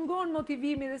sa mungon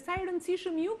motivimi dhe sa i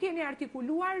rëndësishëm ju keni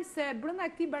artikuluar se brenda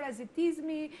këtij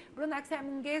parazitizmi, brenda kësaj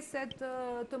mungese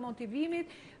të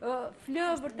motivimit,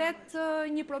 flë vërtet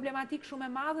një problematik shumë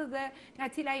e madhe dhe nga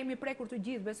e cila jemi prekur të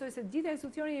gjithë. Besoj se të gjitha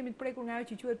institucionet jemi të prekur nga ajo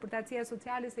që quhet përtatësia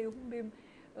sociale, se ju humbim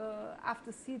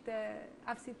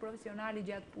aftësitë profesionale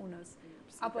gjatë punës.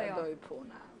 Apo jo? Doj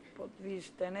puna. Po të vish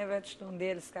të ne veç të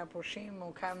ndjelë s'ka pushim,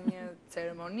 u kam një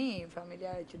ceremoni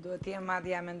familjare që duhet t'jem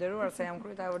madhja me ndëruar, se jam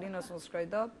kryt avolinës unë s'kroj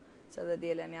dot, se dhe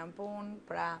djelen jam punë,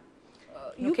 pra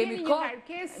nuk kemi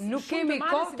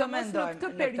kohë të mendojmë në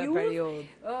këtë periudhë.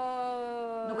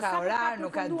 Nuk ka orar,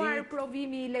 nuk ka ditë.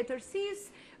 Provimi i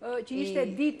letërsisë, që ishte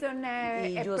ditën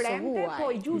e premte,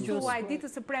 po i gjusuaj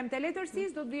ditës e premte e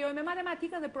letërsisë, do të vijoj me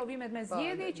matematikën dhe provimet me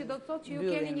zgjedhje, që do të thotë që ju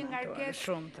keni një ngarkesë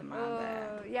shumë të madhe.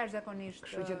 Jashtëzakonisht.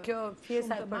 Kështu që kjo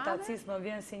pjesa e përtatësisë më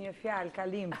vjen si një fjalë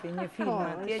kalimpi, një film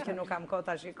atje që nuk kam kohë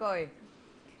ta shikoj.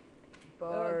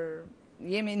 Por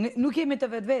nuk jemi të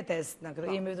vetvetes,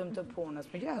 jemi vetëm të punës.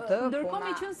 Ndërkohë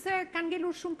me qenë se kanë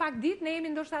ngelur shumë pak ditë, ne jemi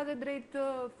ndoshta edhe drejt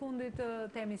fundit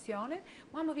të emisionit.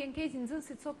 Mua më vjen keq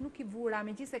nxënësit sot nuk i vura,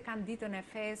 megjithëse kanë ditën e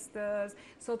festës,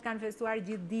 sot kanë festuar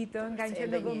gjithë ditën, kanë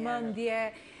qenë në vëmendje.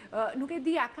 Nuk e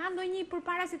di, a ka ndonjë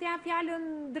përpara se të jap fjalën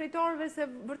drejtorëve, se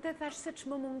vërtet thash se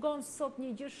ç'më mungon sot një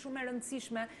gjë shumë e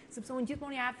rëndësishme, sepse unë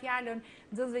gjithmonë jap fjalën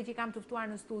nxënësve që kam të ftuar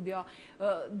në studio.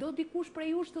 Do dikush prej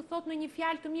jush të thotë në një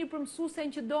fjalë të mirë për mësuesin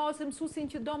mësuesin që do, ose mësuesin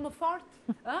që do më fort?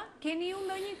 Keni ju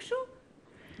ndonjë kështu?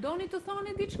 Doni të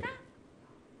thoni diçka?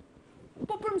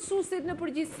 Po për mësuesit në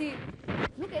përgjithësi.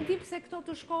 Nuk e di pse këto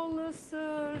të shkollës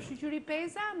shoqëri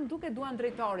peza, më duket duan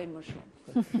drejtorin më shumë.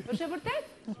 Është e vërtet?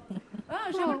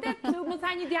 Është e vërtet? Më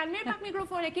tha një djalë, merr pak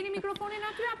mikrofone. Keni mikrofonin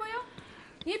aty apo jo?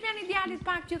 Jepja një djalit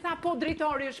pak që tha, po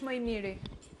drejtori është më i miri.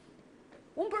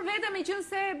 Unë për vete me qënë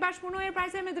se bashkëpunoj e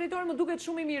parse me drejtori, më duket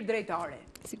shumë i mirë drejtore.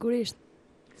 Sigurisht.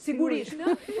 Sigurisht,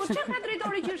 në? Po që ka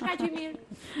drejtori që është ka që i mirë?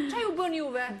 Qa ju bën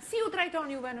juve? Si ju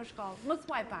trajton juve në shkollë? Më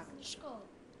thuaj pak. Shkollë.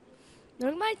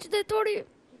 Normal që drejtori...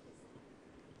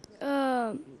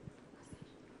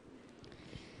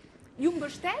 Ju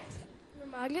mbështet?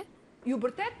 Normale. Ju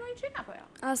bërtet në i qenë, apo jo?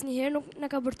 Asë njëherë nuk në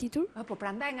ka bërtitur. Po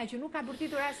prandaj nga që nuk ka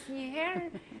bërtitur asë njëherë...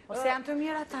 Ose janë të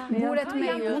mirë ata. Buret me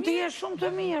ju. Mund të jesh shumë të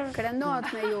mirë. Krenot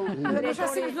me ju. Dhe për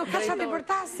shasim nuk ka shati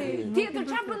bërtasi. Tjetër,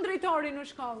 qa bën drejtori në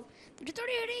shkollë?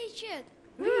 Drejtori e rej qetë.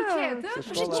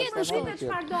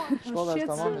 Shkolla është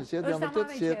tamam e qetë, jam vërtet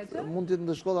qetë, mund të jetë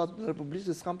në shkollat në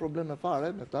Republikë, s'kan probleme fare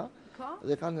me ta,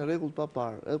 dhe kanë një rregull pa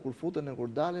parë, edhe kur futen, edhe kur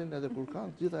dalin, edhe kur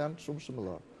kanë, gjitha janë shumë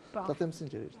shëmëllor. Ta them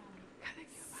sinqerisht.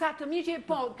 Sa të mirë që,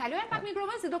 po, kaloj pak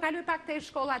mikrofon, se do kaloj pak të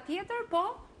shkolla tjetër, po?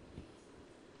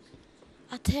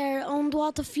 Atëherë, unë dua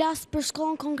të flasë për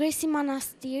shkollën Kongresi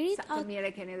Manastirit. Sa të mirë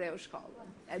e keni dhe u shkollën.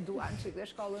 E duan që dhe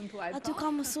shkollën tuaj, po? Aty ka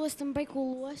mësues të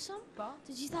mrekullueshëm.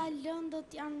 Të gjitha lëndët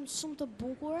janë shumë të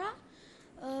bukura.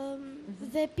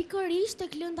 Dhe pikërisht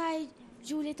tek lënda e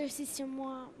Gjulit Tërsis që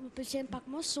mua më pëlqen pak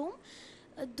më shumë,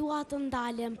 dua të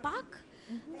ndalem pak.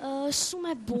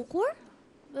 Shumë e bukur.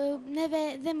 Neve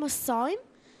dhe mësojmë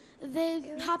dhe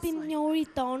hapim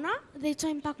njohurit tona dhe i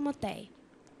qojmë pak më tej.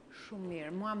 Shumë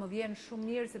mirë. Mua më vjen shumë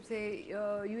mirë sepse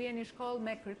ju jeni shkollë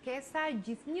me kërkesa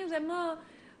gjithnjë dhe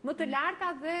më të larta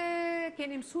dhe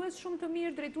keni mësues shumë të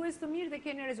mirë, drejtues të mirë dhe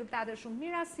keni rezultate shumë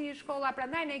mira si shkolla.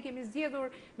 Prandaj ne kemi zgjedhur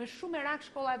me shumë merak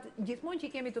shkollat gjithmonë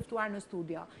që kemi të ftuar në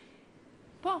studio.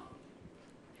 Po,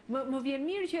 më vjen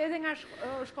mirë që edhe nga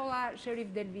shkolla Sherif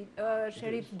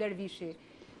Dervishi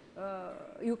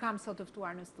ju kam sot të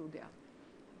ftuar në studio.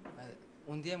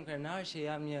 Unë ndjem krenar që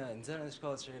jam një nxënës të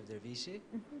shkollës Sherif Dervishi,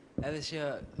 edhe që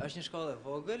është një shkollë e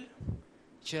vogël,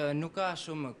 që nuk ka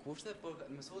shumë kushte, por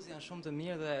mësuesit janë shumë të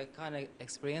mirë dhe kanë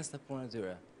eksperiencë në punën e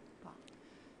tyre.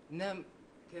 Ne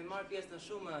kemi marrë pjesë në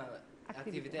shumë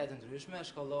aktivitete ndryshme,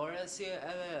 shkollore, si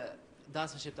edhe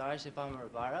dasmë shqiptare që pa më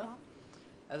përpara,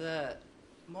 edhe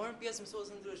morën pjesë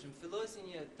mësues ndryshëm. Filloi si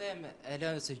një temë e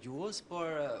lëndës së gjuhës, por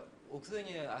u kthy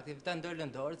një aktivitet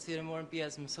ndërlëndor, të cilën morën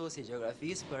pjesë mësuesi i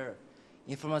gjeografisë për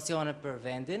informacione për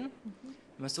vendin,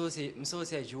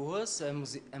 mësuesi e gjuhës,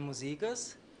 e muzikës,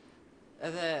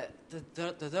 edhe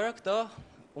të tëra këto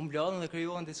u mblodhën dhe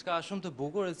krijuan diçka shumë të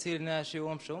bukur, të cilën ne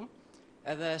shijuam shumë,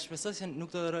 edhe shpresoj se nuk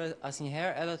do të rroj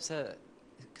asnjëherë, edhe pse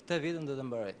këtë vit do të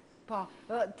mbaroj. Po,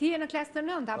 ti je në klasë të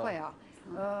 9 apo jo?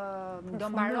 Do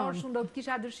mbarosh, unë do të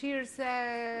kisha dëshirë se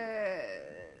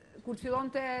kur të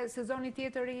fillonte sezoni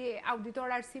tjetër i Auditor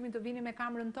Arsimi të vini me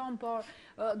kamrën tonë, por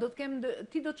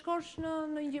ti do të shkosh në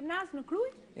një gjimnaz, në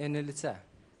Krujt? Në lice.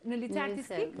 Në lice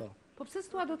artistik? Po pse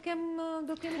s'tua do të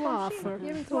kemi afër.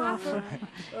 Jemi tu afër.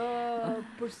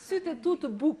 Për sytë tu të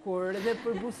bukur dhe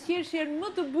për buzëqeshjen më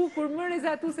të bukur, më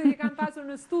rezatuese që kam pasur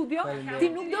në studio,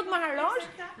 ti nuk do të më harrosh.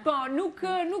 Po, nuk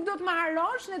do të më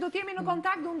harrosh, ne do të jemi në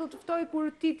kontakt, unë do të ftoj kur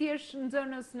ti jesh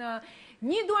nxënës në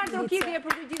një duar trokitje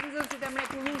për të gjithë nxënësit e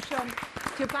mrekullueshëm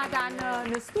që pata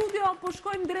në studio, po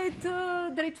shkojmë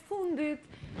drejt fundit.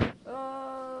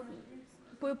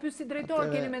 Po ju pyet si drejtor,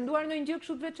 keni menduar ndonjë gjë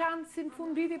kështu të veçantë si në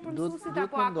fund viti për mësuesit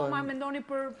apo akoma mendoni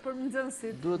për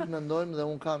nxënësit? Duhet të mendojmë dhe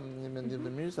unë kam një mendim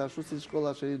të mirë, se ashtu si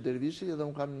shkolla Sherif Dervishi, edhe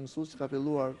unë kam një mësues që ka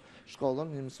filluar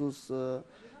shkollën, një mësues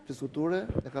fizikulture,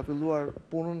 e ka filluar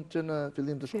punën që në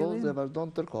fillim të shkollës dhe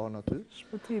vazhdon tërkohën aty.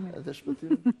 Shpëtimi. Edhe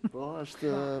shpëtimi. Po,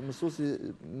 është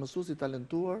mësues i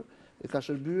talentuar, e ka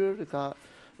shërbyer, e ka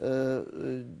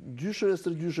gjyshër e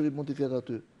stërgjyshëri mund t'i ketë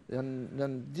aty.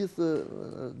 Janë gjithë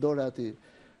dore ati.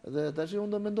 Dhe tash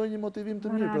unë do mendoj një motivim të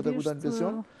mirë për të kujtuar në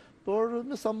pension, por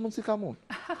me sa mundsi kam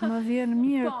unë. Më vjen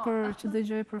mirë për që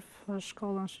dëgjoj për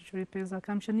shkollën Shoqëri Peza.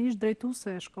 Kam qenë ish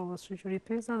drejtuese e shkollës Shoqëri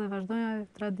Peza dhe vazhdoj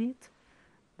tradit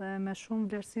dhe me shumë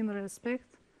vlerësim dhe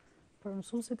respekt për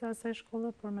mësuesit e asaj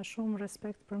shkolle, por me shumë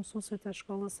respekt për mësuesit e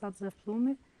shkollës Atë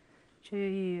Zefllumi, që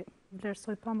i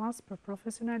vlerësoj pa mas për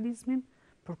profesionalizmin,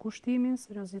 për kushtimin,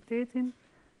 seriozitetin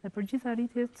dhe për gjithë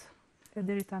arritjet e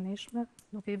deri tanishme,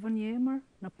 nuk e i vën një emër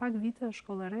në pak vite e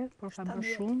shkollë e re, por ka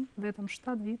bërë shumë, vetëm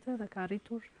 7 vite dhe ka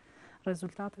arritur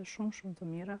rezultate shumë të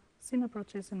mira, si në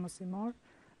procesin mësimor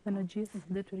dhe në gjithë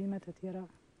detyrimet e tjera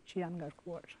që janë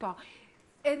ngarkuar. Po,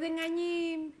 edhe nga një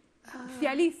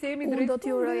fjali themi drejt Unë do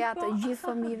t'ju uroja të gjithë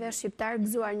fëmijëve shqiptar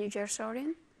gëzuar një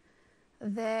Qershorin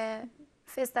dhe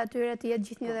festa tyre të jetë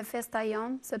gjithnjë dhe festa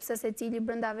jonë, sepse secili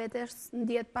brenda vetes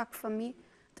ndihet pak fëmijë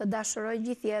të dashuroj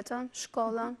gjithë jetën,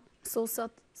 shkollën,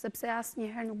 mësuesët, sepse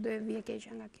asnjëherë nuk do e vije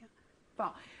keqja nga kjo. Po.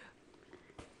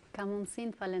 Ka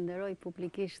mundësin të falenderoj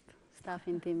publikisht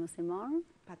stafin tim mësimor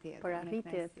për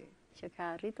arritjet që ka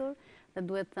arritur dhe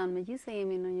duhet të thënë megjithëse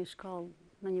jemi në një shkollë,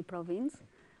 në një provincë,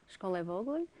 shkollë e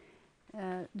vogël,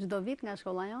 çdo vit nga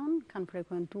shkolla jonë kanë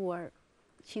frekuentuar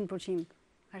 100%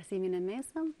 arsimin e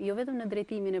mesëm, jo vetëm në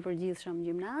drejtimin e përgjithshëm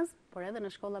gjimnaz, por edhe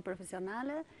në shkolla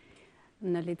profesionale,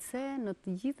 në lice, në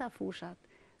të gjitha fushat.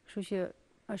 Kështu që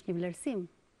është një vlerësim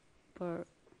për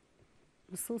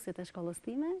mësuesit e shkollës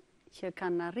time që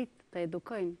kanë arrit të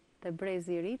edukojnë të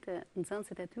brezi i ri të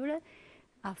nxënësit e tyre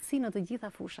aftësi në të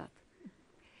gjitha fushat.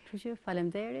 Kështu që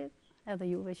faleminderit edhe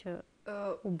juve që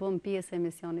u bëm pjesë e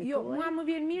misionit tuaj. Jo, mua më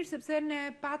vjen mirë sepse ne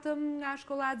patëm nga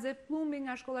shkolla Plumbi,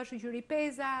 nga shkolla Shoqëri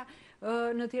Peza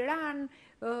në Tiranë,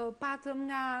 patëm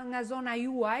nga zona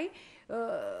juaj,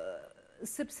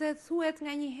 sepse thuhet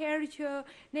nga një herë që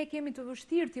ne kemi të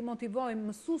vështirë të motivojmë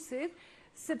mësuesit,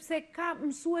 sepse ka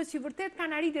mësues që vërtet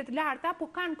kanë arritje të larta, po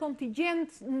kanë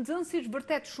kontingjent nxënësish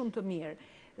vërtet shumë të mirë.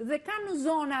 Dhe kanë në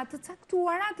zona të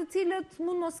caktuara të cilët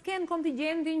mund mos kenë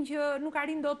kontingjentin që nuk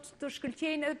arrin dot të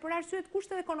shkëlqejnë edhe për arsye të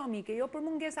kushteve ekonomike, jo për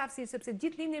mungesë aftësi, sepse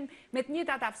gjithë lindin me të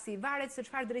njëjtat aftësi, varet se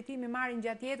çfarë drejtimi marrin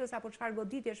gjatë jetës apo çfarë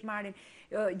goditjesh marrin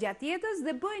gjatë jetës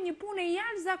dhe bëjnë një punë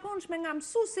jashtëzakonshme nga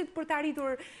mësuesit për të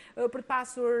arritur për të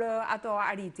pasur ato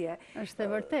arritje. Është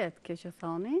e vërtet kjo që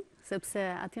thoni, sepse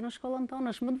atje në shkollën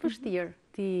tonë është më të vështirë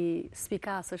ti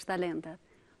spikasësh talentet.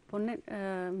 Po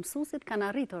mësuesit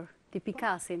kanë arritur ti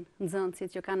pikasin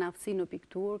nxënësit që kanë aftësi në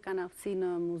pikturë, kanë aftësi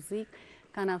në muzikë,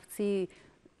 kanë aftësi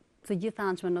të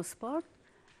gjithanshme në sport,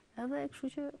 edhe kështu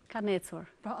që kanë ecur.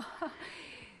 Po.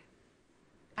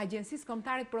 Agjencisë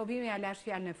Kombëtare të Provimit ja lash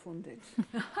fjalën e fundit.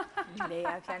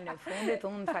 Leja fjalën e fundit,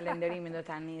 unë falenderimin do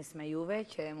ta nis me juve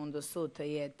që e mundësu të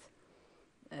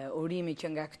jetë urimi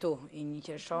që nga këtu i një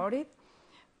Qershorit.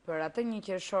 Për atë një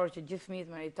Qershor që gjithë fëmijët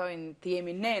meritojnë të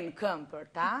jemi ne në këmbë për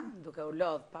ta, duke u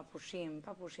lodhë pa pushim,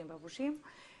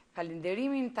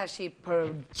 falenderimin tashi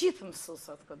për gjithë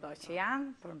mësuesët kudo që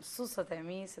janë, për mësuesët e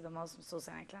mi, sidomos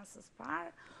mësuesën e klasës parë,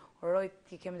 uroj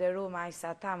t'i kem nderuar me aq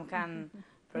sa ata më kanë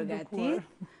përgatitur,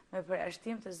 me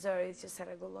përjashtim të zërit që se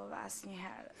rregullova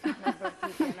asnjëherë me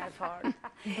përpjekjen e fortë.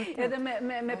 Edhe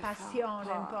me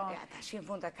pasionin, po. Ja, tash në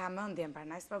fund ta kam mendjen për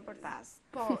nas për tas.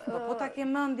 Po ta kem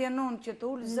mendjen unë që të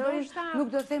ul zërit,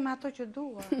 nuk do të them ato që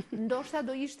dua. Ndoshta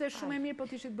do ishte shumë e mirë po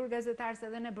të ishit bërë gazetar se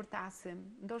edhe ne bërtasim.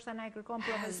 Ndoshta na e kërkon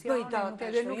profesionin,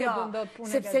 nuk e bën dot punën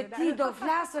e sepse ti do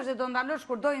flasësh dhe do ndalosh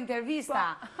kur do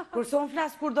intervista. Kurse unë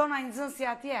flas kur do na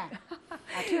nxënësi atje.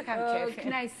 Aty kam qef.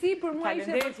 Kënaqësi për mua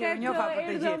ishte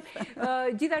vërtet.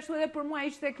 Gjithashtu edhe për mua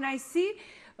ishte kënaqësi.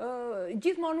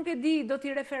 Gjithmonë nuk e di, do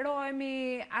t'i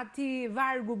referohemi ati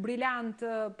vargu brilant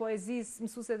poezisë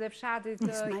mësuesit e fshatit,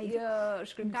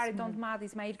 shkrimtarit tonë të madh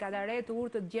Ismail Kadare, të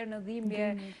urtë të gjerë në dhimbje,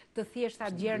 të thjeshta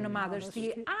të gjerë në madhështi.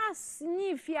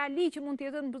 Asnjë fjali që mund të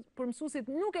jetë për mësuesit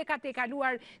nuk e ka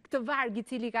tejkaluar këtë varg i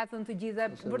cili ka thënë të gjithë.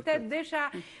 Vërtet desha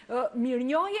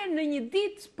mirënjohje në një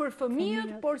ditë për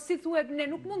fëmijët, por si thuhet ne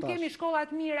nuk mund kemi shkolla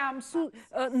të mira,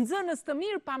 nxënës të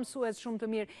mirë pa mësues shumë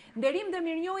të mirë. Nderim dhe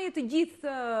mirënjohje të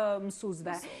gjithë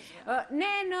mësuesve. Ne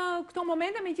në këto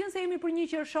momente, meqense jemi për një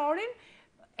Qershorin,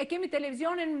 e kemi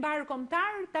televizionin mbar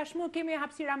kombëtar, tashmë kemi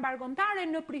hapësira mbar kombëtare,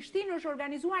 në Prishtinë është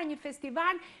organizuar një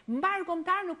festival mbar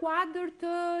kombëtar në kuadër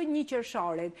të një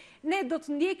Qershorit. Ne do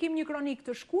të ndjekim një kronik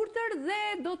të shkurtër dhe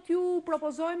do t'ju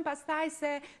propozojmë pastaj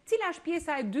se cila është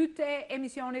pjesa e dytë e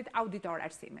emisionit Auditor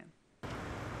Arsimi.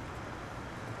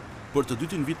 Për të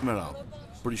dytin vit me radhë,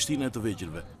 Prishtina e të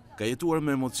vegjëlve ka jetuar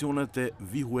me emocionet e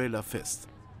Vihuela Fest.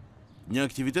 Një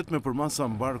aktivitet me përmasa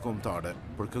mbar kombëtare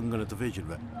për këngën e të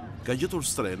vegjëlve ka gjetur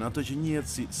stren atë që njihet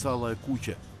si Salla e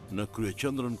Kuqe në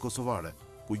kryeqendrën kosovare,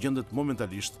 ku gjendet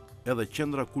momentalisht edhe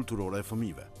qendra kulturore e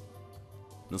fëmijëve.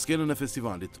 Në skenën e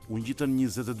festivalit u ngjitën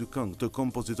 22 këngë të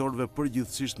kompozitorëve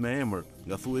përgjithsisht me emër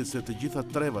nga thuajse të gjitha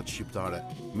trevat shqiptare,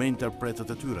 me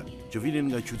interpretët e tyre, që vinin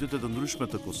nga qytete të ndryshme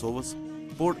të Kosovës,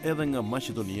 por edhe nga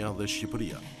Maqedonia dhe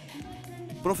Shqipëria.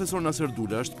 Profesor Naser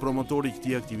Dula është promotori i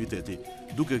këtij aktiviteti,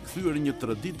 duke kthyer një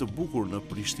traditë të bukur në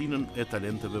Prishtinën e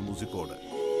talenteve muzikore.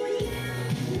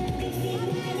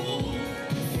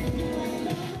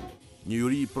 Një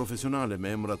juri profesionale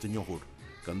me emra të njohur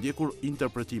ka ndjekur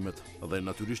interpretimet dhe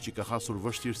natyrisht që ka hasur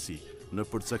vështirësi në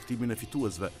përcaktimin e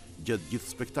fituesve gjatë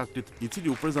gjithë spektaklit, i cili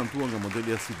u prezantua nga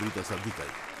modelja si Drita Sardikaj.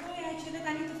 Doja që dhe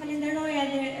tani të falenderoj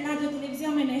edhe Radio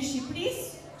Televizionin e Shqipërisë,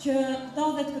 që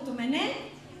ndodhet këtu me ne.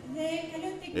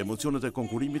 Emocionet e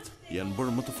konkurimit janë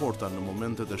bërë më të forta në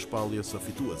momentet e shpalljes së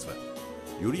fituesve.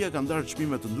 Juria ka ndarë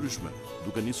çmime të ndryshme,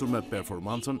 duke nisur me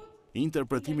performancën,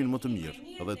 interpretimin më të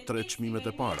mirë dhe 3 çmimet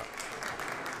e para.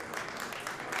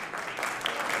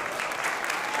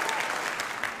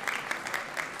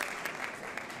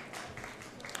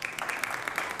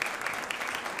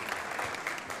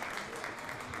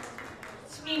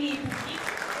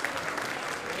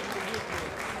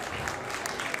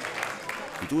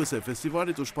 Fituese e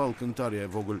festivalit u shpall këngëtarja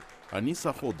e vogël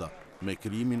Anisa Hoda me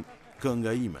krijimin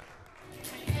Kënga ime.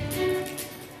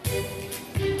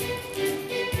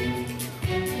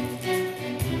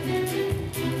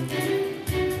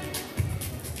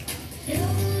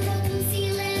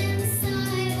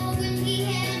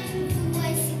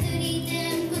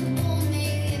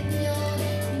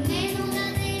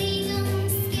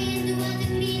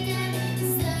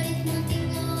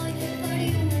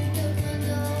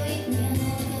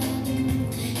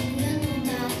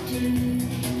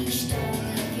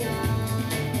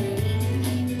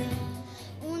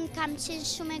 Kam qenë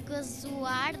shumë e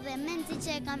gëzuar dhe mendoj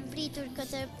që e kam pritur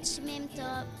këtë çmim të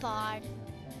parë.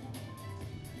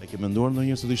 E ke menduar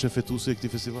ndonjëherë se do ishte fituesi e këtij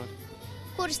festivali?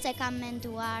 Kur se kam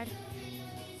menduar.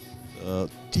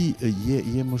 Ti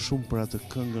je më shumë për atë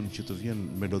këngën që të vjen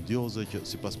melodioze që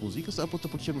sipas muzikës apo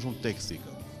të pëlqen më shumë teksti?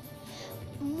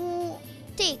 Mu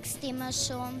teksti më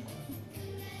shumë.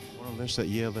 Por vesh se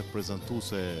je edhe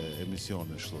prezantuese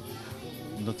emisione kështu.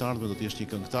 Në të ardhmen do të jesh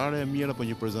një këngëtare e mirë apo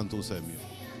një prezantuese e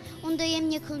mirë? Unë do jem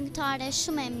një këngëtare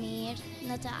shumë e mirë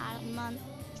në të ardhmen.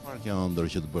 Çfarë ke ëndër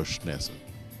që të bësh nesër?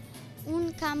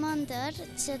 Unë kam ëndër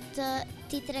që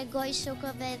ti tregoj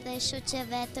shokëve dhe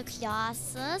shoqeve të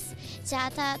klasës që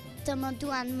ata të më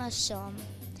duan më shumë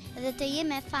dhe të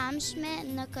jem e famshme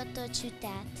në këtë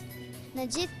qytet, në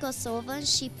gjithë Kosovën,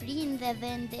 Shqipërinë dhe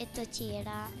vende të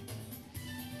tjera.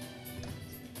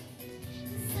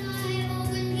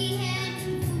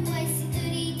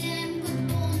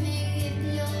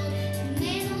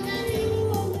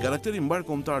 Karakteri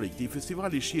mbarkombëtar i këtij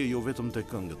festivali shihet jo vetëm tek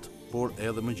këngët, por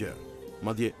edhe më gjerë.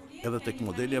 Madje edhe tek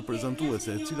modelja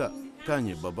prezantuese e cila ka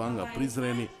një baba nga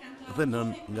Prizreni dhe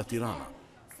nën nga Tirana.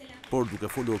 Por duke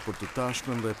folur për të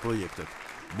tashmen dhe projektet,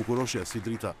 bukuroshja si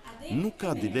drita nuk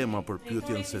ka dilema për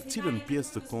pyetjen se cilën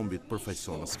pjesë të kombit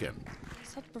përfaqëson në skenë.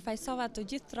 Sot përfaqësova të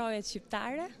gjithë trojet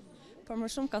shqiptare, por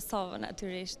më shumë Kosovën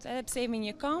natyrisht. Edhe pse jemi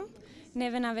një komb,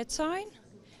 neve na veçojnë,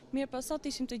 mirë po sot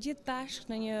ishim të gjithë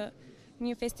bashkë në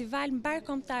një festival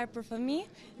mbarkombëtar për fëmijë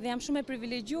dhe jam shumë e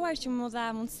privilegjuar që më dha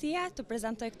mundësia të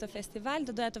prezantoj këtë festival.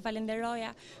 Do doja të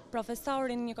falenderoja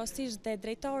profesorin njëkohësisht dhe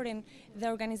drejtorin dhe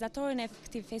organizatorin e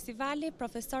këtij festivali,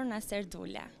 profesor Naser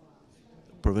Dula.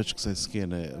 Përveç kësaj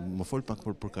skene, më fol pak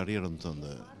për karrierën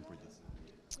tënde.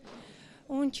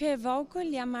 Unë që e vogël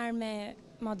jam marrë me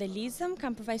modelizëm,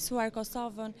 kam përfaqësuar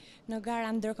Kosovën në gara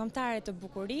ndërkombëtare të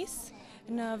bukurisë,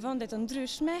 në vende të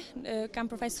ndryshme, kam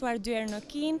përfaqësuar 2 herë në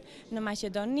Kinë, në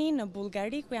Maqedoni, në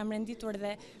Bullgari, ku jam renditur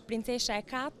dhe princesha e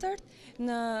 4,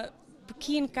 në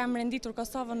Kinë kam renditur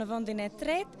Kosovën në vendin e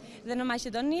 3 dhe në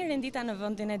Maqedoni rendita në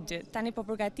vendin e 2. Tani po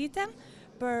përgatitem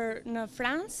për në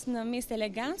Francë, në Miss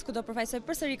Elegance, ku do përfaqësoj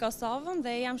përsëri Kosovën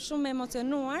dhe jam shumë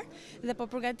emocionuar dhe po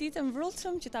përgatitem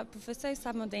vrullshëm që ta përfaqësoj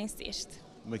sa më denjësisht.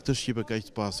 Me këtë shqipe kaq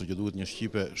të pastër që duhet një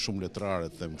shqipe shumë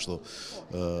letrare, them kështu,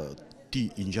 ti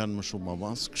i ngjan më shumë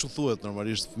mamas, kështu thuhet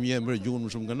normalisht, fëmia e merr gjuhën më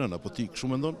shumë nga nëna, apo ti kështu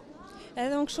mendon?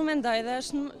 Edhe unë kështu mendoj dhe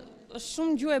është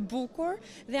shumë gjuhë e bukur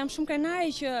dhe jam shumë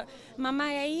krenare që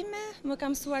mamaja ime më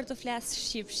ka mësuar të flas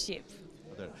shqip.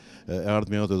 E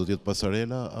ardhmja jote do të jetë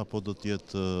pasarela apo do të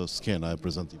jetë skena e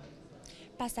prezantimit?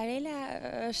 Pasarela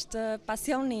është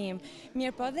pasioni im,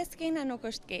 mirë po dhe skena nuk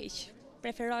është keq.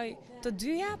 Preferoj të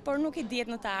dyja, por nuk i diet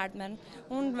në të ardhmen.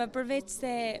 Unë përveç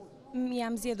se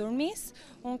jam zgjedhur Miss,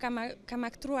 unë kam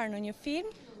aktruar në një film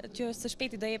që së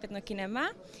shpejti do jepet në kinema,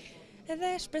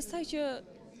 edhe shpresoj që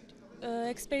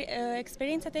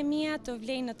eksperiencat e mia të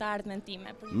vlejnë në të ardhmen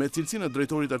time. Me cilësinë e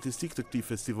drejtorit artistik të këtij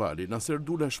festivali, Naser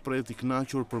Dula shprehet i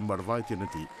kënaqur për mbarvajtjen e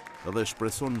tij dhe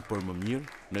shpreson për më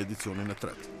mirë në edicionin e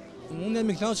 3. Unë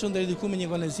jam i kënaqur ndër diku me një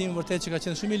vallëzim vërtet që ka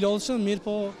qenë shumë i lodhshëm, mirë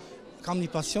po kam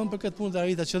një pasion për këtë punë dhe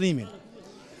arrita qëllimin.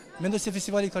 Mendoj se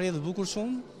festivali ka rrjedhë bukur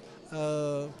shumë,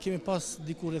 kemi pas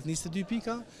diku rreth 22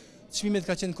 pika, çmimet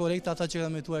ka qenë korrekte, ata që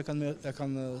kanë merituar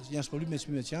janë shpërblyp me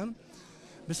çmimet që janë.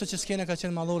 Besoj që skena ka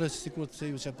qenë mallore sikur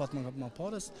se ju që pat më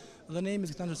parës dhe ne jemi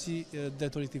të kënaqur si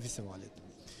drejtori i këtij festivalit.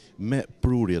 Me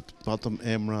prurjet, patëm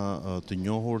emra të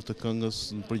njohur të këngës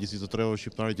në përgjithësi të treve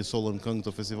shqiptare që sollën këngë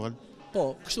të festival?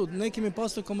 Po, kështu, ne kemi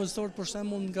pasur kompozitorë për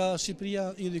shembull nga Shqipëria,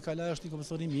 Idi Kalaj është një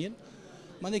kompozitor i mirë.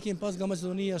 Mande kemi pas nga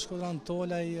Maqedonia, Shkodran,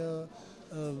 Tolaj,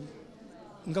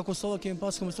 nga Kosova kemi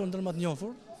pas komisor ndërma të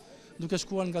njohur, duke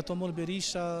shkuar nga Tomor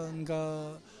Berisha, nga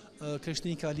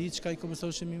Kreshnika Aliçka, i komisor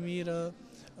shumë i mirë,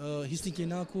 Hisni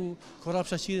Kinaku, Korap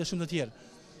Shashi dhe shumë të tjerë.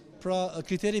 Pra,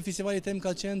 kriteri i festivalit tem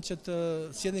ka qenë që të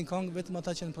sjellin këngë vetëm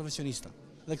ata që janë profesionista.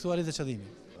 Dhe këtu arrit qëllimi.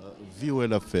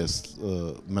 Vihuela Fest,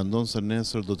 mendon se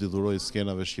nesër do t'i dhuroj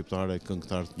skenave shqiptare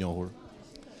këngëtar të njohur?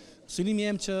 Synimi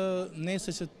jem që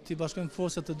nesër që t'i bashkojmë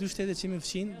forcat të dy shtetet që jemi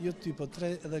fqin, jo ty, po tre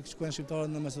edhe shkojnë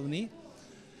shqiptarët në Maqedoni,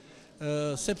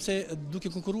 sepse duke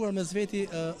konkuruar mes veti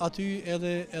aty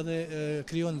edhe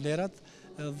krijon vlerat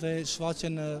dhe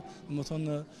shfaqen, më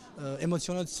thonë,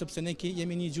 emocionet, sepse ne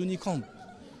jemi një gjuhë, një komb.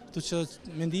 Kështu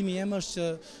që mendimi jem është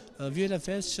që Vihuela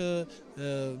Fest që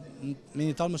me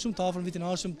një talë më shumë të afër vitin e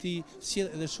ardhshëm ti sjell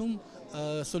edhe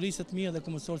shumë solistë të mirë dhe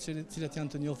kompozitorë të cilët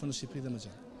janë të njohur në Shqipëri dhe më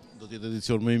gjatë. Do të jetë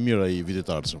edicion më i mirë ai vitit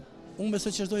të ardhshëm. Unë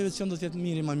besoj që çdo edicion do të jetë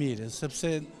mirë i më mirë,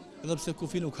 sepse edhe pse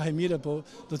kufi nuk ka i mirë, po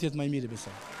do të jetë më i mirë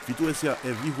besoj. Fituesja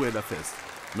e Vihuela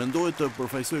Fest mendohet të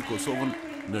përfaqësojë Kosovën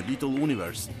në Little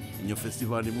Universe, një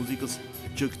festival i muzikës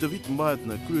që këtë vit mbahet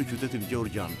në kryeqytetin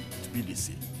gjeorgjan,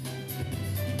 Tbilisi.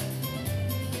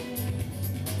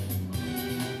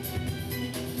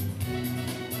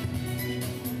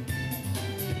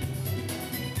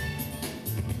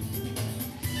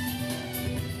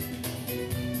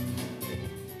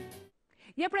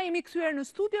 Ja pra jemi kthyer në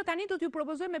studio, tani do t'ju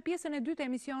propozojmë pjesën e dytë të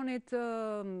emisionit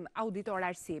Auditor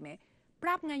Arsimi.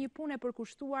 Prap nga një punë e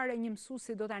përkushtuar e një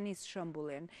mësuesi do ta nis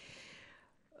shembullin.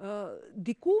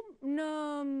 Diku në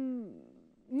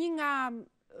një nga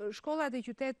shkollat e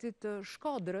qytetit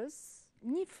Shkodrës,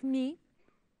 një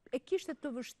fëmijë e kishte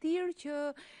të vështirë që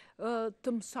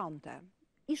të mësonte.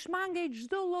 I shmangej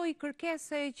çdo lloj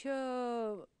kërkese që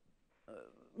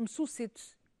mësuesit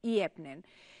i jepnin.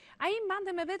 Ai mbante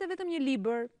me vete vetëm një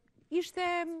libër, ishte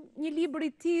një libër i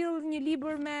tillë, një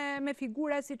libër me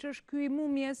figura siç është ky i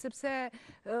mumjes, sepse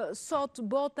sot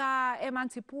bota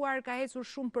emancipuar ka ecur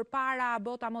shumë përpara,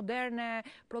 bota moderne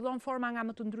prodhon forma nga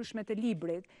më të ndryshme të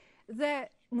librit. Dhe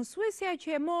mësuesja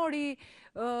që e mori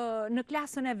në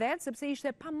klasën e vet, sepse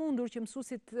ishte pamundur që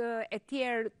mësuesit e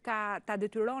tjerë ta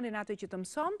detyronin atë që të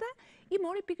mësonte, i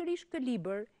mori pikërisht këtë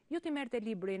libër. Jo t'i merrte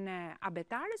librin e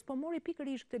abetares, po mori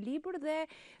pikërisht këtë libër dhe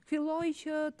filloi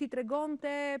që t'i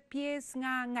tregonte pjesë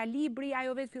nga libri,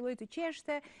 ajo vetë filloi të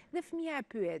qeshte dhe fëmia e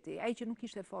pyeti, ai që nuk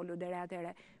ishte folur deri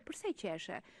atëherë, pse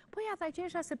qeshe? Po ja tha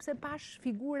qesha sepse pash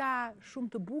figura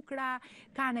shumë të bukura,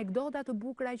 ka anekdota të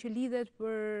bukura që lidhet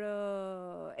për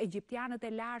egjiptianët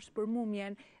e lashtë, për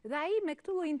mumjen, dhe ai me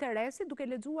këtë lloj interesi, duke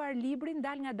lexuar librin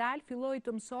dal nga dal, filloi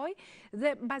të mësoj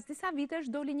dhe mbas disa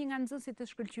vitesh doli një nga nxënësit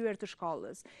e shkëlqyer të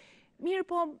shkollës. Mirë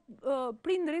po,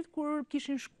 prindrit kur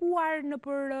kishin shkuar në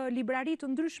për librari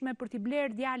të ndryshme për t'i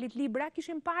blerë djalit libra,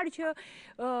 kishin parë që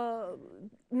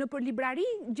në për librari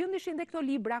gjendeshin dhe këto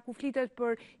libra, ku flitet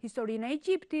për historinë e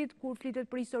Egjiptit, ku flitet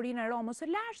për historinë e Romës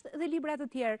së lashtë dhe libra të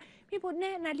tjerë. Mirë po,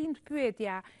 ne na lind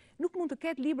pyetja, nuk mund të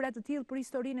ketë libra të tillë për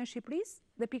historinë e Shqipërisë?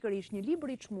 Dhe pikërisht një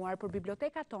libër i çmuar për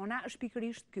bibliotekat tona është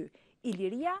pikërisht ky,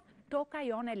 Iliria, toka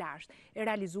jonë e lashtë, e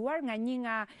realizuar nga një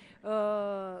nga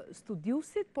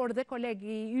studiusit, por dhe kolegi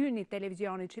i yni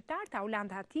televizionit shqiptar,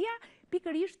 Taulant Hatia,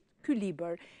 pikërisht ky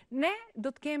libër. Ne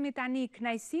do të kemi tani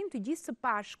kënaqësinë të gjithë së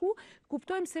bashku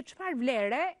kuptojmë se çfarë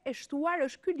vlere e shtuar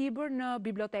është ky libër në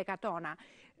bibliotekat tona.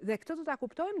 Dhe këtë do ta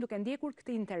kuptojmë duke ndjekur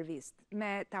këtë intervistë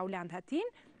me Taulant Hatin,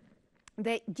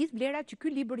 dhe gjithë vlerat që ky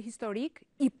libër historik,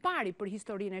 i pari për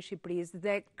historinë e Shqipërisë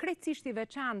dhe krejtësisht i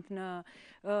veçantë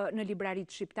në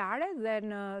libraritë shqiptare dhe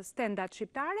në stendat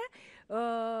shqiptare,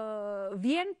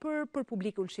 vjen për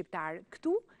publikun shqiptar.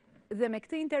 Këtu dhe me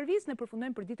këtë intervistë ne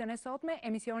përfundojmë për ditën e sotme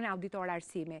emisionin Auditor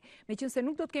Arsimi. Meqense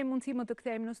nuk do të kemi mundësi më të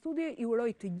kthehemi në studio, i uroj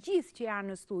të gjithë që janë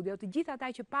në studio, të gjithë ata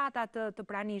që pata të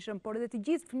pranishëm, por edhe të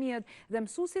gjithë fëmijët dhe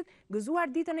mësuesit,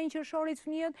 gëzuar ditën e Qershorit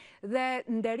fëmijët dhe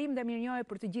nderim dhe mirënjohje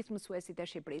për të gjithë mësuesit e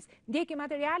Shqipërisë. Ndjeki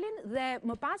materialin dhe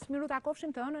më pas miru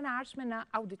takofshim të hënën e ardhshme në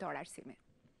Auditor Arsimi.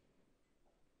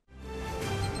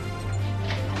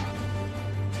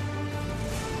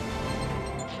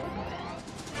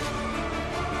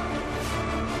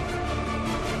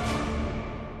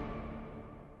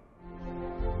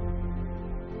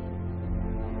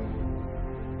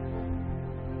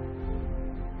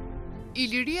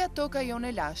 Iliria toka jone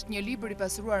lasht, një libër I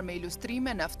pasuruar me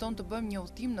ilustrime nafton të bëjmë një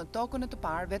udhtim në tokën e të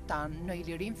parëve tanë në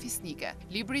Ilirin fisnike.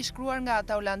 Libri I shkruar nga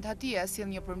Taulant Hatia sjell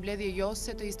një përmbledhje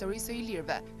jose të historisë së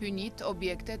ilirëve, hynit,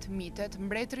 objektet, mitet,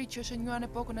 mbretërit që shënjuan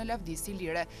epokën e lavdisë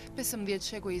ilire. 15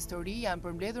 shekuj histori janë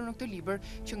përmbledhur në këtë libër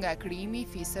që nga krijimi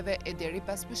I fiseve e deri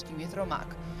pas pushtimit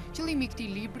romak. Qëllimi I këtij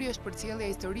libri është përcjellja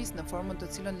e historisë në formën të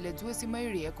cilën lexuesi më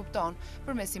I ri e kupton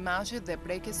përmes imazhit dhe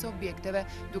prekjes së objekteve,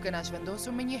 duke na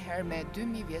zhvendosur menjëherë me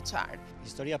 2000 vjeçar.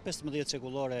 Historia 15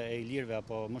 shekullore e ilirëve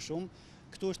apo më shumë,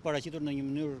 këtu është paraqitur në një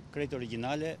mënyrë krejt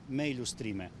origjinale me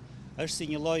ilustrime. Është si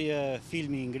një lloj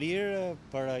filmi I ngrirë,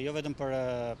 jo vetëm për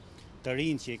të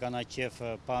rinj që I kanë aq qef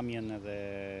pamjen dhe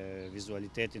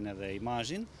vizualitetin edhe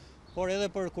imazhin, por edhe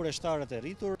për kureshtarët e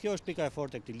rritur. Kjo është pika e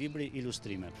fortë e këtij libri,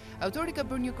 ilustrimet. Autori ka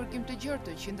bërë një kërkim të gjerë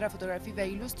të qindra fotografive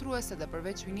ilustruese dhe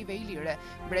përveç hyjnive ilire,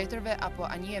 mbretërve apo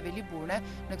anijeve liburne,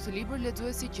 në këtë libër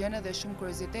lexuesi gjen edhe shumë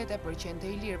kuriozitete për qenë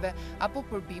të ilirëve apo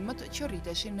për bimët që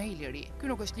rriteshin në Iliri.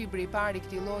 Ky nuk është libri I parë I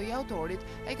këtij lloji I autorit,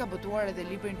 ai ka botuar edhe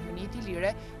librin Hynit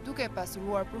ilire, duke e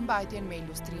pasuruar përmbajtjen me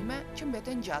ilustrime që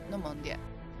mbeten gjatë në mendje.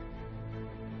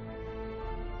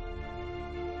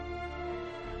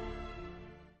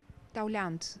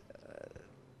 Taulant,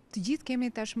 të gjithë kemi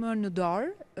tashmë në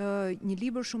dorë një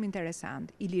libër shumë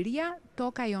interesant, Iliria,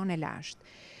 toka jone lashtë.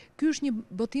 Ky është një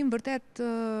botim vërtet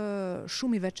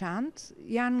shumë I veçantë,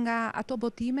 janë nga ato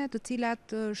botime të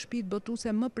cilat shtëpitë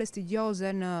botuese më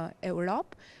prestigjioze në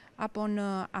Europë apo në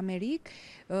Amerikë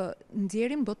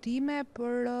nxjerrin botime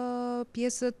për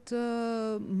pjesët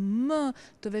më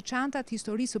të veçanta të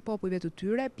historisë së popujve të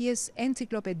tyre, pjesë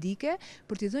enciklopedike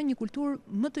për t'i dhënë një kulturë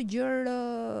më të gjerë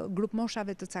grup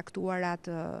moshave të caktuara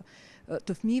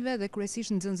të fëmijëve dhe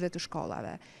kryesisht nxënësve të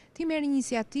shkollave. Ti merr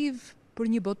iniciativë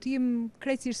për një botim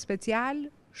krejtësisht special,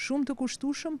 shumë të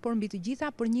kushtueshëm, por mbi të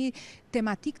gjitha për një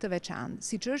tematik të veçantë,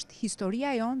 siç është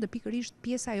historia jonë dhe pikërisht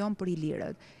pjesa jonë për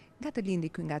ilirët. Nga të lindi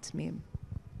ky ngacmim?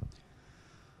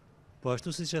 Po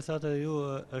ashtu siç e thatë ju,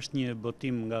 është një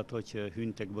botim nga ato që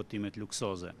hyn tek botimet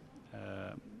luksoze.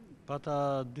 Pata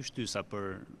dy shtysa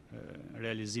për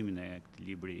realizimin e këtij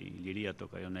libri Iliria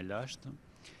toka jone lashtë.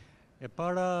 E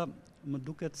para më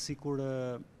duket sikur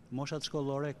moshat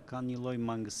shkollore kanë një lloj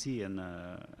mangësie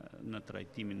në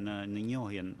trajtimin, në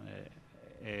njohjen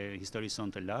e historisë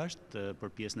sonë të lashtë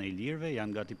për pjesën e ilirëve,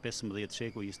 janë gati 15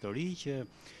 shekuj histori që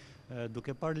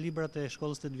duke parë librat e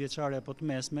shkollës 8 vjeçare apo të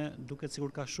mesme, duket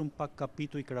sikur ka shumë pak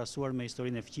kapituj krahasuar me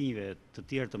historinë e fqinjve të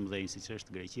tjerë të mëdhenj, siç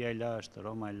është Greqia e lashtë,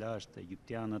 Roma e lashtë,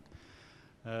 Egjiptianët.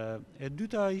 E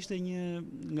dyta ishte një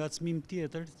ngacmim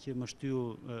tjetër që më shtyu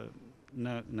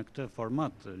në këtë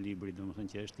format libri,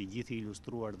 domethënë që është I gjithë I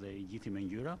ilustruar dhe I gjithë me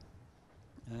ngjyra.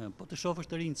 Po të shohësh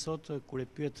të rinjt sot kur e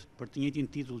pyet për të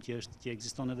njëjtin titull që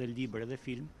ekziston edhe libër edhe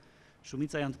film,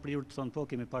 shumica janë të prirur të thonë po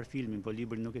kemi parë filmin, po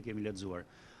librin nuk e kemi lexuar.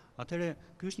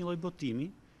 Atëherë, ky është një lloj botimi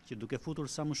që duke futur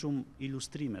sa më shumë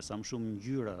ilustrime, sa më shumë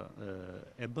ngjyra,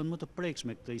 e bën më të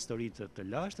prekshme këtë histori të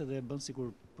lashtë dhe e bën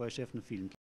sikur po e shef në film.